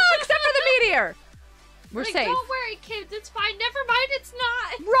 Whoa, except for the meteor. We're like, safe. Don't worry, kids. It's fine. Never mind. It's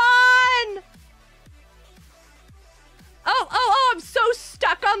not. Run! Oh, I'm so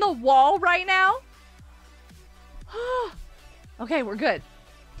stuck on the wall right now. Okay, we're good.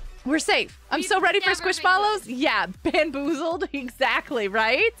 We're safe. I'm so ready for never been Squishmallows. Yeah, bamboozled. Exactly,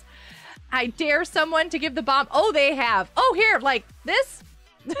 right? I dare someone to give the bomb. Oh, they have. Oh, here, like this.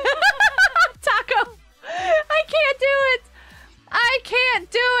 Taco. I can't do it. I can't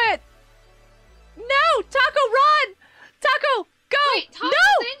do it. No, Taco, run. Taco, go. Wait, Taco's no.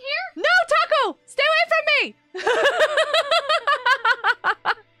 in here? No, Taco, stay away from me.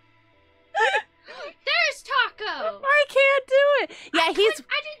 There's Taco. I can't do it. Yeah, I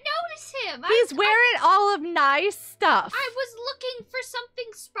didn't notice him. he's wearing all of nice stuff. I was looking for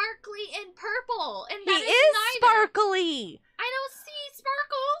something sparkly and purple, and He that is neither. sparkly. I don't see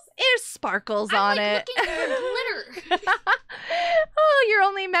sparkles. There's sparkles I'm on like it. looking for glitter. Oh, you're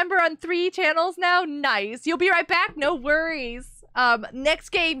only a member on 3 channels now? Nice. You'll be right back. No worries. Next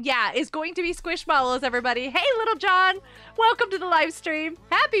game, yeah, is going to be Squishmallows, everybody. Hey, Little John. Welcome to the live stream.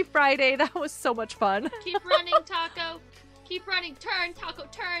 Happy Friday. That was so much fun. Keep running, Taco. Keep running. Turn, Taco,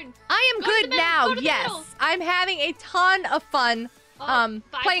 turn. I am Go to good the middle, now. go to the Yes. middle. I'm having a ton of fun Bye,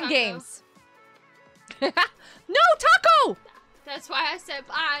 playing Taco. games. No, Taco! That's why I said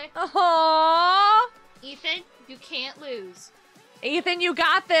bye. Aww. Ethan, you can't lose. Ethan, you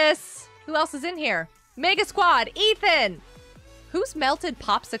got this. Who else is in here? Mega Squad. Ethan. Who's melted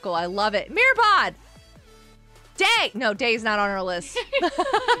popsicle? I love it. Mirbod. Day! No, Day's not on our list. Like,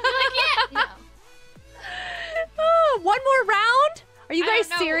 yeah, no. Oh, one more round? Are you guys I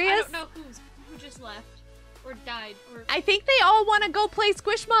don't know, serious? I don't know who just left or died or. I think they all want to go play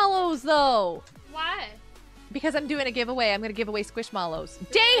Squishmallows, though. Why? Because I'm doing a giveaway. I'm going to give away Squishmallows.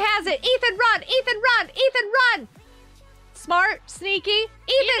 Day has it. Ethan, run! Ethan, run! Ethan, run! Smart, sneaky.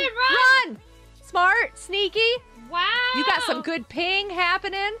 Ethan, run! Smart, sneaky. Wow. You got some good ping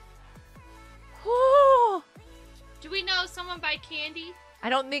happening. Whew. Do we know someone by Candy? I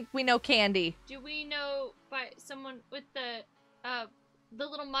don't think we know Candy. Do we know by someone with the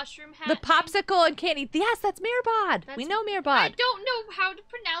little mushroom hat? The popsicle and Candy. Yes, that's Mirbod. We know I Mirbod. don't know how to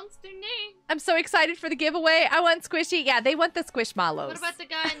pronounce their name. I'm so excited for the giveaway. I want Squishy. Yeah, they want the Squishmallows. What about the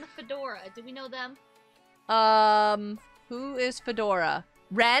guy in the fedora? Do we know them? Who is Fedora?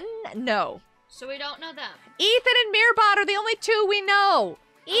 Ren? No. So we don't know them. Ethan and Mirbod are the only two we know.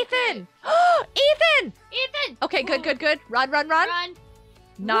 Ethan! Ethan! Ethan! Okay, good, good, good. Run, run, run. Run.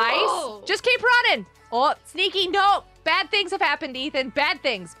 Nice. Whoa. Just keep running. Oh, sneaky. No. Bad things have happened, Ethan. Bad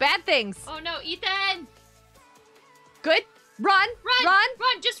things. Bad things. Oh no, Ethan! Good. Run. Run! Run.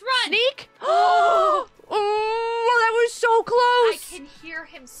 Run! Just run! Sneak. Oh, that was so close. I can hear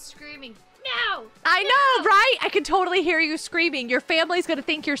him screaming. No! I know, right? I can totally hear you screaming. Your family's going to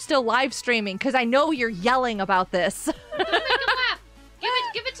think you're still live streaming because I know you're yelling about this. Don't make him laugh.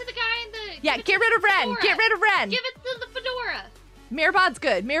 Give it to the guy in the. Yeah, get rid of Ren. fedora. Get rid of Ren. Give it to the fedora. Mirbod's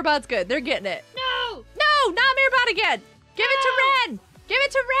good. Mirbod's good. They're getting it. No! No, not Mirbod again. Give it to Ren. Give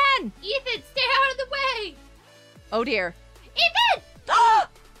it to Ren. Ethan, stay out of the way! Oh, dear. Ethan!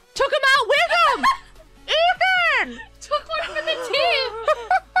 Took him out with him. Ethan! Took one for the team!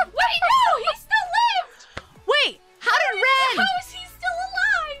 Wait, no! He still lived! Wait, how did Ren? How is he still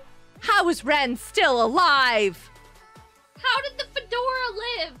alive? How is Ren still alive? How did the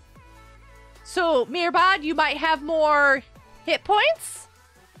fedora live? So, Mirbod, you might have more hit points,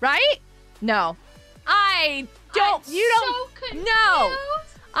 right? No. I don't. I'm you don't. so confused. No.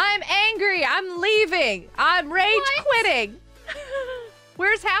 I'm angry. I'm leaving. I'm rage What? quitting.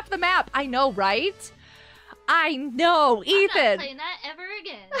 Where's half the map? I know, right? I know, I'm Ethan. not playing that ever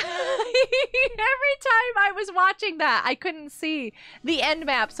again. Every time I was watching that, I couldn't see the end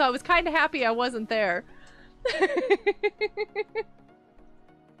map, so I was kind of happy I wasn't there.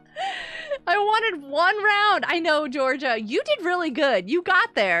 I wanted one round. I know, Georgia. You did really good. You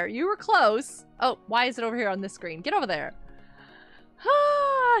got there. You were close. Oh, why is it over here on this screen? Get over there.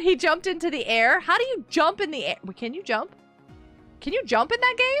 He jumped into the air. How do you jump in the air? Can you jump? Can you jump in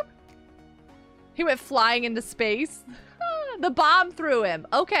that game? He went flying into space. The bomb threw him.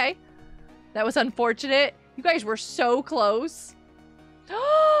 Okay. That was unfortunate. You guys were so close.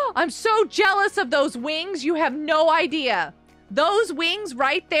 I'm so jealous of those wings. You have no idea. Those wings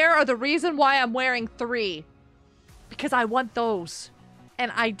right there are the reason why I'm wearing 3. Because I want those.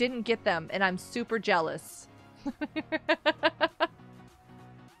 And I didn't get them. And I'm super jealous.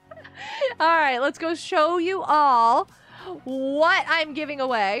 All right, let's go show you all what I'm giving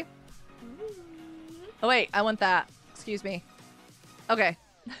away. Oh, wait, I want that. Excuse me. Okay.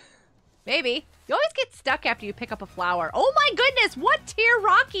 Maybe. You always get stuck after you pick up a flower. Oh my goodness, what tier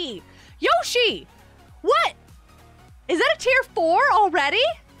Rocky? Yoshi! What? Is that a tier 4 already?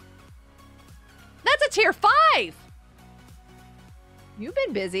 That's a tier 5. You've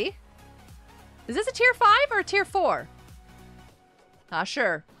been busy. Is this a tier 5 or a tier 4? Not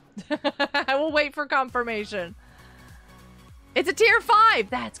sure. I will wait for confirmation. It's a tier 5.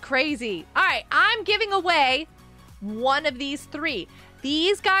 That's crazy. All right, I'm giving away one of these 3.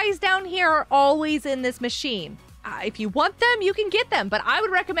 These guys down here are always in this machine. If you want them, you can get them, but I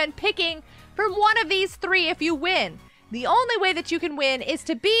would recommend picking from one of these 3 if you win. The only way that you can win is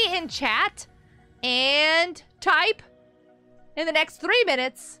to be in chat and type in the next 3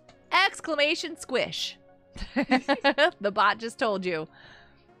 minutes, !squish. The bot just told you.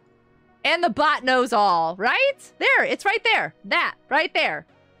 And the bot knows all, right? There, it's right there. That, right there.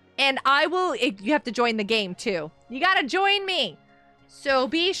 And I will, you have to join the game too. You gotta join me. So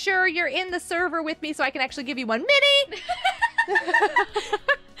be sure you're in the server with me so I can actually give you one. Minnie!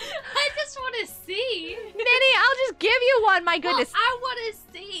 I just want to see. Minnie, I'll just give you one, my goodness. Well, I want to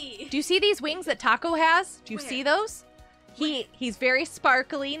see. Do you see these wings that Taco has? Do you Where? see those? He's very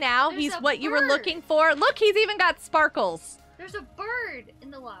sparkly now. There's He's a what you were bird. looking for. Look, he's even got sparkles. There's a bird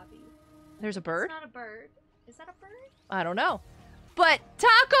in the lobby. There's a bird? It's not a bird. Is that a bird? I don't know. But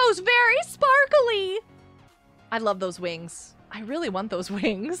Taco's very sparkly. I love those wings. I really want those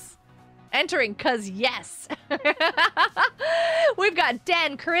wings. Entering, cause yes. We've got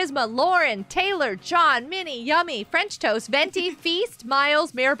Den, Charisma, Lauren, Taylor, John, Minnie, Yummy, French Toast, Venti, Feast,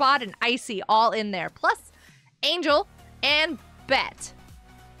 Miles, Mirbot, and Icy all in there. Plus Angel, and Bet.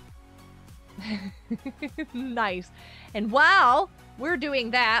 Nice. And while we're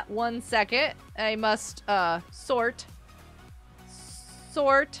doing that, 1 second, I must sort.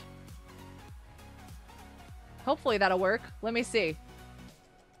 Hopefully that'll work. Let me see.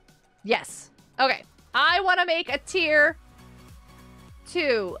 Yes. Okay. I want to make a tier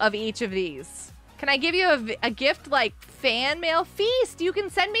 2 of each of these. Can I give you a gift like fan mail feast? You can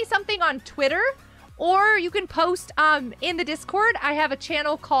send me something on Twitter, or you can post in the Discord. I have a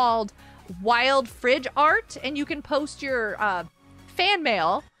channel called Wild Fridge Art, and you can post your fan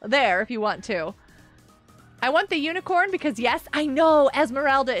mail there if you want to. I want the unicorn because, yes, I know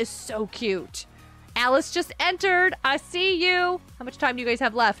Esmeralda is so cute. Alice just entered. I see you. How much time do you guys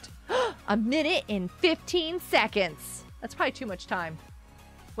have left? 1 minute and 15 seconds. That's probably too much time.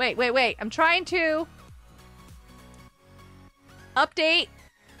 Wait. I'm trying to update.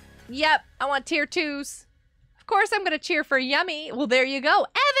 Yep, I want tier 2s. Of course, I'm going to cheer for Yummy. Well, there you go.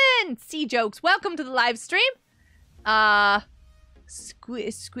 Evan! Sea Jokes, welcome to the live stream.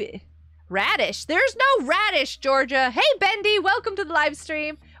 Radish. There's no radish, Georgia. Hey, Bendy, welcome to the live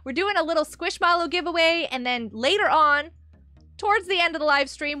stream. We're doing a little Squishmallow giveaway, and then later on, towards the end of the live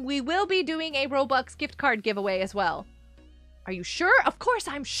stream, we will be doing a Robux gift card giveaway as well. Are you sure? Of course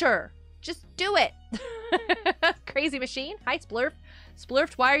I'm sure. Just do it. Crazy Machine. Hi, Splurf.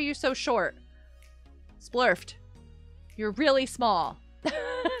 Splurfed, why are you so short? Splurfed, you're really small.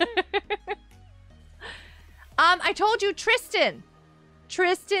 I told you Tristan.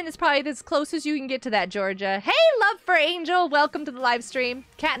 Tristan is probably as close as you can get to that, Georgia. Hey, Love for Angel. Welcome to the live stream.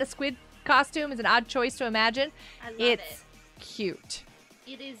 Cat in a squid costume is an odd choice to imagine. I love It's cute.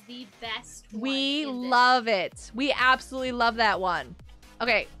 It is the best one. We in this. love it. We absolutely love that one.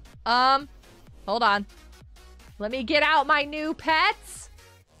 Okay. Hold on. Let me get out my new pets.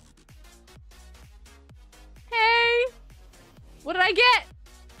 Hey. What did I get?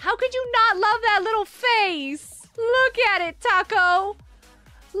 How could you not love that little face? Look at it, Taco.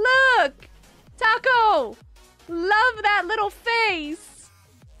 Look. Taco. Love that little face.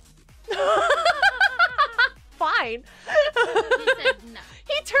 Fine. He said no.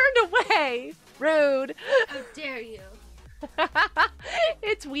 He turned away. Rude. How dare you?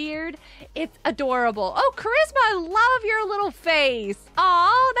 It's weird. It's adorable. Oh, Charisma, I love your little face.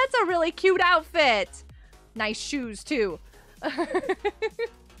 Aw, that's a really cute outfit. Nice shoes, too. All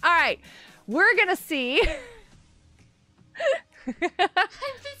right, we're gonna see. I'm the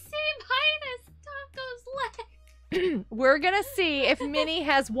same height as Taco's leg. We're gonna see if Minnie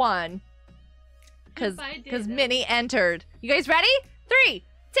has won. If I Because didn't. Minnie entered. You guys ready? 3,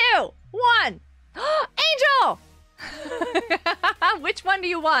 2, 1. Angel! Which one do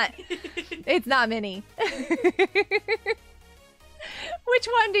you want? It's not Minnie. Which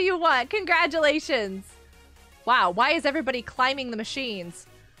one do you want? Congratulations. Wow, why is everybody climbing the machines?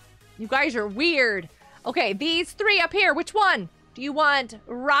 You guys are weird. Okay, these 3 up here, which one? Do you want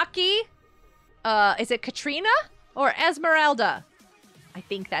Rocky? Is it Katrina? Or Esmeralda? I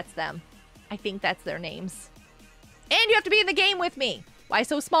think that's them. I think that's their names. And you have to be in the game with me. Why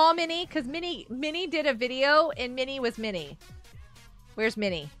so small, Minnie? Because Minnie did a video and Minnie was Minnie. Where's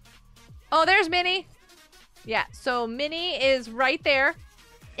Minnie? Oh, there's Minnie. Yeah, so Minnie is right there.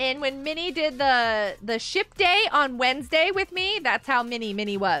 And when Minnie did the ship day on Wednesday with me, that's how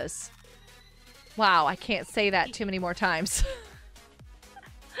Minnie was. Wow, I can't say that too many more times.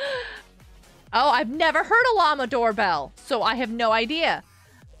 Oh, I've never heard a llama doorbell, so I have no idea.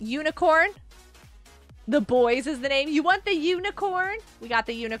 Unicorn. The Boys is the name. You want the unicorn? We got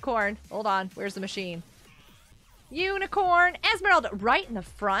the unicorn. Hold on. Where's the machine? Unicorn. Esmeralda. Right in the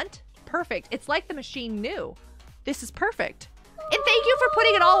front. Perfect. It's like the machine knew. This is perfect. And thank you for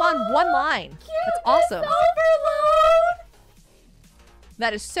putting it all on one line. That's awesome. Overload!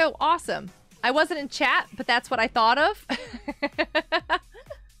 That is so awesome. I wasn't in chat, but that's what I thought of.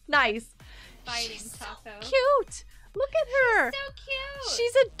 Nice. Fighting She's Taco. so cute. Look at her. So cute.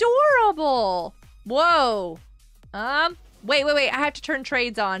 She's adorable. Whoa. Wait. I have to turn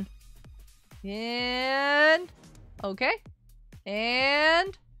trades on. And okay. And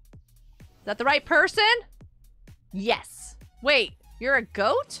is that the right person? Yes. Wait, you're a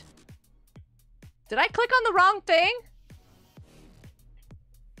goat? Did I click on the wrong thing?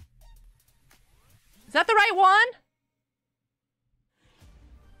 Is that the right one?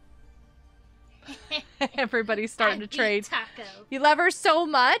 Everybody's starting to trade. Taco. You love her so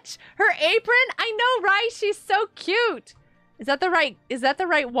much. Her apron? I know, right? She's so cute. Is that the right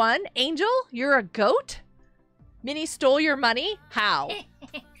one? Angel, you're a goat? Minnie stole your money? How?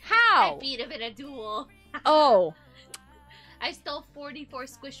 How? I beat him in a duel. Oh. I stole 44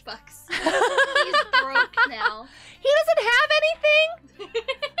 squish bucks. He's broke now. He doesn't have anything?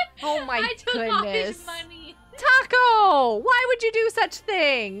 Oh my I took all his goodness. money. Taco! Why would you do such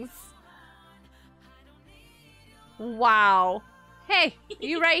things? Wow. Hey,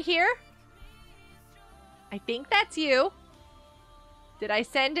 you right here? I think that's you. Did I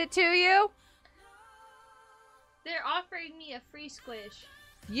send it to you? They're offering me a free squish.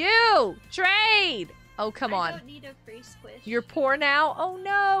 You! Trade! Oh, come on. I don't need a free squish. You're poor now? Oh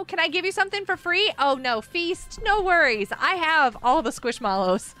no. Can I give you something for free? Oh no. Feast. No worries. I have all the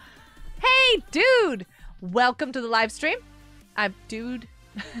Squishmallows. Hey, dude! Welcome to the live stream. I'm dude.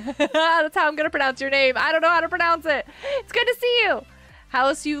 That's how I'm gonna pronounce your name. I don't know how to pronounce it. It's good to see you.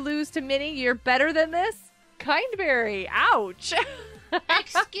 House you lose to Minnie. You're better than this? Kindberry. Ouch.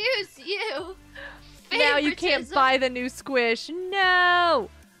 Excuse you. Now you can't Favoritism. buy the new squish. No.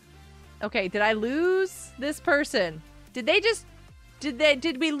 Okay, did I lose this person? Did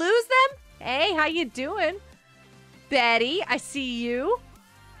we lose them? Hey, how you doing? Betty, I see you.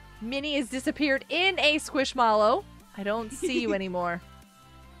 Minnie has disappeared in a Squishmallow. I don't see you anymore.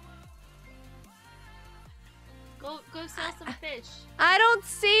 Go sell some fish. I don't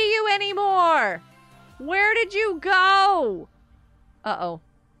see you anymore. Where did you go? Uh-oh.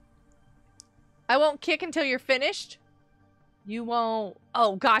 I won't kick until you're finished. You won't.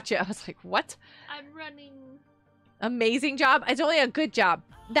 Oh, gotcha. I was like, what? I'm running. Amazing job. It's only a good job.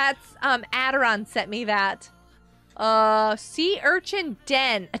 That's, Aderon sent me that. Sea urchin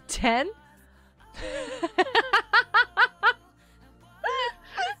den. A den?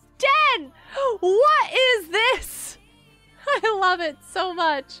 Den! What is this? I love it so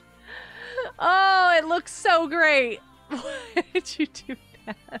much. Oh, it looks so great. Why did you do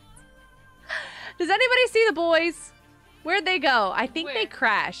that? Does anybody see the boys? Where'd they go? I think they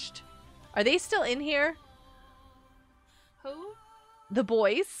crashed. Are they still in here? Who? The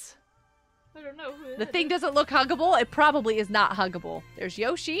boys? I don't know who. The thing doesn't look huggable. It probably is not huggable. There's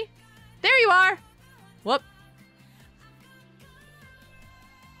Yoshi. There you are. Whoop.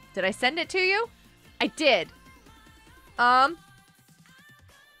 Did I send it to you? I did. Am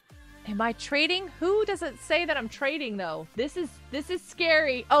I trading? Who does it say that I'm trading though? This is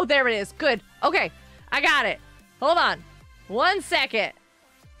scary. Oh, there it is. Good. Okay. I got it. Hold on. 1 second.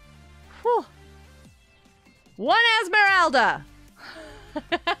 Whew. 1 Esmeralda.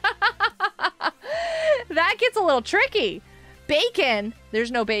 That gets a little tricky. Bacon.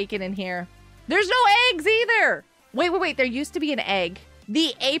 There's no bacon in here. There's no eggs either. Wait. There used to be an egg.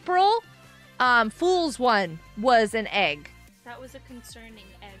 The April Fool's one was an egg. That was a concerning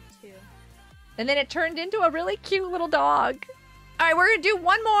egg too. And then it turned into a really cute little dog. All right, we're going to do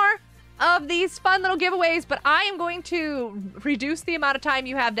one more of these fun little giveaways, but I am going to reduce the amount of time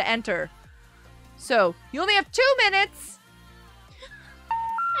you have to enter. So, you only have 2 minutes.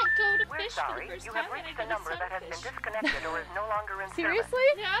 I go to We're fish sorry. for the first You time have and I reached get a number a that has been sunfish. disconnected or is no longer in service. Seriously?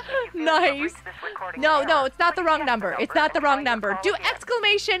 Yeah. If you feel you have Nice. reached this recording No, in no, error, it's not the please wrong check number. It's not the and wrong try your number. call Do again.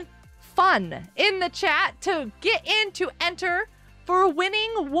 exclamation fun in the chat to get in to enter for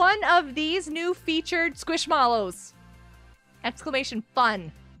winning one of these new featured Squishmallows. Exclamation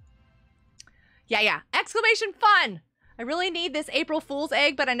fun. Yeah. Exclamation fun. I really need this April Fool's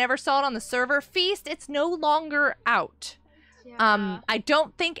egg, but I never saw it on the server. Feast, it's no longer out. Yeah. I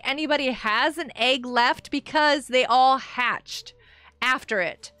don't think anybody has an egg left because they all hatched after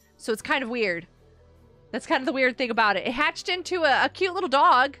it. So it's kind of weird. That's kind of the weird thing about it. It hatched into a cute little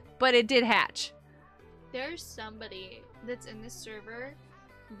dog, but it did hatch. There's somebody that's in this server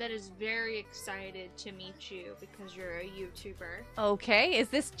that is very excited to meet you because you're a YouTuber. Okay, is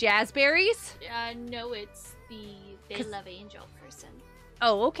this Jazzberries? No, it's the They 'Cause- Love Angel person.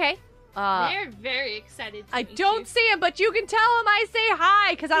 Oh, okay. They're very excited to I meet don't you. see him, but you can tell him I say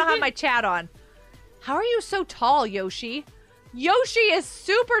hi because I don't have my chat on. How are you so tall, Yoshi? Yoshi is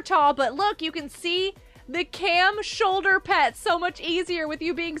super tall, but look, you can see the cam shoulder pet so much easier with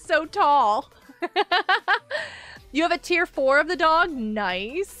you being so tall. You have a tier 4 of the dog?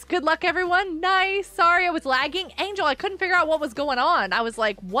 Nice. Good luck, everyone. Nice. Sorry, I was lagging. Angel, I couldn't figure out what was going on. I was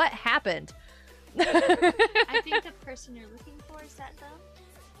like, what happened? I think the person you're looking for is that though?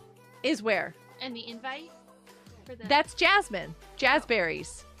 Is where? And the invite for the That's Jasmine.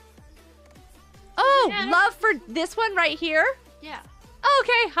 Jazzberries. Oh, Yeah. love for this one right here? Yeah.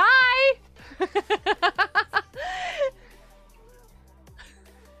 Okay, hi!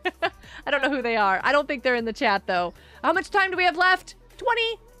 I don't know who they are. I don't think they're in the chat, though. How much time do we have left?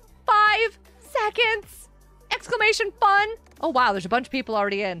 25 seconds! Exclamation fun! Oh, wow, there's a bunch of people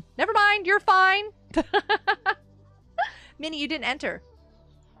already in. Never mind, you're fine. Minnie, you didn't enter.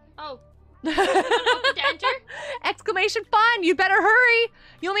 Oh, Open to enter? Exclamation fun. You better hurry.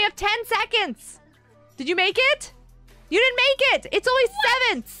 You only have 10 seconds. Did you make it? You didn't make it. It's only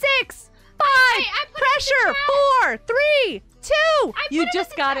 7, 6, 5. I put it in the Pressure. chat. 4, 3, 2. You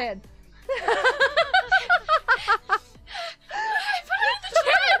just got in. I put it in the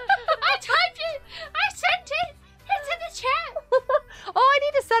chat. I typed it. I sent it. It's in the chat. Oh, I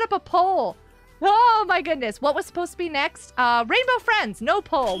need to set up a poll. Oh my goodness. What was supposed to be next? Rainbow Friends. No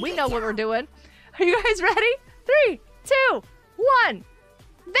poll. We know what we're doing. Are you guys ready? 3, 2, 1.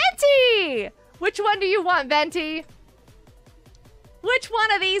 Venti! Which one do you want, Venti? Which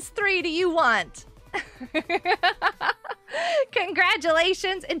one of these 3 do you want?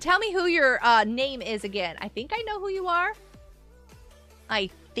 Congratulations. And tell me who your name is again. I think I know who you are. I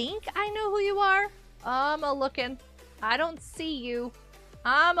think I know who you are. I'm a-looking. I don't see you.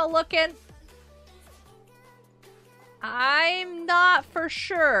 I'm a-looking. I'm not for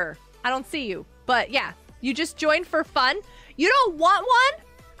sure. I don't see you. But yeah, you just joined for fun. You don't want one?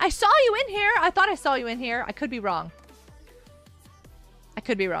 I saw you in here. I thought I saw you in here. I could be wrong. I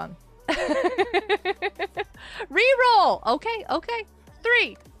could be wrong. Reroll. Okay, okay.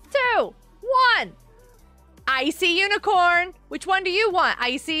 3, 2, 1. Icy Unicorn. Which one do you want,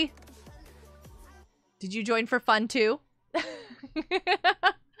 Icy? Did you join for fun too? Icy,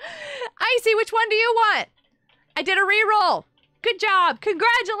 which one do you want? I did a reroll. Good job.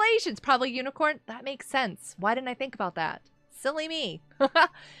 Congratulations. Probably unicorn. That makes sense. Why didn't I think about that? Silly me.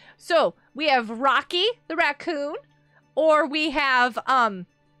 So we have Rocky the raccoon, or we have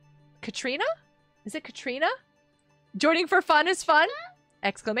Katrina? Is it Katrina? Joining for fun is fun?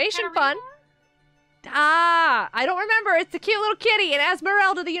 Exclamation fun. Ah, I don't remember. It's the cute little kitty and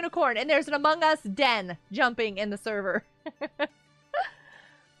Esmeralda the unicorn. And there's an Among Us den jumping in the server.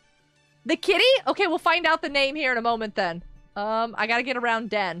 The kitty? Okay, we'll find out the name here in a moment then. I gotta get around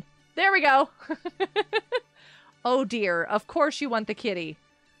den. There we go. Oh dear. Of course you want the kitty.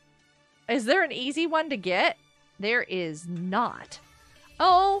 Is there an easy one to get? There is not.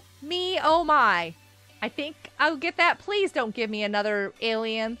 Oh me, oh my. I think I'll get that. Please don't give me another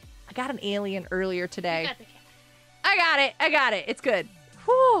alien. I got an alien earlier today. You got the cat. I got it. I got it. It's good.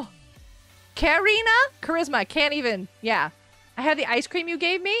 Whew. Karina? Charisma. Can't even. Yeah. I have the ice cream you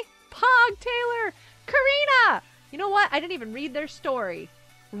gave me. Pog Taylor. Karina. You know what? I didn't even read their story.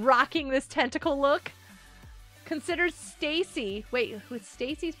 Rocking this tentacle look. Considers Stacy. Wait, with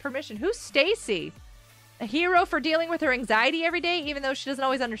Stacy's permission. Who's Stacy? A hero for dealing with her anxiety every day, even though she doesn't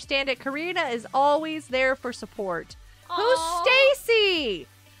always understand it. Karina is always there for support. Aww. Who's Stacy?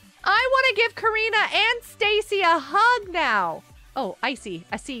 I want to give Karina and Stacy a hug now. Oh, Icy,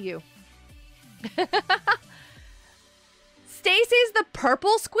 I see you. Stacy's the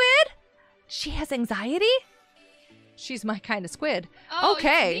purple squid? She has anxiety? She's my kind of squid. Oh,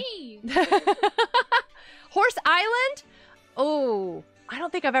 okay. It's me. Horse Island? Oh, I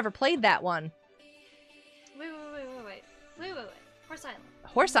don't think I've ever played that one. Wait. Horse Island.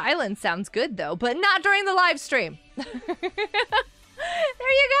 Horse Island sounds good though, but not during the live stream. There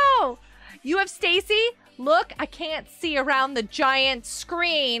you go. You have Stacy. Look, I can't see around the giant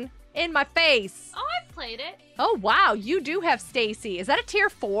screen in my face. Oh, I've played it. Oh, wow. You do have Stacy. Is that a tier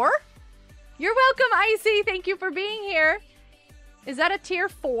 4? You're welcome, Icy. Thank you for being here. Is that a tier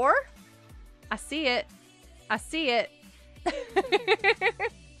 4? I see it. I see it.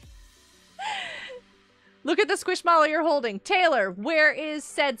 Look at the Squishmallow you're holding. Taylor, where is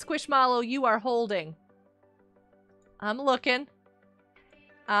said Squishmallow you are holding? I'm looking.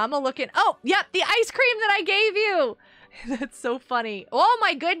 I'm looking. Oh, yep, the ice cream that I gave you. That's so funny. Oh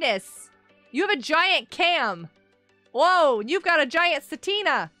my goodness. You have a giant cam. Whoa, you've got a giant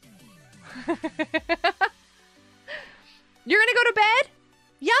Satina. You're gonna go to bed?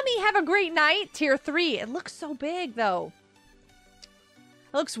 Yummy, have a great night. Tier 3. It looks so big though.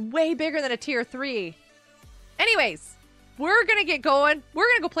 It looks way bigger than a tier 3. Anyways, we're gonna get going. We're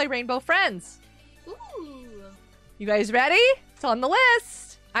gonna go play Rainbow Friends. Ooh. You guys ready? It's on the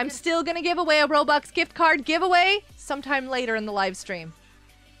list. I'm still gonna give away a Robux gift card giveaway sometime later in the live stream.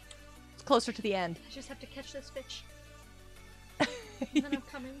 It's closer to the end. I just have to catch this fish. And then I'm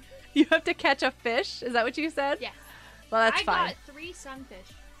coming. You have to catch a fish? Is that what you said? Yes. Well, that's fine. I got 3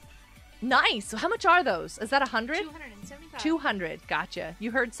 sunfish. Nice. So how much are those? Is that 100? 275. 200. Gotcha.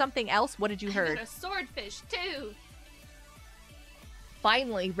 You heard something else? What did you I heard? got a swordfish too.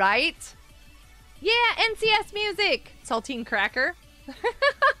 Finally, right? Yeah, NCS music. Saltine Cracker.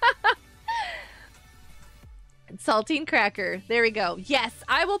 Saltine Cracker. There we go. Yes,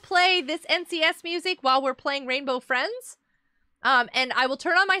 I will play this NCS music while we're playing Rainbow Friends. And I will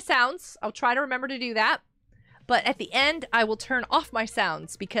turn on my sounds. I'll try to remember to do that. But at the end, I will turn off my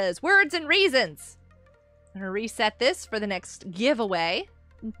sounds because words and reasons. I'm gonna reset this for the next giveaway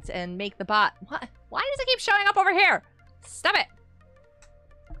and make the bot. What? Why does it keep showing up over here? Stop it.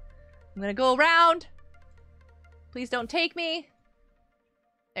 I'm gonna go around. Please don't take me.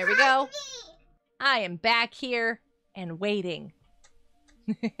 There we go. I am back here and waiting.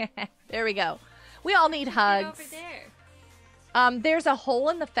 There we go. We all need hugs. Over there. There's a hole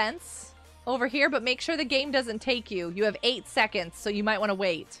in the fence over here, but make sure the game doesn't take you. You have 8 seconds, so you might want to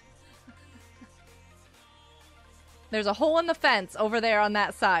wait. There's a hole in the fence over there on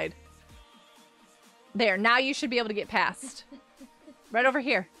that side. There, now you should be able to get past. Right over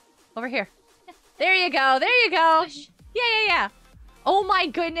here. Over here. There you go. There you go. Yeah. Oh my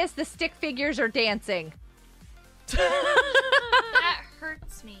goodness, the stick figures are dancing. That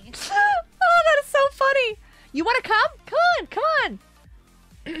hurts me. Oh, that is so funny. You want to come? Come on.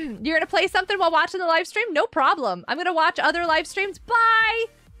 You're going to play something while watching the live stream? No problem. I'm going to watch other live streams. Bye.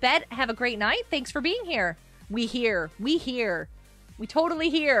 Bet, have a great night. Thanks for being here. We here. We totally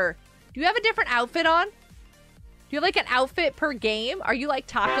here. Do you have a different outfit on? Do you have like an outfit per game? Are you like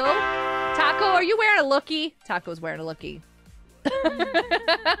Taco? Taco, are you wearing a lookie? Taco's wearing a lookie.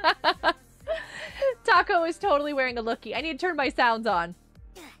 Taco is totally wearing a lookie. I need to turn my sounds on.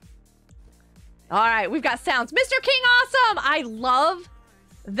 All right, we've got sounds. Mr. King Awesome! I love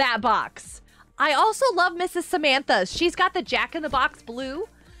that box. I also love Mrs. Samantha's. She's got the Jack in the Box blue.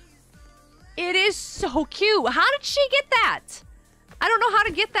 It is so cute. How did she get that? I don't know how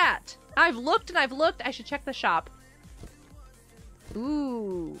to get that. I've looked and I've looked. I should check the shop.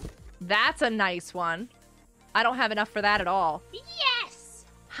 Ooh, that's a nice one. I don't have enough for that at all. Yes!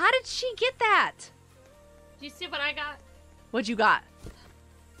 How did she get that? Do you see what I got? What'd you got?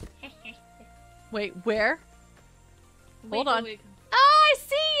 Wait, where? Hold on. Wiggle. Oh, I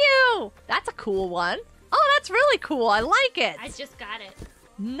see you! That's a cool one. Oh, that's really cool. I like it. I just got it.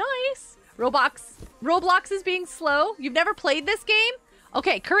 Nice. Roblox is being slow. You've never played this game?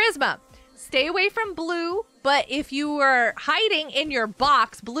 Okay, Charisma. Stay away from blue, but if you are hiding in your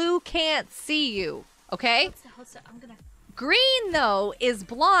box, blue can't see you. Okay? I'm gonna... Green, though, is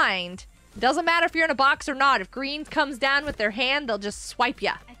blind. Doesn't matter if you're in a box or not. If green comes down with their hand, they'll just swipe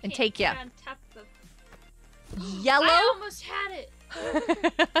you and take you. On top of the... Yellow? I almost had it.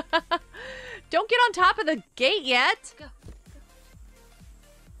 Don't get on top of the gate yet. Go.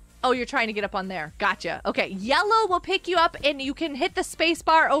 Oh, you're trying to get up on there. Gotcha. Okay, yellow will pick you up and you can hit the space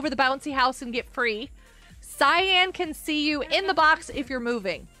bar over the bouncy house and get free. Cyan can see you in the box if you're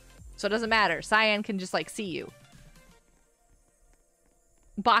moving. So it doesn't matter. Cyan can just like see you.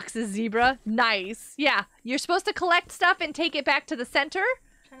 Box is zebra. Nice. Yeah, you're supposed to collect stuff and take it back to the center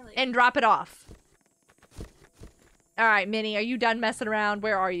and drop it off. All right, Minnie, are you done messing around?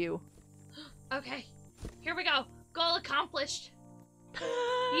 Where are you? Okay, here we go. Goal accomplished.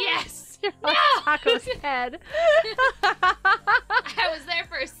 Yes! You're on Taco's head. I was there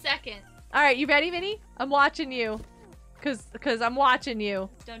for a second. All right, you ready, Minnie? I'm watching you. Cause I'm watching you.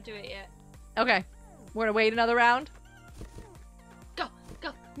 Don't do it yet. Okay. We're gonna wait another round. Go.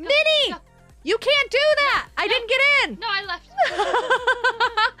 Minnie! Go. You can't do that! I didn't get in! No, I left.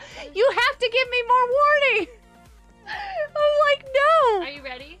 You have to give me more warning! I'm like, no! Are you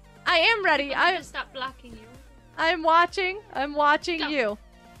ready? I am ready. I'm gonna stop blocking you. I'm watching. I'm watching Go. you.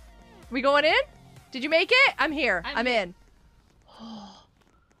 We going in? Did you make it? I'm here. I'm in.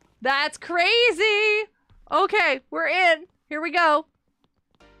 That's crazy. Okay, we're in. Here we go.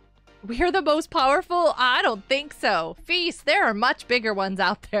 We're the most powerful? I don't think so. Feast, there are much bigger ones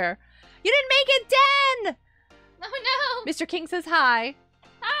out there. You didn't make it, Den! Oh no! Mr. King says hi.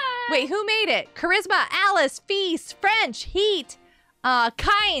 Hi! Wait, who made it? Charisma, Alice, Feast, French, Heat,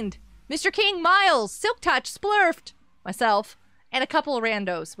 Kind, Mr. King, Miles, Silk Touch, Splurfed, myself, and a couple of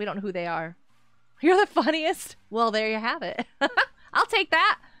randos. We don't know who they are. You're the funniest. Well, there you have it. I'll take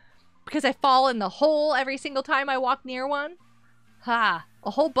that. Because I fall in the hole every single time I walk near one. Ha.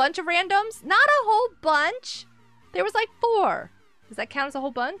 A whole bunch of randoms? Not a whole bunch. There was like 4. Does that count as a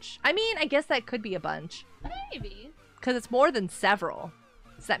whole bunch? I mean, I guess that could be a bunch. Maybe. Because it's more than several.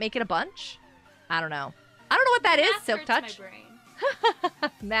 Does that make it a bunch? I don't know. I don't know what that is, Math Silk hurts Touch. my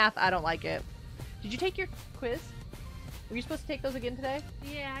brain. Math, I don't like it. Did you take your quiz? Were you supposed to take those again today?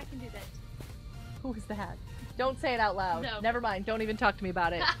 Yeah, I can do that. Who was that? Don't say it out loud. No. Never mind. Don't even talk to me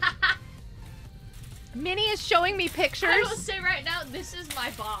about it. Minnie is showing me pictures. I will say right now, this is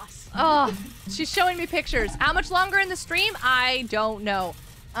my boss. Oh, she's showing me pictures. How much longer in the stream? I don't know.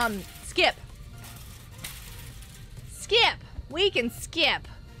 Skip. Skip. We can skip.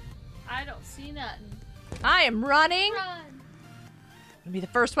 I don't see nothing. I am running. Run. I'll be the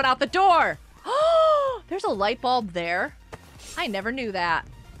first one out the door. Oh, There's a light bulb there. I never knew that.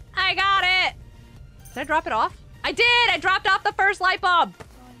 I got it. Did I drop it off? I did! I dropped off the first light bulb.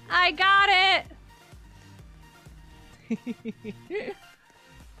 I got it.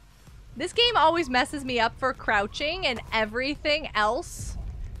 This game always messes me up for crouching and everything else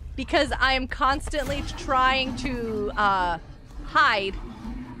because I am constantly trying to hide.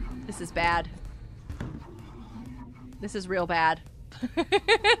 This is bad. This is real bad.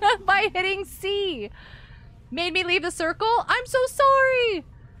 By hitting C. Made me leave the circle? I'm so sorry.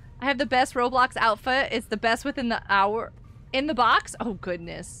 I have the best Roblox outfit. It's the best within the hour. In the box? Oh,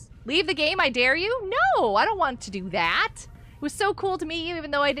 goodness. Leave the game, I dare you? No, I don't want to do that. It was so cool to meet you,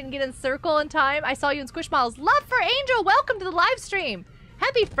 even though I didn't get in the circle in time. I saw you in Squishmallows. Love for Angel. Welcome to the live stream.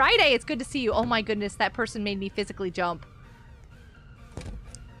 Happy Friday. It's good to see you. Oh, my goodness. That person made me physically jump.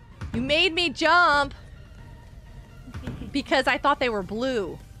 You made me jump because I thought they were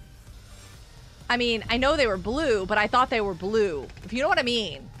blue. I mean, I know they were blue, but I thought they were blue. If you know what I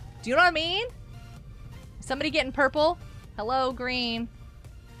mean. Do you know what I mean? Somebody getting purple? Hello, green.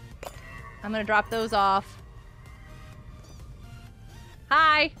 I'm gonna drop those off.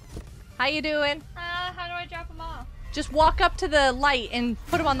 Hi. How you doing? How do I drop them off? Just walk up to the light and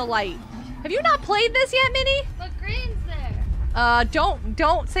put them on the light. Have you not played this yet, Minnie? But green's there.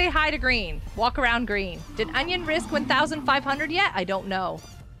 Don't say hi to green. Walk around green. Did Onion risk 1,500 yet? I don't know.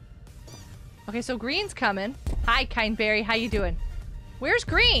 Okay, so green's coming. Hi, Kindberry. How you doing? Where's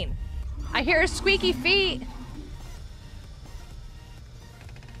green? I hear squeaky feet.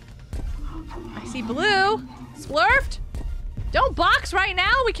 I see blue. Splurfed? Don't box right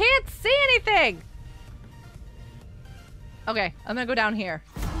now. We can't see anything. Okay, I'm gonna go down here.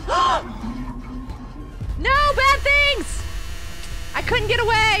 No, bad things! I couldn't get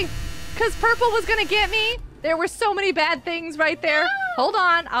away because purple was gonna get me. There were so many bad things right there. No! Hold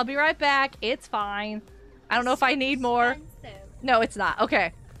on, I'll be right back. It's fine. I don't know if I need more. No, it's not.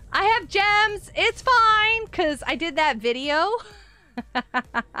 Okay. I have gems. It's fine because I did that video.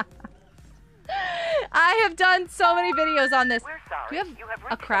 I have done so many videos on this. We're sorry. Do you have a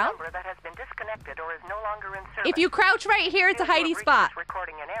reached crown? number that has been disconnected or is no longer in service. If you crouch right here, it's a If you have hidey reached spot. this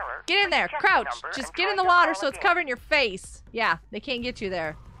recording in error, Get in there. check the Crouch. number Just and get in try the to water call so it's again. covering your face. Yeah, they can't get you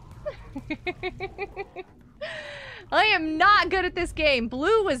there. I am not good at this game.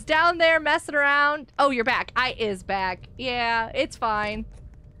 Blue was down there messing around. Oh, you're back. I is back. Yeah, it's fine.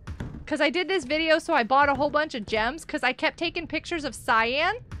 Because I did this video, so I bought a whole bunch of gems because I kept taking pictures of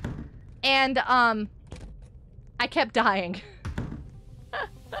cyan. And, I kept dying.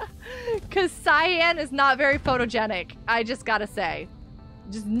 Because cyan is not very photogenic. I just gotta say.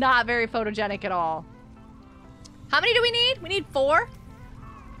 Just not very photogenic at all. How many do we need? We need 4.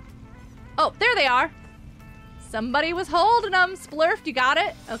 Oh, there they are. Somebody was holding them. Splurfed, you got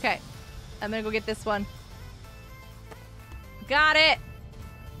it? Okay. I'm gonna go get this one. Got it.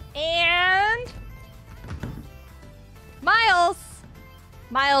 And... Miles!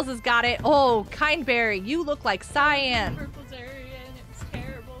 Miles has got it. Oh, Kindberry, you look like cyan. Purple's area and it was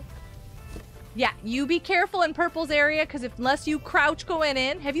terrible. Yeah, you be careful in Purple's area, because unless you crouch going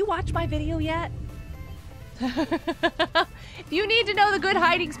in... Have you watched my video yet? If you need to know the good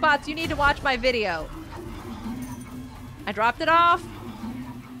hiding spots, you need to watch my video. I dropped it off.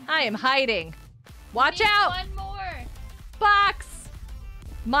 I am hiding. Watch out! One more. Box!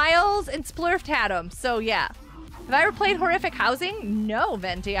 Miles and Splurfed had them, so yeah. Have I ever played Horrific Housing? No,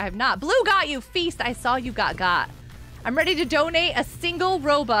 Venti, I have not. Blue got you! Feast, I saw you got. I'm ready to donate a single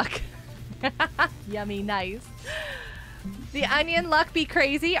Robux. Yummy, nice. The onion luck be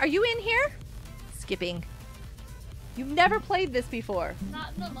crazy. Are you in here? Skipping. You've never played this before.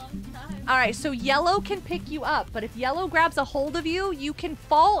 Not in a long time. Alright, so yellow can pick you up, but if yellow grabs a hold of you, you can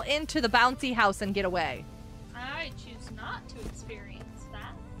fall into the bouncy house and get away. I choose not to experience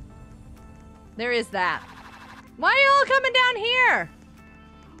that. There is that. Why are you all coming down here?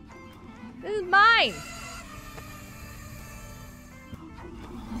 This is mine.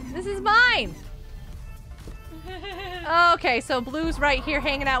 This is mine. Okay, so blue's right here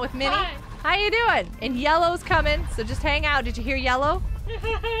hanging out with Minnie. Hi. How you doing? And yellow's coming, so just hang out. Did you hear yellow?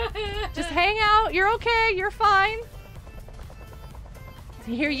 Just hang out. You're okay. You're fine.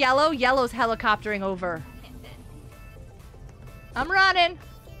 You hear yellow? Yellow's helicoptering over. I'm running.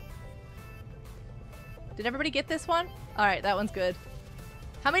 Did everybody get this one? All right, that one's good.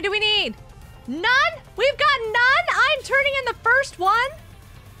 How many do we need? None? We've got none? I'm turning in the first one?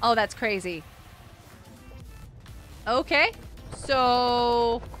 Oh, that's crazy. Okay,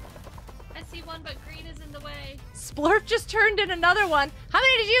 so... I see one, but green is in the way. Splurf just turned in another one. How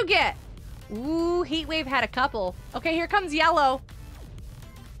many did you get? Ooh, Heatwave had a couple. Okay, here comes yellow.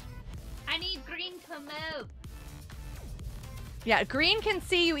 I need green to move. Yeah, green can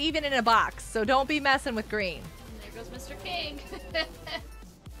see you even in a box, so don't be messing with green. And there goes Mr. King.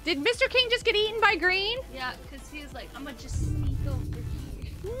 Did Mr. King just get eaten by green? Yeah, because he was like, I'm gonna just sneak over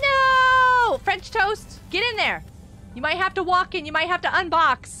here. No! French toast, get in there. You might have to walk in. You might have to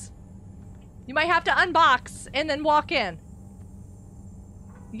unbox. You might have to unbox and then walk in.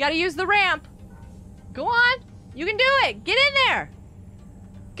 You gotta use the ramp. Go on. You can do it. Get in there.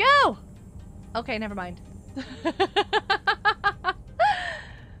 Go. Okay, never mind.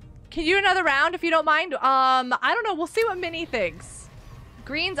 Can you do another round if you don't mind? I don't know. We'll see what Minnie thinks.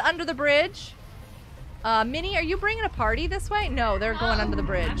 Green's under the bridge. Minnie, are you bringing a party this way? No, they're going under the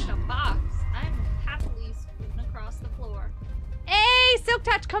bridge. I'm in a box. I'm happily scooting across the floor. Hey, Silk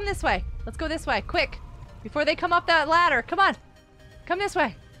Touch, come this way. Let's go this way, quick. Before they come up that ladder. Come on. Come this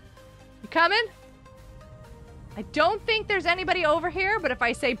way. You coming? I don't think there's anybody over here, but if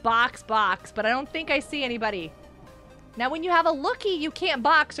I say box, box. But I don't think I see anybody. Now, when you have a lookie, you can't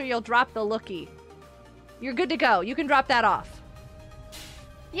box or you'll drop the lookie. You're good to go. You can drop that off.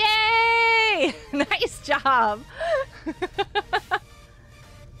 Yay! Nice job.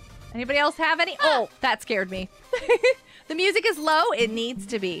 Anybody else have any? Oh, that scared me. The music is low. It needs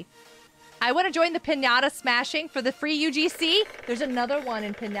to be. I want to join the Pinata smashing for the free UGC. There's another one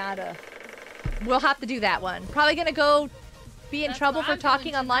in Pinata. We'll have to do that one. Probably going to go be in trouble for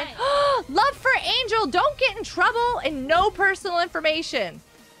talking online. Love for Angel. Don't get in trouble and no personal information.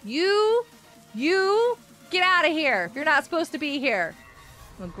 You get out of here if you're not supposed to be here.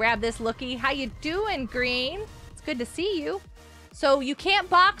 We'll grab this lookie. How you doing, Green? It's good to see you. So you can't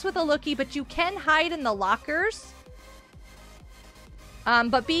box with a lookie, but you can hide in the lockers.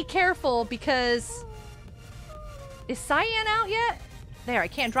 But be careful because... Is Cyan out yet? There, I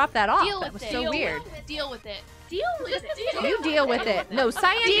can't drop that off. That was so weird. Deal with it. Deal with it. You deal with it. No,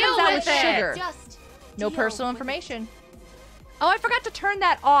 Cyan comes out with sugar. Just No personal information. Oh, I forgot to turn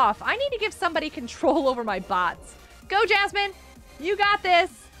that off. I need to give somebody control over my bots. Go, Jasmine. You got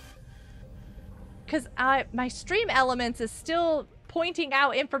this. Because my stream elements is still pointing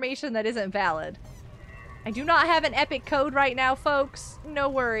out information that isn't valid. I do not have an epic code right now, folks. No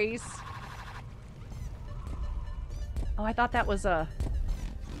worries. Oh, I thought that was a...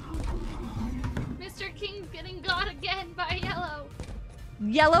 Mr. King's getting got again by Yellow.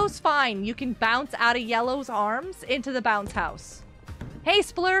 Yellow's fine. You can bounce out of Yellow's arms into the bounce house. Hey,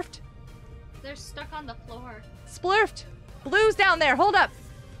 Splurfed. They're stuck on the floor. Splurfed. Blue's down there. Hold up.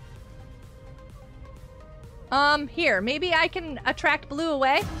 Here. Maybe I can attract Blue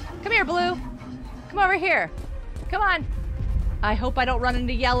away. Come here, Blue. Come over here. Come on. I hope I don't run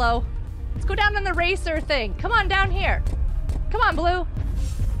into Yellow. Let's go down on the racer thing. Come on down here. Come on, Blue.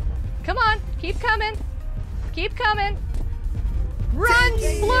 Come on. Keep coming. Keep coming. Run,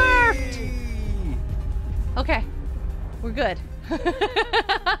 Splurfed! Okay. We're good. We're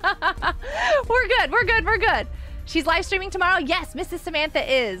good. We're good. We're good. She's live streaming tomorrow. Yes, Mrs. Samantha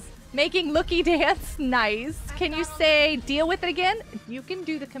is. Making lookie dance. Nice. Can you say deal with it again? You can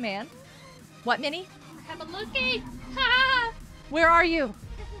do the command. What, Minnie? I have a lookie. Ha! Where are you?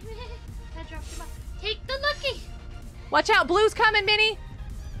 I dropped him off. Take the lookie. Watch out. Blue's coming, Minnie.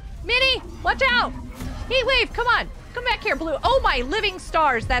 Minnie, watch out. Heat wave. Come on. Come back here, Blue. Oh, my living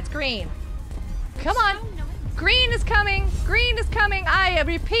stars. That's green. Come on. Green is coming. Green is coming. I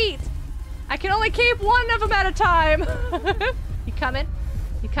repeat. I can only keep one of them at a time. You coming?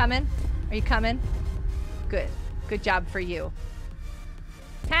 You coming? Are you coming? Good. Good job for you.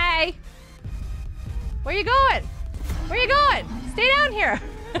 Hey. Where you going? Where you going? Stay down here.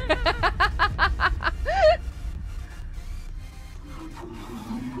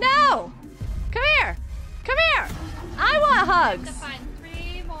 No. Come here. Come here. I want hugs. I have to find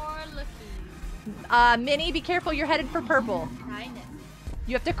 3 more lookies. Minnie, be careful. You're headed for purple. I know.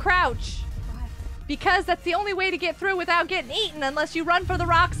 You have to crouch. Why? Because that's the only way to get through without getting eaten unless you run for the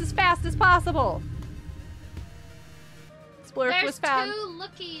rocks as fast as possible. Splurf was found. There's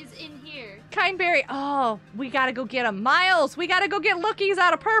 2 lookies in here. Kindberry. Oh, we gotta go get them. Miles, we gotta go get lookies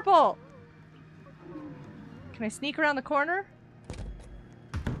out of purple. Can I sneak around the corner?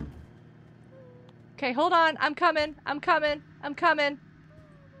 Okay, hold on. I'm coming. I'm coming. I'm coming.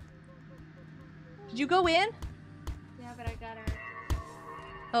 Did you go in? Yeah, but I got her.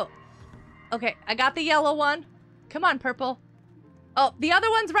 Oh. Okay, I got the yellow one. Come on, purple. Oh, the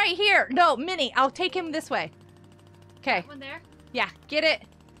other one's right here. No, Minnie, I'll take him this way. Okay. One there? Yeah, get it.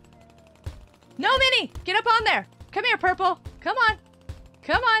 No, Minnie! Get up on there! Come here, Purple! Come on!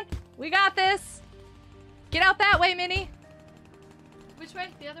 Come on! We got this! Get out that way, Minnie! Which way?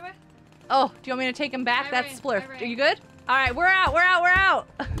 The other way? Oh, do you want me to take him back? I That's ran, Splurf. I ran. Are you good? Alright, we're out, we're out, we're out!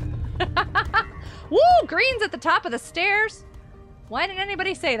 Green's at the top of the stairs. Why didn't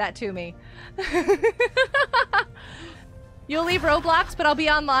anybody say that to me? You'll leave Roblox, but I'll be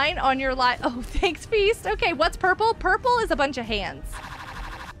online on your live. Oh, thanks, Feast. Okay, what's purple? Purple is a bunch of hands.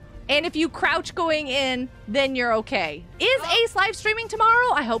 And if you crouch going in, then you're okay. Is Ace live streaming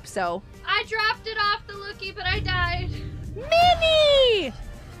tomorrow? I hope so. I dropped it off the lookie, but I died. Minnie!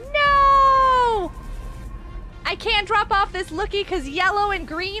 No! I can't drop off this lookie because yellow and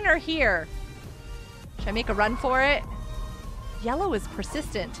green are here. Should I make a run for it? Yellow is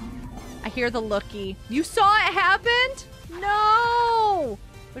persistent. I hear the lookie. You saw it happened? No!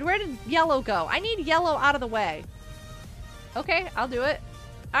 But where did yellow go? I need yellow out of the way. Okay, I'll do it.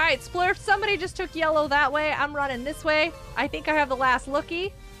 All right, Splurf, somebody just took yellow that way. I'm running this way. I think I have the last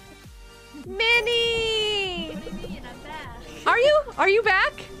lookie. Minnie! What do you mean? I'm back. Are you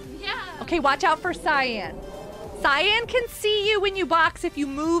back? Yeah. Okay, watch out for Cyan. Cyan can see you when you box if you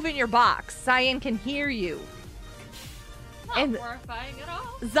move in your box. Cyan can hear you. Not And- horrifying at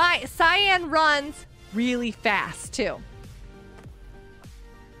all. Cyan runs really fast, too.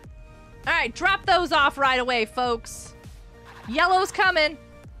 All right, drop those off right away, folks. Yellow's coming.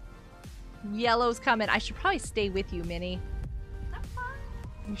 Yellow's coming. I should probably stay with you, Minnie. I'm fine.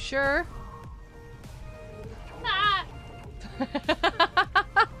 You sure? Nah.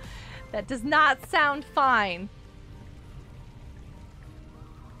 That does not sound fine.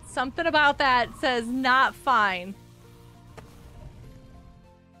 Something about that says not fine.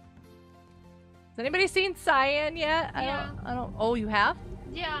 Has anybody seen Cyan yet? Yeah. I don't. Oh, you have?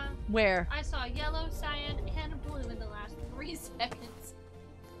 Yeah. Where? I saw yellow, cyan, and blue in the last 3 seconds.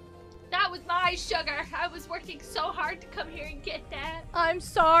 That was my sugar. I was working so hard to come here and get that. I'm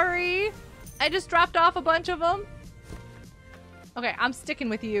sorry. I just dropped off a bunch of them. Okay, I'm sticking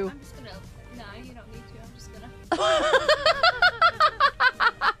with you. I'm just gonna. No, you don't need to. I'm just gonna.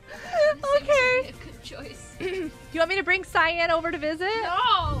 This Okay. seems to be a good choice. You want me to bring Cyan over to visit?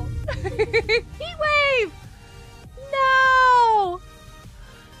 No. Heat wave! No!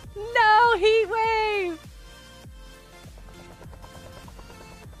 No heat wave!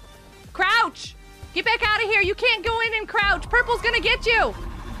 Crouch! Get back out of here! You can't go in and crouch! Purple's gonna get you!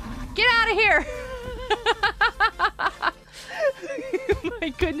 Get out of here! My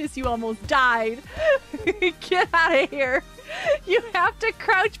goodness, you almost died. Get out of here. You have to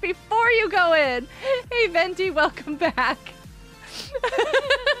crouch before you go in. Hey, Venti, welcome back.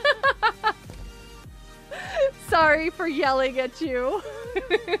 Sorry for yelling at you.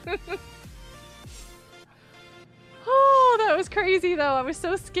 Oh, that was crazy, though. I was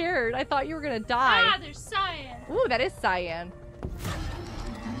so scared. I thought you were going to die. Ah, there's cyan. Ooh, that is cyan.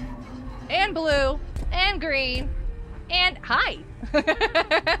 And blue. And green. And hi.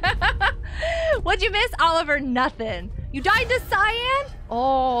 What'd you miss, Oliver? Nothing. You died to cyan?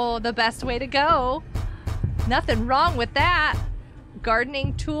 Oh, the best way to go. Nothing wrong with that.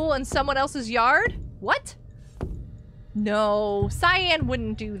 Gardening tool in someone else's yard? What? No, Cyan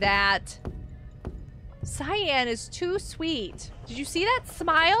wouldn't do that. Cyan is too sweet. Did you see that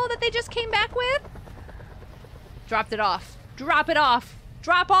smile that they just came back with? Dropped it off. Drop it off.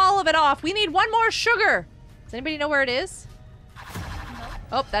 Drop all of it off. We need one more sugar. Does anybody know where it is?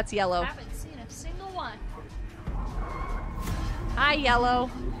 Nope. Oh, that's yellow. Haven't seen a single one. Hi,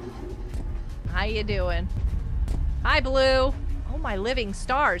 yellow. How you doing? Hi, blue. Oh, my living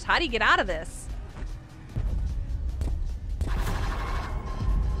stars. How do you get out of this?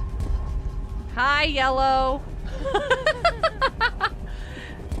 Hi, yellow.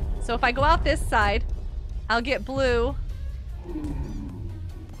 So if I go out this side, I'll get blue.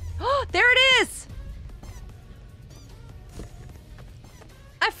 Oh, there it is!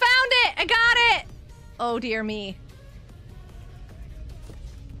 I found it! I got it! Oh, dear me.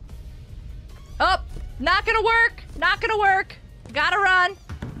 Oh, not gonna work. Not gonna work. Gotta run.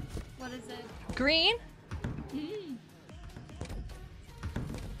 What is it? Green?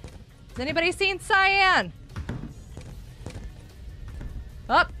 Has anybody seen Cyan?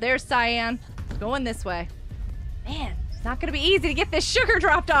 Oh, there's Cyan. Going this way. Man, it's not gonna be easy to get this sugar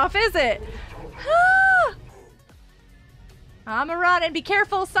dropped off, is it? I'm a running. Be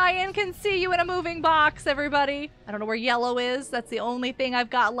careful, Cyan can see you in a moving box, everybody. I don't know where yellow is. That's the only thing I've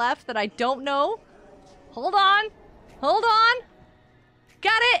got left that I don't know. Hold on. Hold on.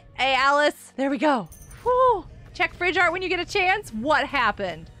 Got it. Hey, Alice. There we go. Whew. Check fridge art when you get a chance. What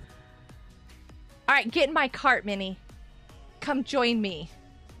happened? All right, get in my cart, Minnie. Come join me.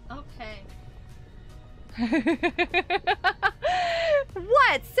 Okay.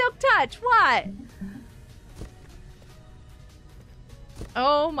 What? Silk touch? What?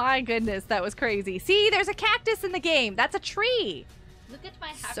 Oh my goodness, that was crazy. See, there's a cactus in the game. That's a tree. Look at my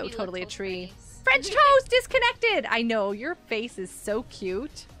happy So totally a little tree. face. French toast disconnected. I know, your face is so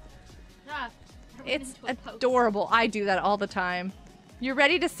cute. Ah, I ran It's into a post. adorable. I do that all the time. You're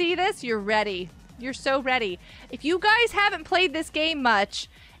ready to see this? You're ready. You're so ready. If you guys haven't played this game much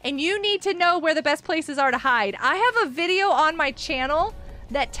and you need to know where the best places are to hide, I have a video on my channel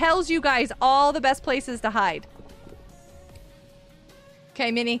that tells you guys all the best places to hide. Okay,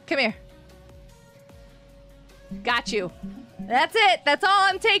 Minnie, come here. Got you. That's it. That's all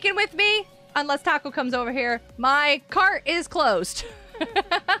I'm taking with me. Unless Taco comes over here. My cart is closed.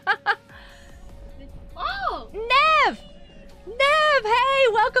 Oh! Nev! Nev, hey,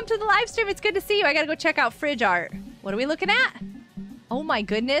 welcome to the live stream. It's good to see you. I gotta go check out fridge art. What are we looking at? Oh my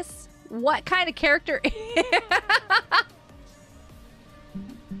goodness. What kind of character?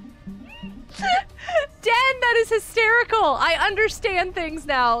 Den, that is hysterical. I understand things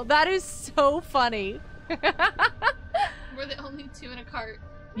now. That is so funny. We're the only two in a cart.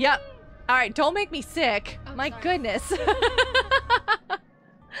 Yep. All right, don't make me sick. Oh, My sorry. goodness.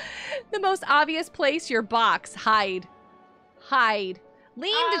 The most obvious place, your box. Hide. Hide.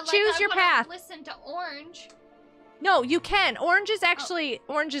 Lean to Like, choose I your wanna path. Listen to Orange. No, you can. Orange is actually,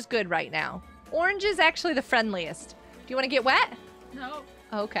 orange is good right now. Orange is actually the friendliest. Do you want to get wet? No.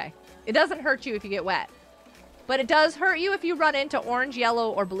 Okay. It doesn't hurt you if you get wet. But it does hurt you if you run into orange,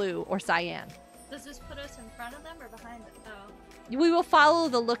 yellow, or blue, or cyan. Does this put us in front of them or behind them? Oh. We will follow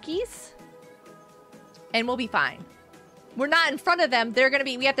the lookies. And we'll be fine. We're not in front of them. They're going to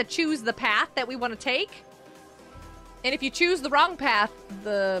be, we have to choose the path that we want to take. And if you choose the wrong path,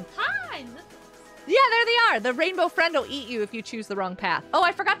 Hi! yeah, there they are. The rainbow friend will eat you if you choose the wrong path. Oh,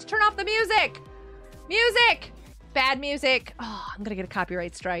 I forgot to turn off the music. Music. Bad music. Oh, I'm going to get a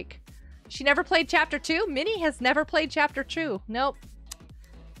copyright strike. She never played Chapter 2? Minnie has never played Chapter 2. Nope.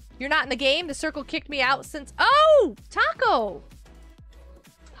 You're not in the game. The circle kicked me out since... Oh! Taco!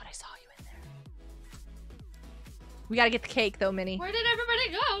 Thought I saw you in there. We got to get the cake, though, Minnie. Where did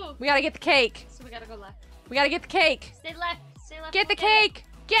everybody go? We got to get the cake. So we gotta go left. We got to get the cake. Stay left. Stay left. Get the Get it. cake.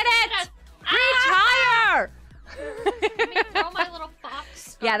 Get it! Get it. Reach higher! Let me throw my little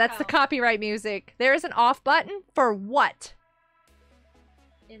fox. Yeah, that's the copyright music. There is an off button for what?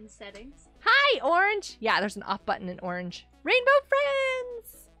 In settings. Hi, Orange. Yeah, there's an off button in Orange. Rainbow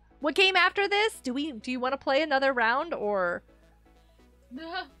Friends. What game after this? Do you want to play another round or?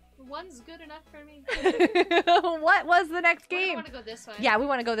 One's good enough for me. What was the next We game? want to go this way. Yeah, we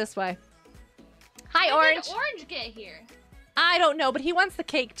want to go this way. Hi, When Orange. did Orange get here? I don't know, but he wants the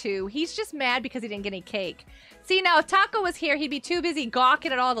cake too. He's just mad because he didn't get any cake. See, now if Taco was here, he'd be too busy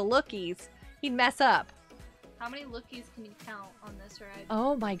gawking at all the lookies. He'd mess up. How many lookies can you count on this ride?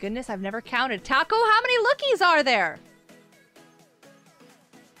 Oh my goodness, I've never counted. Taco, how many lookies are there?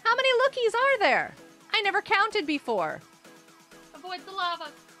 How many lookies are there? I never counted before. Avoid the lava.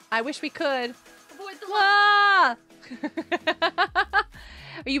 I wish we could. Avoid the lava. Ah!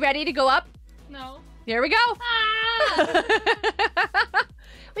 Are you ready to go up? No. Here we go. Ah!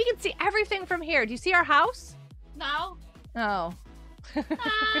 We can see everything from here. Do you see our house? No. Oh.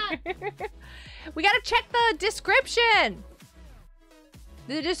 Ah! We gotta check the description.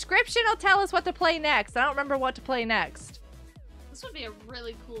 The description will tell us what to play next. I don't remember what to play next. This would be a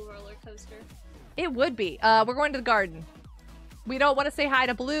really cool roller coaster. It would be. We're going to the garden. We don't want to say hi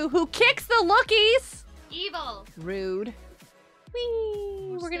to Blue, who kicks the lookies. Evil. Rude.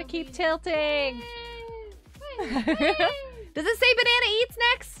 Whee! We're gonna still keep being- tilting. Whee! Does it say banana eats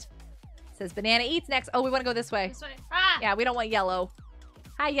next? It says banana eats next. Oh, we want to go this way. This way. Ah! Yeah, we don't want yellow.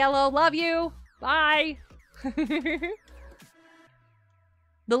 Hi, yellow. Love you. Bye.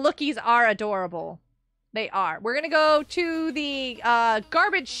 The lookies are adorable. They are. We're gonna go to the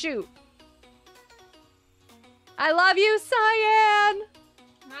garbage chute. I love you, Cyan.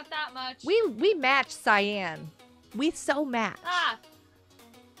 Not that much. We match Cyan. We so match. Ah!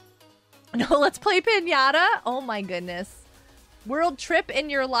 No, let's play Pinata. Oh my goodness. World trip in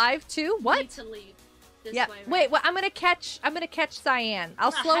your live too? We What? need to leave. This Yeah. way, right? Wait, I'm gonna catch Cyan.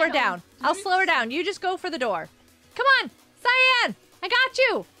 I'll Ah, slow I her don't- down. I'll slow her down. You just go for the door. Come on, Cyan! I got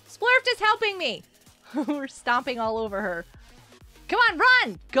you! Splurft is helping me. We're stomping all over her. Come on,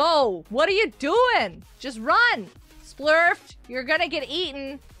 run! Go! What are you doing? Just run! Splurft, you're gonna get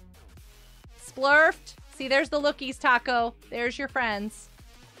eaten. Splurft. See, there's the lookies, Taco. There's your friends.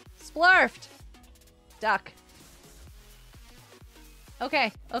 Splurft. Duck.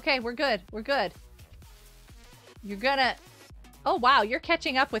 Okay, okay, we're good. We're good. You're gonna... Oh, wow, you're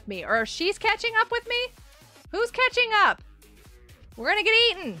catching up with me. Or she's catching up with me? Who's catching up? We're gonna get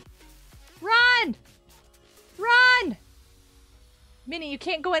eaten. Run! Run! Minnie, you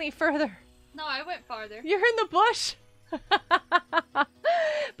can't go any further. No, I went farther. You're in the bush.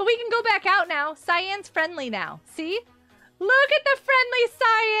 But we can go back out now. Cyan's friendly now. See? Look at the friendly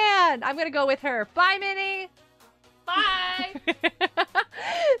Cyan. I'm going to go with her. Bye, Minnie. Bye.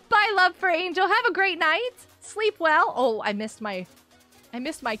 Bye, love for Angel. Have a great night. Sleep well. Oh, I missed my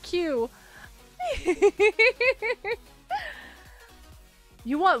cue.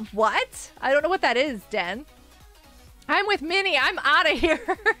 You want what? I don't know what that is, Den. I'm with Minnie. I'm out of here.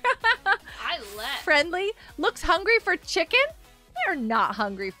 I left. Friendly. Looks hungry for chicken? They're not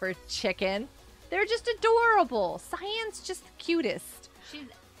hungry for chicken. They're just adorable. Cyan's just the cutest. She's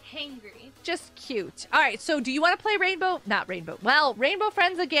hangry. Just cute. All right, so do you want to play Rainbow? Not Rainbow. Well, Rainbow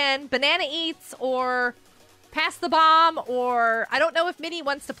Friends again, Banana Eats, or Pass the Bomb, or I don't know if Minnie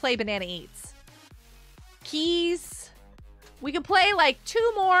wants to play Banana Eats. Keys. We can play like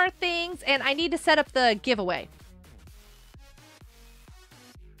 2 more things, and I need to set up the giveaway.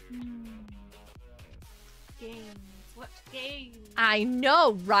 Games. What games? I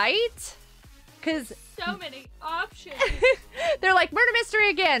know, right? Because So many options. they're like, murder mystery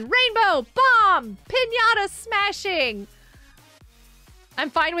again, rainbow, bomb, pinata smashing. I'm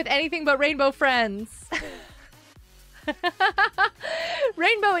fine with anything but Rainbow Friends.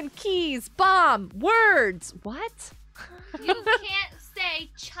 Rainbow and keys, bomb, words. What? You can't say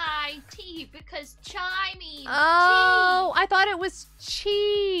chai tea because chai means Oh, tea. I thought it was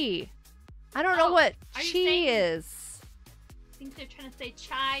chi. I don't know Oh, what are you chi saying- is. I think they're trying to say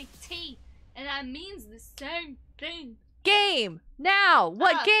chai tea, and that means the same thing. Game now.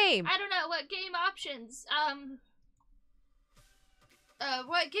 What game? I don't know what game options.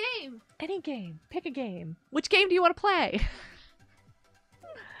 What game? Any game. Pick a game. Which game do you want to play?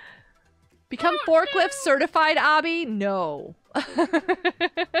 Become Oh, forklift no. certified, Abby? No.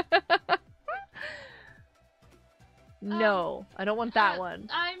 No, I don't want that one.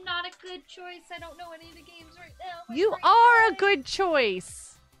 I'm not a good choice. I don't know any of the games right now. My You brain's are a dead. good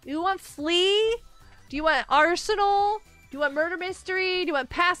choice. You want Flea? Do you want Arsenal? Do you want Murder Mystery? Do you want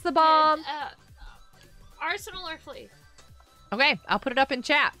Pass the Bomb? And, Arsenal or Flea? Okay, I'll put it up in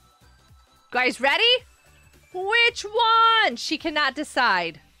chat. Guys, ready? Which one? She cannot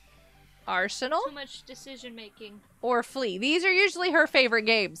decide. Arsenal Too much decision making. or Flea? These are usually her favorite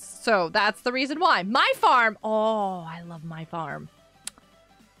games, so that's the reason why. My Farm. Oh, I love My Farm.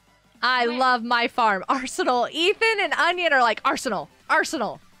 I Wait. love My Farm. Arsenal. Ethan and Onion are like, Arsenal.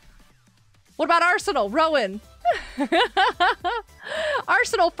 Arsenal. What about Arsenal? Rowan.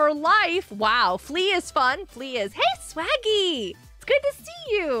 Arsenal for life. Wow. Flea is fun. Flea is, hey, Swaggy. It's good to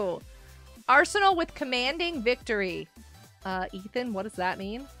see you. Arsenal with commanding victory. Ethan, what does that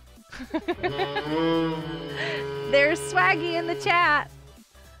mean? There's Swaggy in the chat.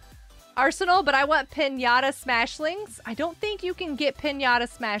 Arsenal, but I want Pinata Smashlings. I don't think you can get Pinata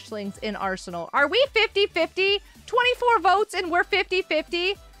Smashlings in Arsenal. Are we 50-50? 24 votes and we're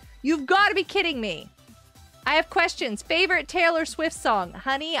 50-50? You've got to be kidding me. I have questions. Favorite Taylor Swift song?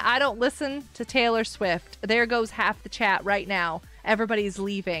 Honey, I don't listen to Taylor Swift. There goes half the chat right now. Everybody's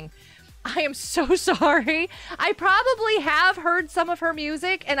leaving. I am so sorry. I probably have heard some of her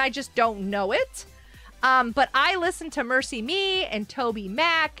music and I just don't know it. But I listen to Mercy Me and Toby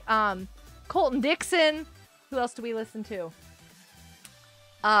Mac, Colton Dixon. Who else do we listen to?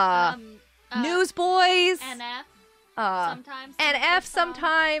 Newsboys. NF. Sometimes. NF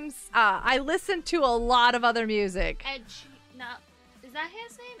sometimes. I listen to a lot of other music. Ed. No. Is that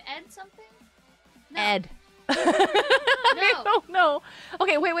his name? Ed something? No. Ed. I don't know.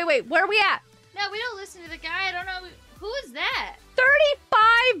 Okay, wait. Where are we at? No, we don't listen to the guy. I don't know. Who is that?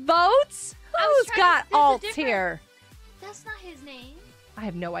 35 votes? I was Who's trying got to- there's a alts different- here? That's not his name. I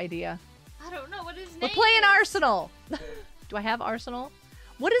have no idea. I don't know what his name We're playing is. Arsenal. Do I have Arsenal?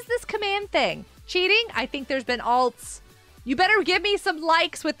 What is this command thing? Cheating? I think there's been alts. You better give me some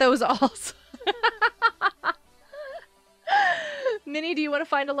likes with those alts. Minnie, do you want to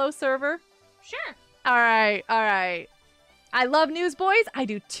find a low server? Sure. All right. I love Newsboys. I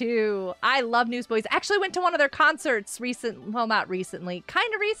do too. I love Newsboys. Actually went to one of their concerts not recently.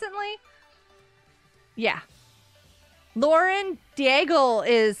 Kind of recently. Yeah. Lauren Daigle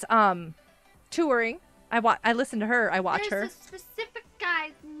is touring. I listen to her. I watch her. There's a specific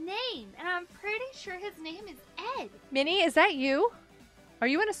guy's name, and I'm pretty sure his name is Ed. Minnie, is that you? Are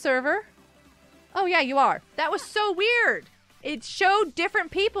you in a server? Oh yeah, you are. That was so weird. It showed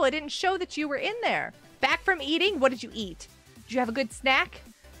different people. It didn't show that you were in there. Back from eating, what did you eat? Did you have a good snack?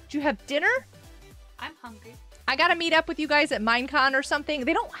 Did you have dinner? I'm hungry. I gotta meet up with you guys at Minecon or something.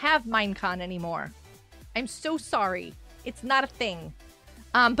 They don't have Minecon anymore. I'm so sorry. It's not a thing.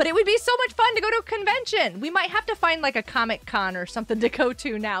 But it would be so much fun to go to a convention. We might have to find like a Comic Con or something to go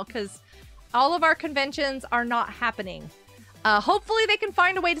to now because All of our conventions are not happening. Hopefully they can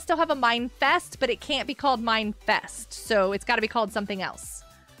find a way to still have a Mine Fest, but it can't be called Mine Fest. So it's got to be called something else.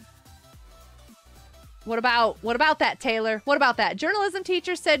 What about that, Taylor? What about that? Journalism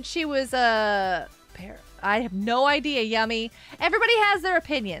teacher said she was I have no idea, Yummy. Everybody has their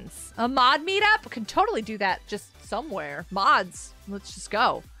opinions. A mod meetup? Can totally do that just somewhere. Mods. Let's just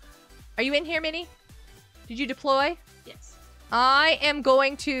go. Are you in here, Minnie? Did you deploy? Yes. I am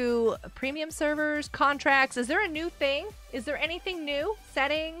going to premium servers, contracts. Is there a new thing? Is there anything new?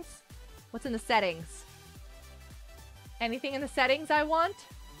 Settings? What's in the settings? Anything in the settings I want?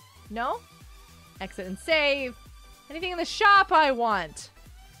 No? Exit and save. Anything in the shop I want?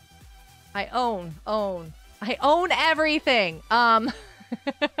 I own. I own everything. Oh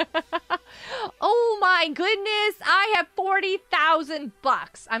my goodness. I have 40,000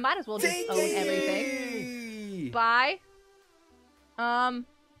 bucks. I might as well just own everything. Buy.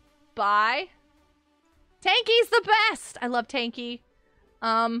 Buy. Tanky's the best. I love Tanky.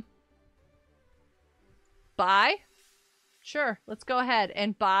 Buy. Sure. Let's go ahead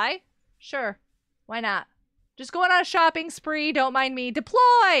and buy. Sure. Why not? Just going on a shopping spree. Don't mind me.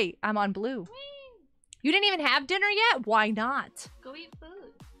 Deploy! I'm on blue. Whee! You didn't even have dinner yet? Why not? Go eat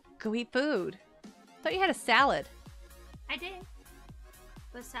food. Go eat food. I thought you had a salad. I did.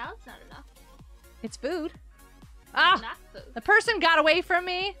 But salad's not enough. It's food. Ah! Not food. The person got away from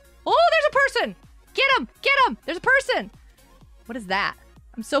me. Oh, there's a person! Get him! Get him! There's a person! What is that?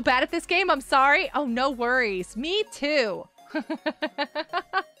 I'm so bad at this game. I'm sorry. Oh, no worries. Me too.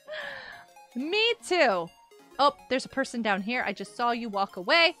 Me too. Oh, there's a person down here. I just saw you walk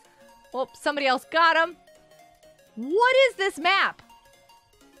away. Oh, somebody else got him. What is this map?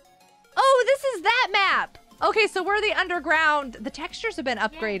 Oh, this is that map. Okay, so we're the underground. The textures have been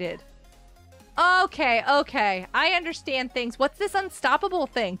upgraded. Okay, okay. I understand things. What's this unstoppable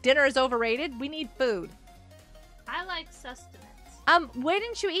thing? Dinner is overrated. We need food. I like sustenance. Why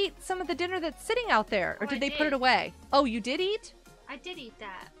didn't you eat some of the dinner that's sitting out there? Or Oh, did I they put did. it away? Oh, you did eat? I did eat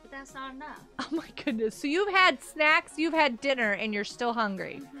that, but that's not enough. Oh my goodness. So you've had snacks, you've had dinner, and you're still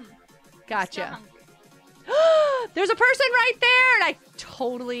hungry. Gotcha. Still hungry. There's a person right there, and I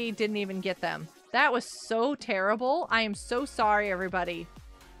totally didn't even get them. That was so terrible. I am so sorry, everybody.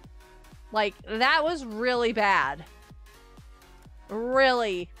 Like, that was really bad.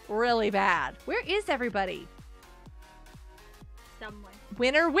 Really, really bad. Where is everybody? Somewhere.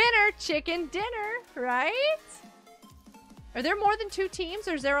 Winner, winner, chicken dinner, right? Are there more than 2 teams,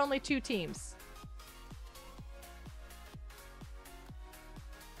 or is there only 2 teams?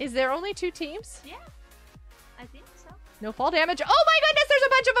 Is there only 2 teams? Yeah. I think so. No fall damage. Oh my goodness, there's a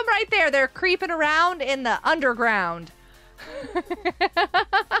bunch of them right there. They're creeping around in the underground.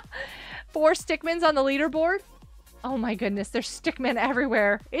 4 stickmans on the leaderboard. Oh my goodness, there's stickmen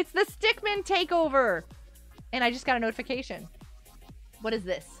everywhere. It's the stickman takeover. And I just got a notification. What is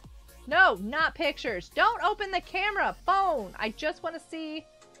this? No, not pictures. Don't open the camera. Phone. I just want to see.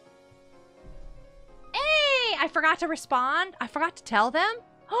 Hey, I forgot to respond. I forgot to tell them.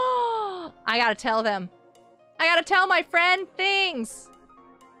 Oh, I gotta tell them. I gotta tell my friend things.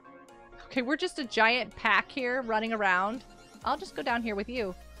 Okay, we're just a giant pack here running around. I'll just go down here with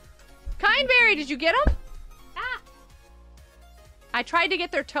you. Kindberry, did you get them? Ah! I tried to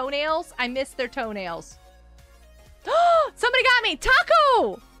get their toenails. I missed their toenails. Somebody got me.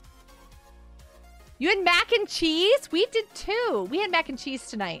 Taco! You had mac and cheese? We did too. We had mac and cheese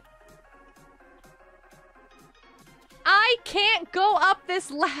tonight. I can't go up this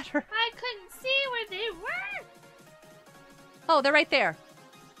ladder. I couldn't see where they were. Oh, they're right there.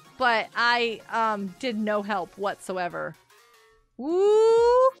 But I did no help whatsoever.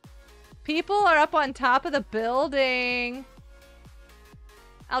 Woo! People are up on top of the building.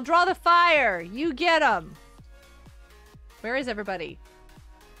 I'll draw the fire. You get them. Where is everybody?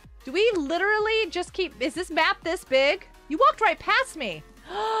 Do we literally just keep... Is this map this big? You walked right past me.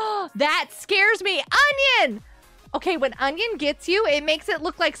 That scares me. Onion! Okay, when Onion gets you, it makes it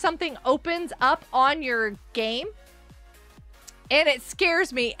look like something opens up on your game. And it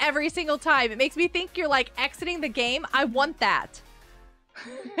scares me every single time. It makes me think you're like exiting the game. I want that.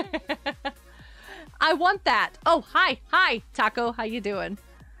 I want that. Oh, hi. Hi, Taco. How you doing?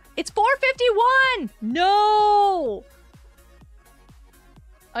 It's 4:51. No.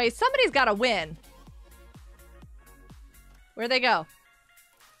 Okay, somebody's got to win. Where'd they go?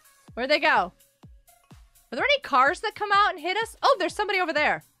 Where'd they go? Are there any cars that come out and hit us? Oh, there's somebody over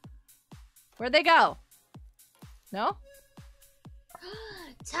there. Where'd they go? No?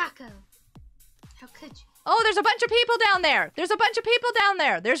 Taco. How could you? Oh, there's a bunch of people down there. There's a bunch of people down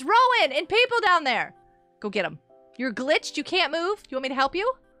there. There's Rowan and people down there. Go get them. You're glitched. You can't move. You want me to help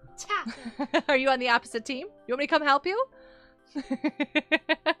you? Ta. Are you on the opposite team? You want me to come help you?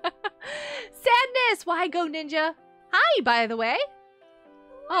 Sadness! Why go ninja? Hi, by the way.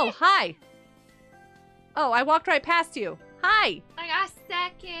 Oh, hi. Oh, I walked right past you. Hi. I got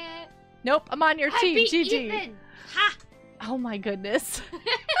second. Nope, I'm on your I team. beat GG. Ethan. Ha. Oh my goodness.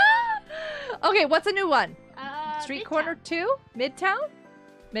 Okay, what's a new one? Street Midtown. Corner 2? Midtown?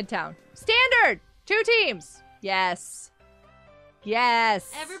 Midtown. Standard! 2 teams. Yes.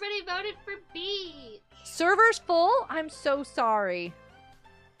 Yes. Everybody voted for beach. Server's full? I'm so sorry.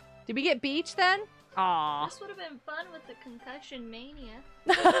 Did we get beach then? Aw. This would have been fun with the concussion mania.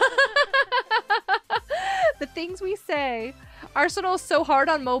 The things we say. Arsenal is so hard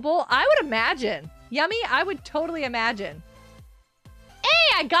on mobile. I would imagine. Yummy, I would totally imagine.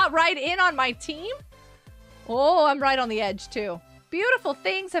 Hey, I got right in on my team. Oh, I'm right on the edge too. Beautiful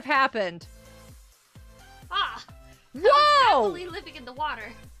things have happened. Ah. Whoa! Happily living in the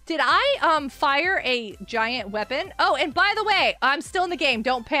water. Did I fire a giant weapon? Oh, and by the way, I'm still in the game.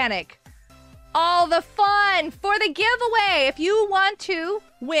 Don't panic. All the fun for the giveaway. If you want to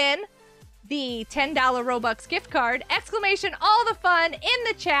win the $10 Robux gift card, exclamation all the fun in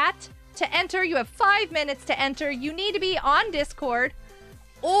the chat to enter. You have 5 minutes to enter. You need to be on Discord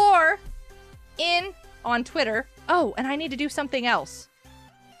or on Twitter. Oh, and I need to do something else.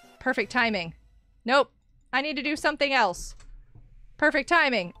 Perfect timing. Nope. I need to do something else. Perfect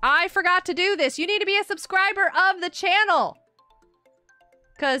timing. I forgot to do this. You need to be a subscriber of the channel.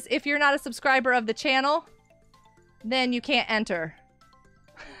 Because if you're not a subscriber of the channel, then you can't enter.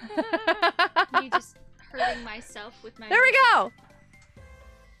 Me just hurting myself with my... There we go.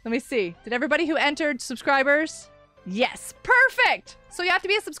 Let me see. Did everybody who entered subscribers? Yes. Perfect. So you have to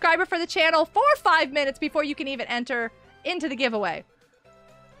be a subscriber for the channel for 5 minutes before you can even enter into the giveaway.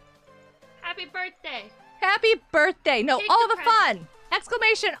 Happy birthday. Happy birthday. No, Take all the the fun.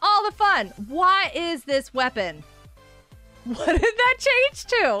 Exclamation, all the fun. What is this weapon? What did that change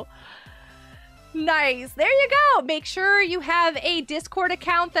to? Nice. There you go. Make sure you have a Discord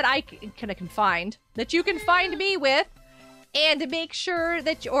account that I can find, that you can find me with, and make sure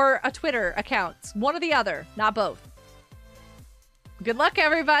that, or a Twitter account. One or the other, not both. Good luck,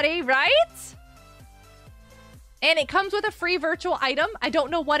 everybody, right? And it comes with a free virtual item. I don't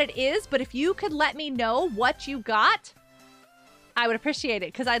know what it is, but if you could let me know what you got, I would appreciate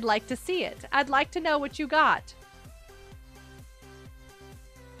it because I'd like to see it. I'd like to know what you got.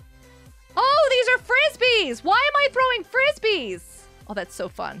 Oh, these are frisbees. Why am I throwing frisbees? Oh, that's so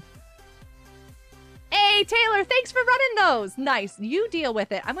fun. Hey, Taylor, thanks for running those. Nice. You deal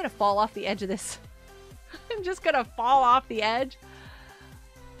with it. I'm going to fall off the edge of this. I'm just going to fall off the edge.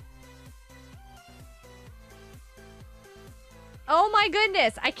 Oh my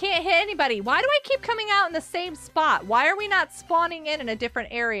goodness, I can't hit anybody. Why do I keep coming out in the same spot? Why are we not spawning in a different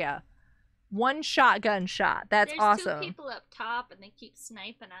area? One shotgun shot. That's awesome. There's 2 people up top and they keep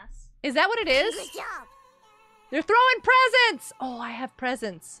sniping us. Is that what it is? Good job. They're throwing presents. Oh, I have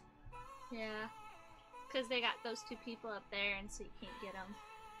presents. Yeah. Because they got those 2 people up there and so you can't get them.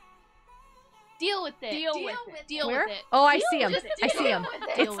 Deal with it. Deal with it. Deal Where? with it. Oh, I Deal see him. with it. I see him. Deal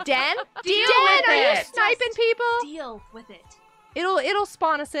with it. It's Den. Deal Den, with are you it. sniping people? Deal with it. It'll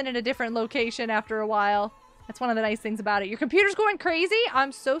spawn us in a different location after a while. That's one of the nice things about it. Your computer's going crazy?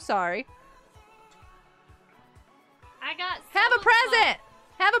 I'm so sorry. I got Have a present!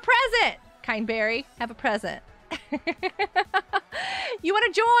 Have a present! Kindberry, have a present. You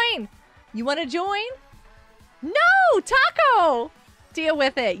want to join? You want to join? No! Taco! Deal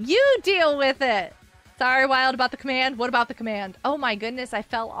with it. You deal with it. Sorry, Wild, about the command. What about the command? Oh my goodness, I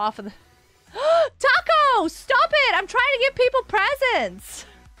fell off of the... Taco! Stop it! I'm trying to give people presents!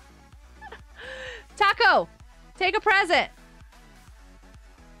 Taco! Take a present!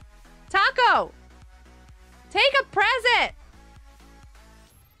 Taco! Take a present!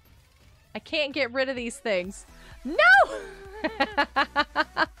 I can't get rid of these things. No!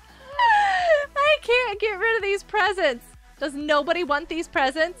 I can't get rid of these presents. Does nobody want these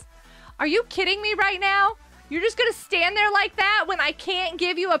presents? Are you kidding me right now? You're just gonna stand there like that when I can't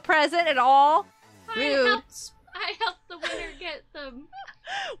give you a present at all? Rude. I helped the winner get them.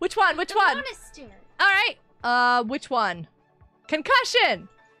 Which one? Which The one? monastery. All right. Which one? Concussion.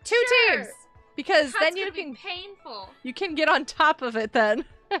 2 Sure. teams. Because That's then you gonna be can painful. get on top of it then.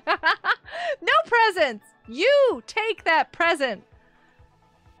 No presents. You take that present.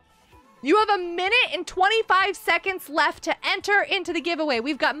 You have 1 minute and 25 seconds left to enter into the giveaway.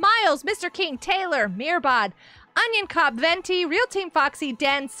 We've got Miles, Mr. King, Taylor, Mirbod, Onion Cop, Venti, Real Team Foxy,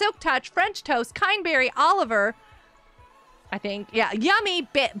 Den, Silk Touch, French Toast, Kindberry, Oliver, I think. Yeah, Yummy,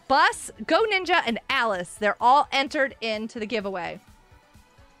 Bus, Go Ninja, and Alice. They're all entered into the giveaway.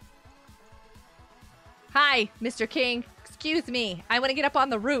 Hi, Mr. King. Excuse me. I want to get up on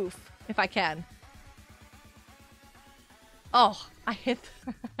the roof, if I can. Oh, I hit...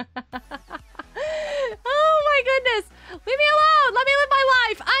 Oh my goodness. Leave me alone. Let me live my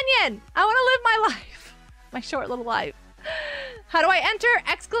life. Onion. I want to live my life. My short little life. How do I enter?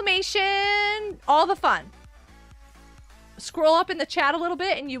 Exclamation. All the fun. Scroll up in the chat a little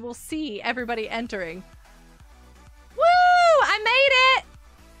bit and you will see everybody entering. Woo! I made it.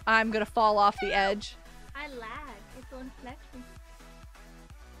 I'm going to fall off the edge. I lag. It don't flex me.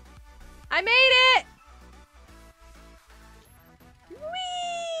 I made it. Whee!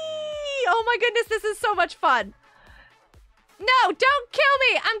 Oh my goodness, this is so much fun. No, don't kill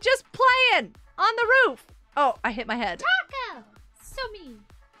me. I'm just playing on the roof. Oh, I hit my head. Taco! So mean.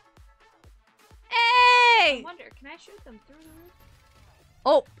 Hey! I wonder, can I shoot them through the roof?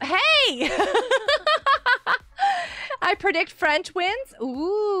 Oh, hey! I predict French wins.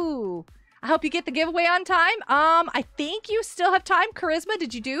 Ooh. I hope you get the giveaway on time. I think you still have time. Charisma,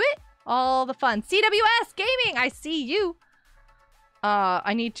 did you do it? All the fun. CWS Gaming, I see you.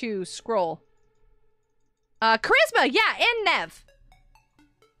 I need to scroll. Charisma, yeah, and Nev.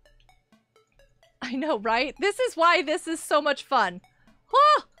 I know, right? This is why this is so much fun.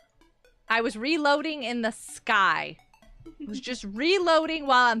 Oh! I was reloading in the sky. I was just reloading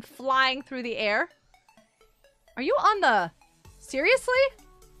while I'm flying through the air. Are you on the... Seriously?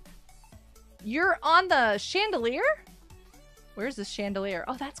 You're on the chandelier? Where's the chandelier?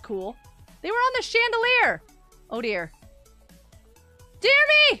 Oh, that's cool. They were on the chandelier. Oh, dear. Dear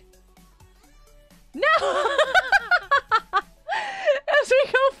me! No! As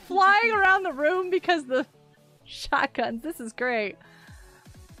we go flying around the room because the shotguns. This is great.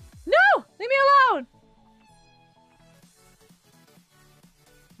 No! Leave me alone!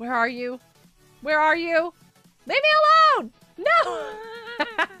 Where are you? Where are you? Leave me alone! No!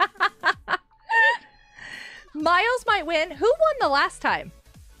 Miles might win. Who won the last time?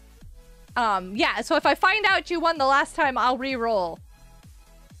 Yeah, so if I find out you won the last time, I'll re-roll.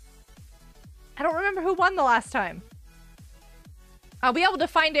 I don't remember who won the last time. I'll be able to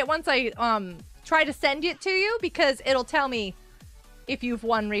find it once I try to send it to you because it'll tell me if you've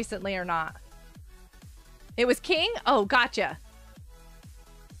won recently or not. It was King? Oh, gotcha.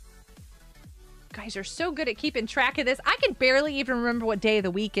 Guys are so good at keeping track of this. I can barely even remember what day of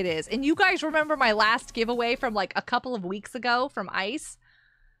the week it is. And you guys remember my last giveaway from like a couple of weeks ago from Ice?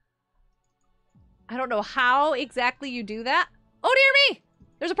 I don't know how exactly you do that. Oh, dear me!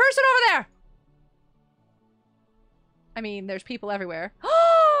 There's a person over there! I mean, there's people everywhere.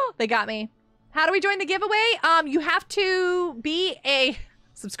 Oh, they got me. How do we join the giveaway? You have to be a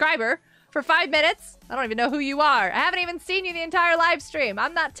subscriber for 5 minutes. I don't even know who you are. I haven't even seen you the entire live stream.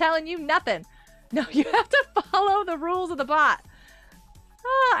 I'm not telling you nothing. No, you have to follow the rules of the bot.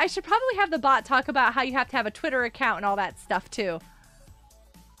 Oh, I should probably have the bot talk about how you have to have a Twitter account and all that stuff too.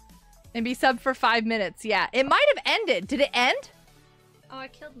 And be subbed for 5 minutes. Yeah, it might have ended. Did it end? Oh, I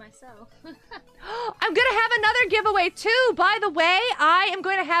killed myself. I'm gonna have another giveaway too. By the way, I am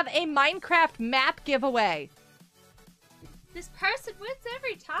going to have a Minecraft map giveaway. This person wins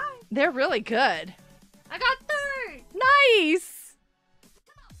every time. They're really good. I got third. Nice.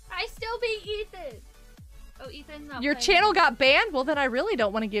 I still beat Ethan. Oh, Ethan's not Your playing. channel got banned? Well, then I really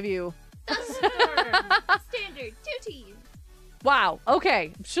don't want to give you... Standard, 2 teams. Wow,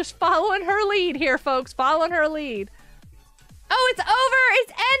 okay. Just following her lead here, folks. Following her lead. Oh, it's over!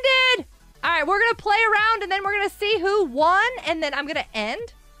 It's ended! Alright, we're gonna play around and then we're gonna see who won and then I'm gonna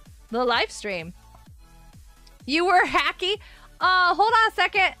end the live stream. You were hacky? Hold on a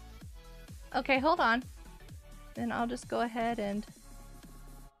second. Okay, hold on. Then I'll just go ahead and...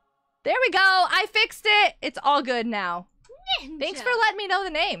 There we go! I fixed it! It's all good now. Ninja. Thanks for letting me know the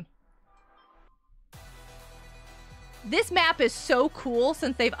name. This map is so cool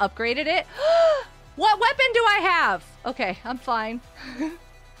since they've upgraded it. What weapon do I have? Okay, I'm fine.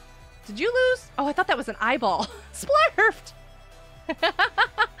 Did you lose? Oh, I thought that was an eyeball. Splurfed!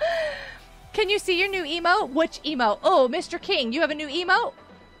 Can you see your new emote? Which emote? Oh, Mr. King, you have a new emote?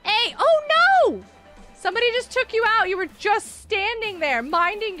 Hey, oh no! Somebody just took you out. You were just standing there,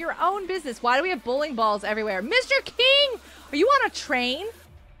 minding your own business. Why do we have bowling balls everywhere? Mr. King! Are you on a train?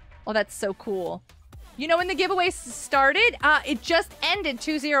 Oh, that's so cool. You know when the giveaway started? It just ended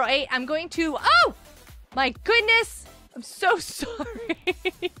 208. I'm going to... Oh! My goodness! I'm so sorry.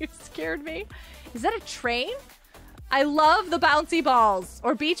 You scared me. Is that a train? I love the bouncy balls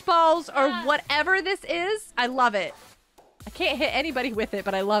or beach balls or whatever this is. I love it. I can't hit anybody with it,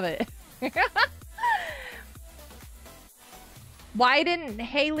 but I love it. Why didn't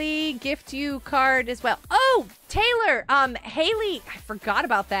Haley gift you card as well? Oh, Taylor. Haley, I forgot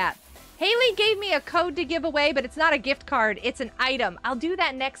about that. Haley gave me a code to give away, but it's not a gift card. It's an item. I'll do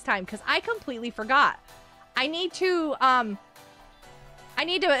that next time because I completely forgot. I need to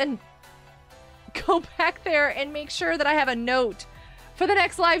go back there and make sure that I have a note for the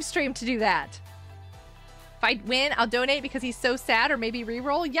next live stream to do that. If I win, I'll donate because he's so sad, or maybe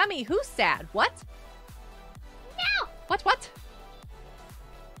reroll. Yummy. Who's sad? What? No. What?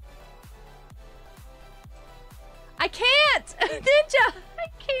 I can't! Ninja! I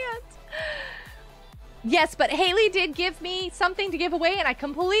can't! Yes, but Haley did give me something to give away and I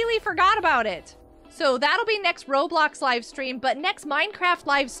completely forgot about it. So that'll be next Roblox live stream, but next Minecraft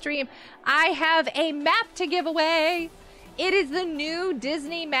live stream, I have a map to give away. It is the new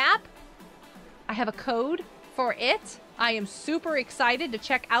Disney map. I have a code for it. I am super excited to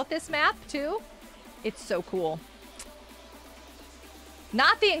check out this map too. It's so cool.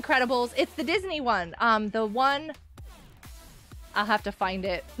 Not the Incredibles, it's the Disney one. The one... I'll have to find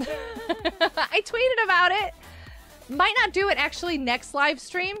it. I tweeted about it. Might not do it actually next live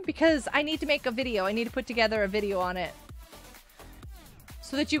stream because I need to make a video. I need to put together a video on it.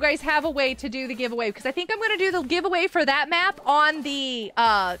 So that you guys have a way to do the giveaway. Because I think I'm going to do the giveaway for that map on the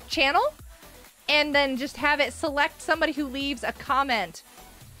channel. And then just have it select somebody who leaves a comment.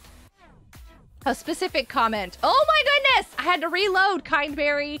 A specific comment. Oh my goodness! I had to reload,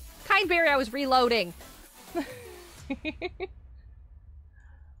 Kindberry. Kindberry, I was reloading.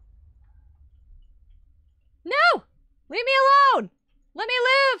 No! Leave me alone! Let me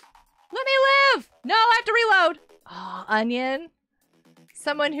live! Let me live! No, I have to reload! Oh, Onion.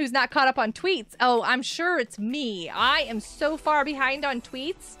 Someone who's not caught up on tweets. Oh, I'm sure it's me. I am so far behind on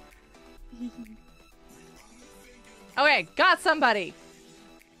tweets. Okay, got somebody.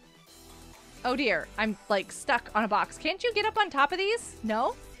 Oh dear, I'm like stuck on a box. Can't you get up on top of these?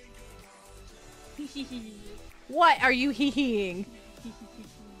 No? What are you hee-heeing?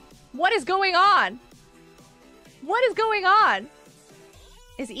 What is going on? What is going on?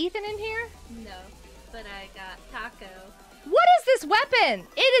 Is Ethan in here? No, but I got Taco. What is this weapon?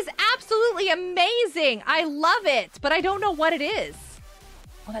 It is absolutely amazing. I love it, but I don't know what it is.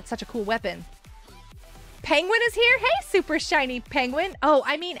 Oh, that's such a cool weapon. Penguin is here. Hey, super shiny penguin. Oh,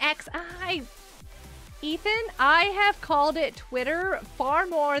 I mean XI. Ethan, I have called it Twitter far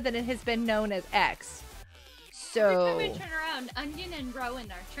more than it has been known as X. So... Every time I turn around, Onion and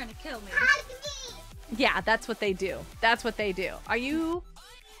Rowan are trying to kill me. Yeah, that's what they do. That's what they do. Are you...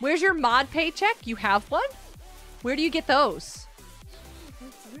 Where's your mod paycheck? You have one? Where do you get those?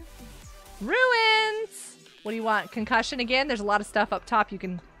 Ruins! What do you want? Concussion again? There's a lot of stuff up top you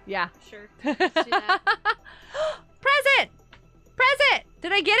can... Yeah. Sure. Let's do that. Present! Present!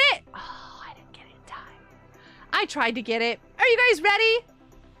 Did I get it? Oh, I didn't get it in time. I tried to get it. Are you guys ready?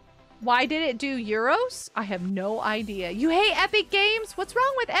 Why did it do Euros? I have no idea. You hate Epic Games? What's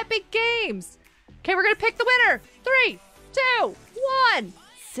wrong with Epic Games? Okay, we're gonna pick the winner. 3, 2, 1.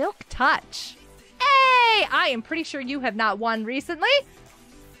 Silk Touch. Hey! I am pretty sure you have not won recently.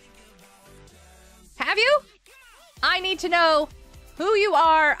 Have you? I need to know who you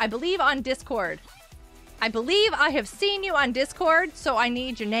are. I believe on Discord. I believe I have seen you on Discord, so I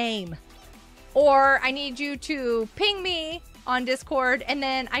need your name. Or I need you to ping me on Discord, and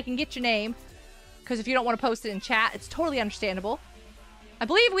then I can get your name. Because if you don't want to post it in chat, it's totally understandable. I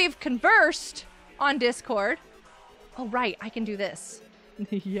believe we've conversed on Discord. Oh, right. I can do this.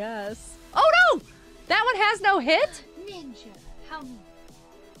 Yes. Oh, no! That one has no hit? Ninja, how many?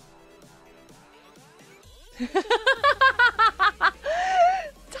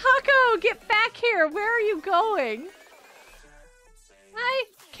 Taco, get back here. Where are you going? I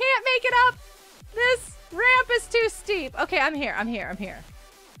can't make it up. This ramp is too steep. Okay, I'm here. I'm here. I'm here.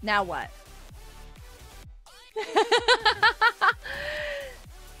 Now what?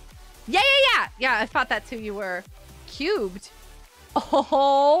 Yeah. Yeah, I thought that's who you were. Cubed.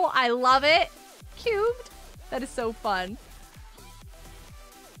 Oh, I love it. Cubed. That is so fun.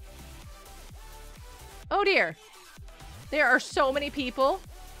 Oh dear. There are so many people.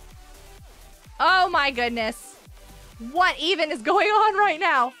 Oh my goodness. What even is going on right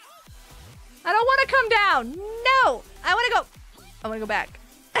now? I don't want to come down. No. I want to go. I want to go back.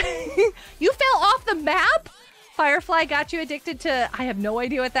 You fell off the map? Firefly got you addicted to... I have no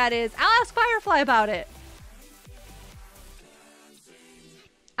idea what that is. I'll ask Firefly about it.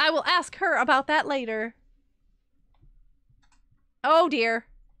 I will ask her about that later. Oh dear.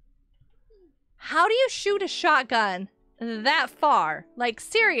 How do you shoot a shotgun that far? Like,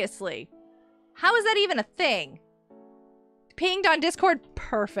 seriously. How is that even a thing? Pinged on Discord?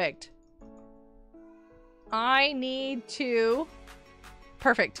 Perfect. I need to...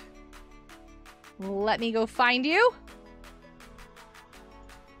 Perfect. Let me go find you.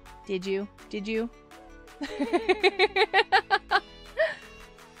 Did you? Did you?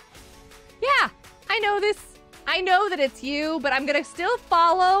 Yeah, I know this. I know that it's you, but I'm gonna still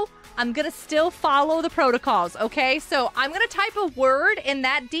follow. I'm gonna still follow the protocols, okay? So I'm gonna type a word in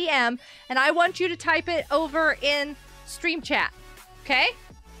that DM, and I want you to type it over in stream chat, okay?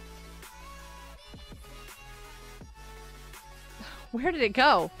 Where did it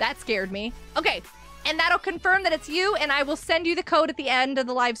go? That scared me. Okay, and that'll confirm that it's you, and I will send you the code at the end of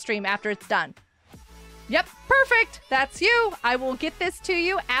the live stream after it's done. Yep, perfect. That's you. I will get this to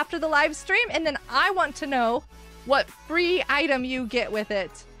you after the live stream, and then I want to know what free item you get with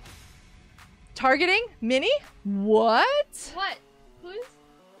it. Targeting? Mini? What? What? Who's?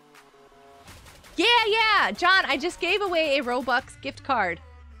 Yeah. John, I just gave away a Robux gift card.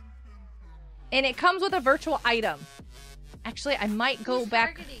 And it comes with a virtual item. Actually, I might go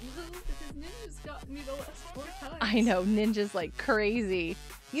back. Targeting who? Because Ninja's got me the last 4 times. I know, Ninja's like crazy.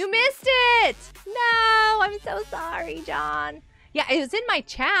 You missed it! No, I'm so sorry, John. Yeah, it was in my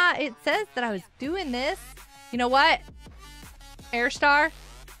chat. It says that I was doing this. You know what? Airstar,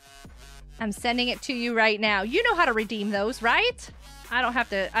 I'm sending it to you right now. You know how to redeem those, right? I don't have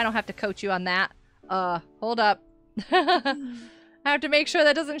to coach you on that. Hold up. I have to make sure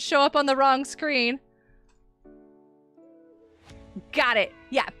that doesn't show up on the wrong screen. Got it.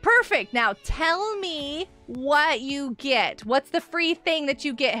 Yeah, perfect. Now tell me what you get. What's the free thing that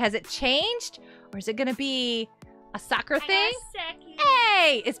you get? Has it changed? Or is it going to be a soccer thing?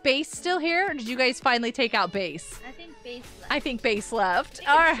 Hey, is Base still here? Or did you guys finally take out Base? I think Base left. I think Base left.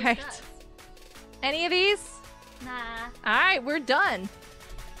 All right. Any of these? Nah. All right, we're done.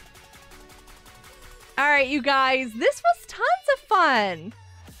 All right, you guys. This was tons of fun.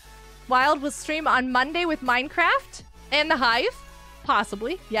 Wild will stream on Monday with Minecraft and the Hive.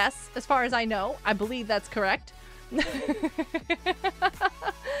 Possibly, yes. As far as I know, I believe that's correct.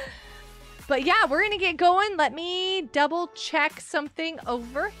 But yeah, we're gonna get going. Let me double check something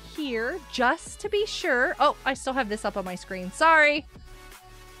over here just to be sure. Oh, I still have this up on my screen. Sorry.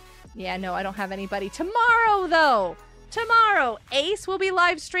 Yeah, no, I don't have anybody. Tomorrow, though. Tomorrow, Ace will be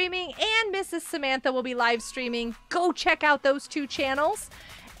live streaming and Mrs. Samantha will be live streaming. Go check out those 2 channels.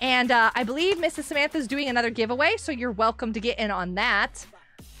 And I believe Mrs. Samantha's doing another giveaway, so you're welcome to get in on that.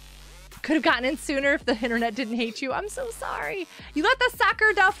 Could have gotten in sooner if the internet didn't hate you. I'm so sorry. You got the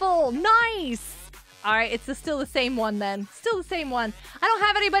soccer duffel. Nice. All right, it's still the same one then. Still the same one. I don't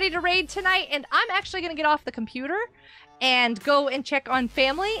have anybody to raid tonight, and I'm actually going to get off the computer and go and check on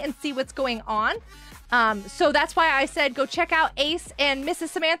family and see what's going on. So that's why I said go check out Ace and Mrs.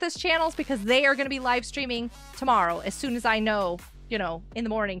 Samantha's channels because they are going to be live streaming tomorrow as soon as I know, you know, in the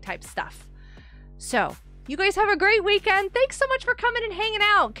morning type stuff. So you guys have a great weekend. Thanks so much for coming and hanging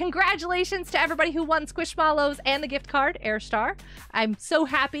out. Congratulations to everybody who won Squishmallows and the gift card, Airstar. I'm so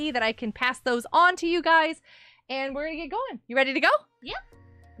happy that I can pass those on to you guys. And we're going to get going. You ready to go? Yep.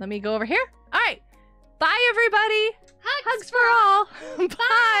 Let me go over here. All right. Bye, everybody. Hugs for all.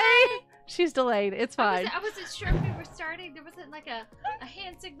 Bye. She's delayed. It's fine. I wasn't sure if we were starting. There wasn't like a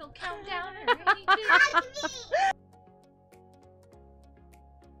hand signal countdown or anything.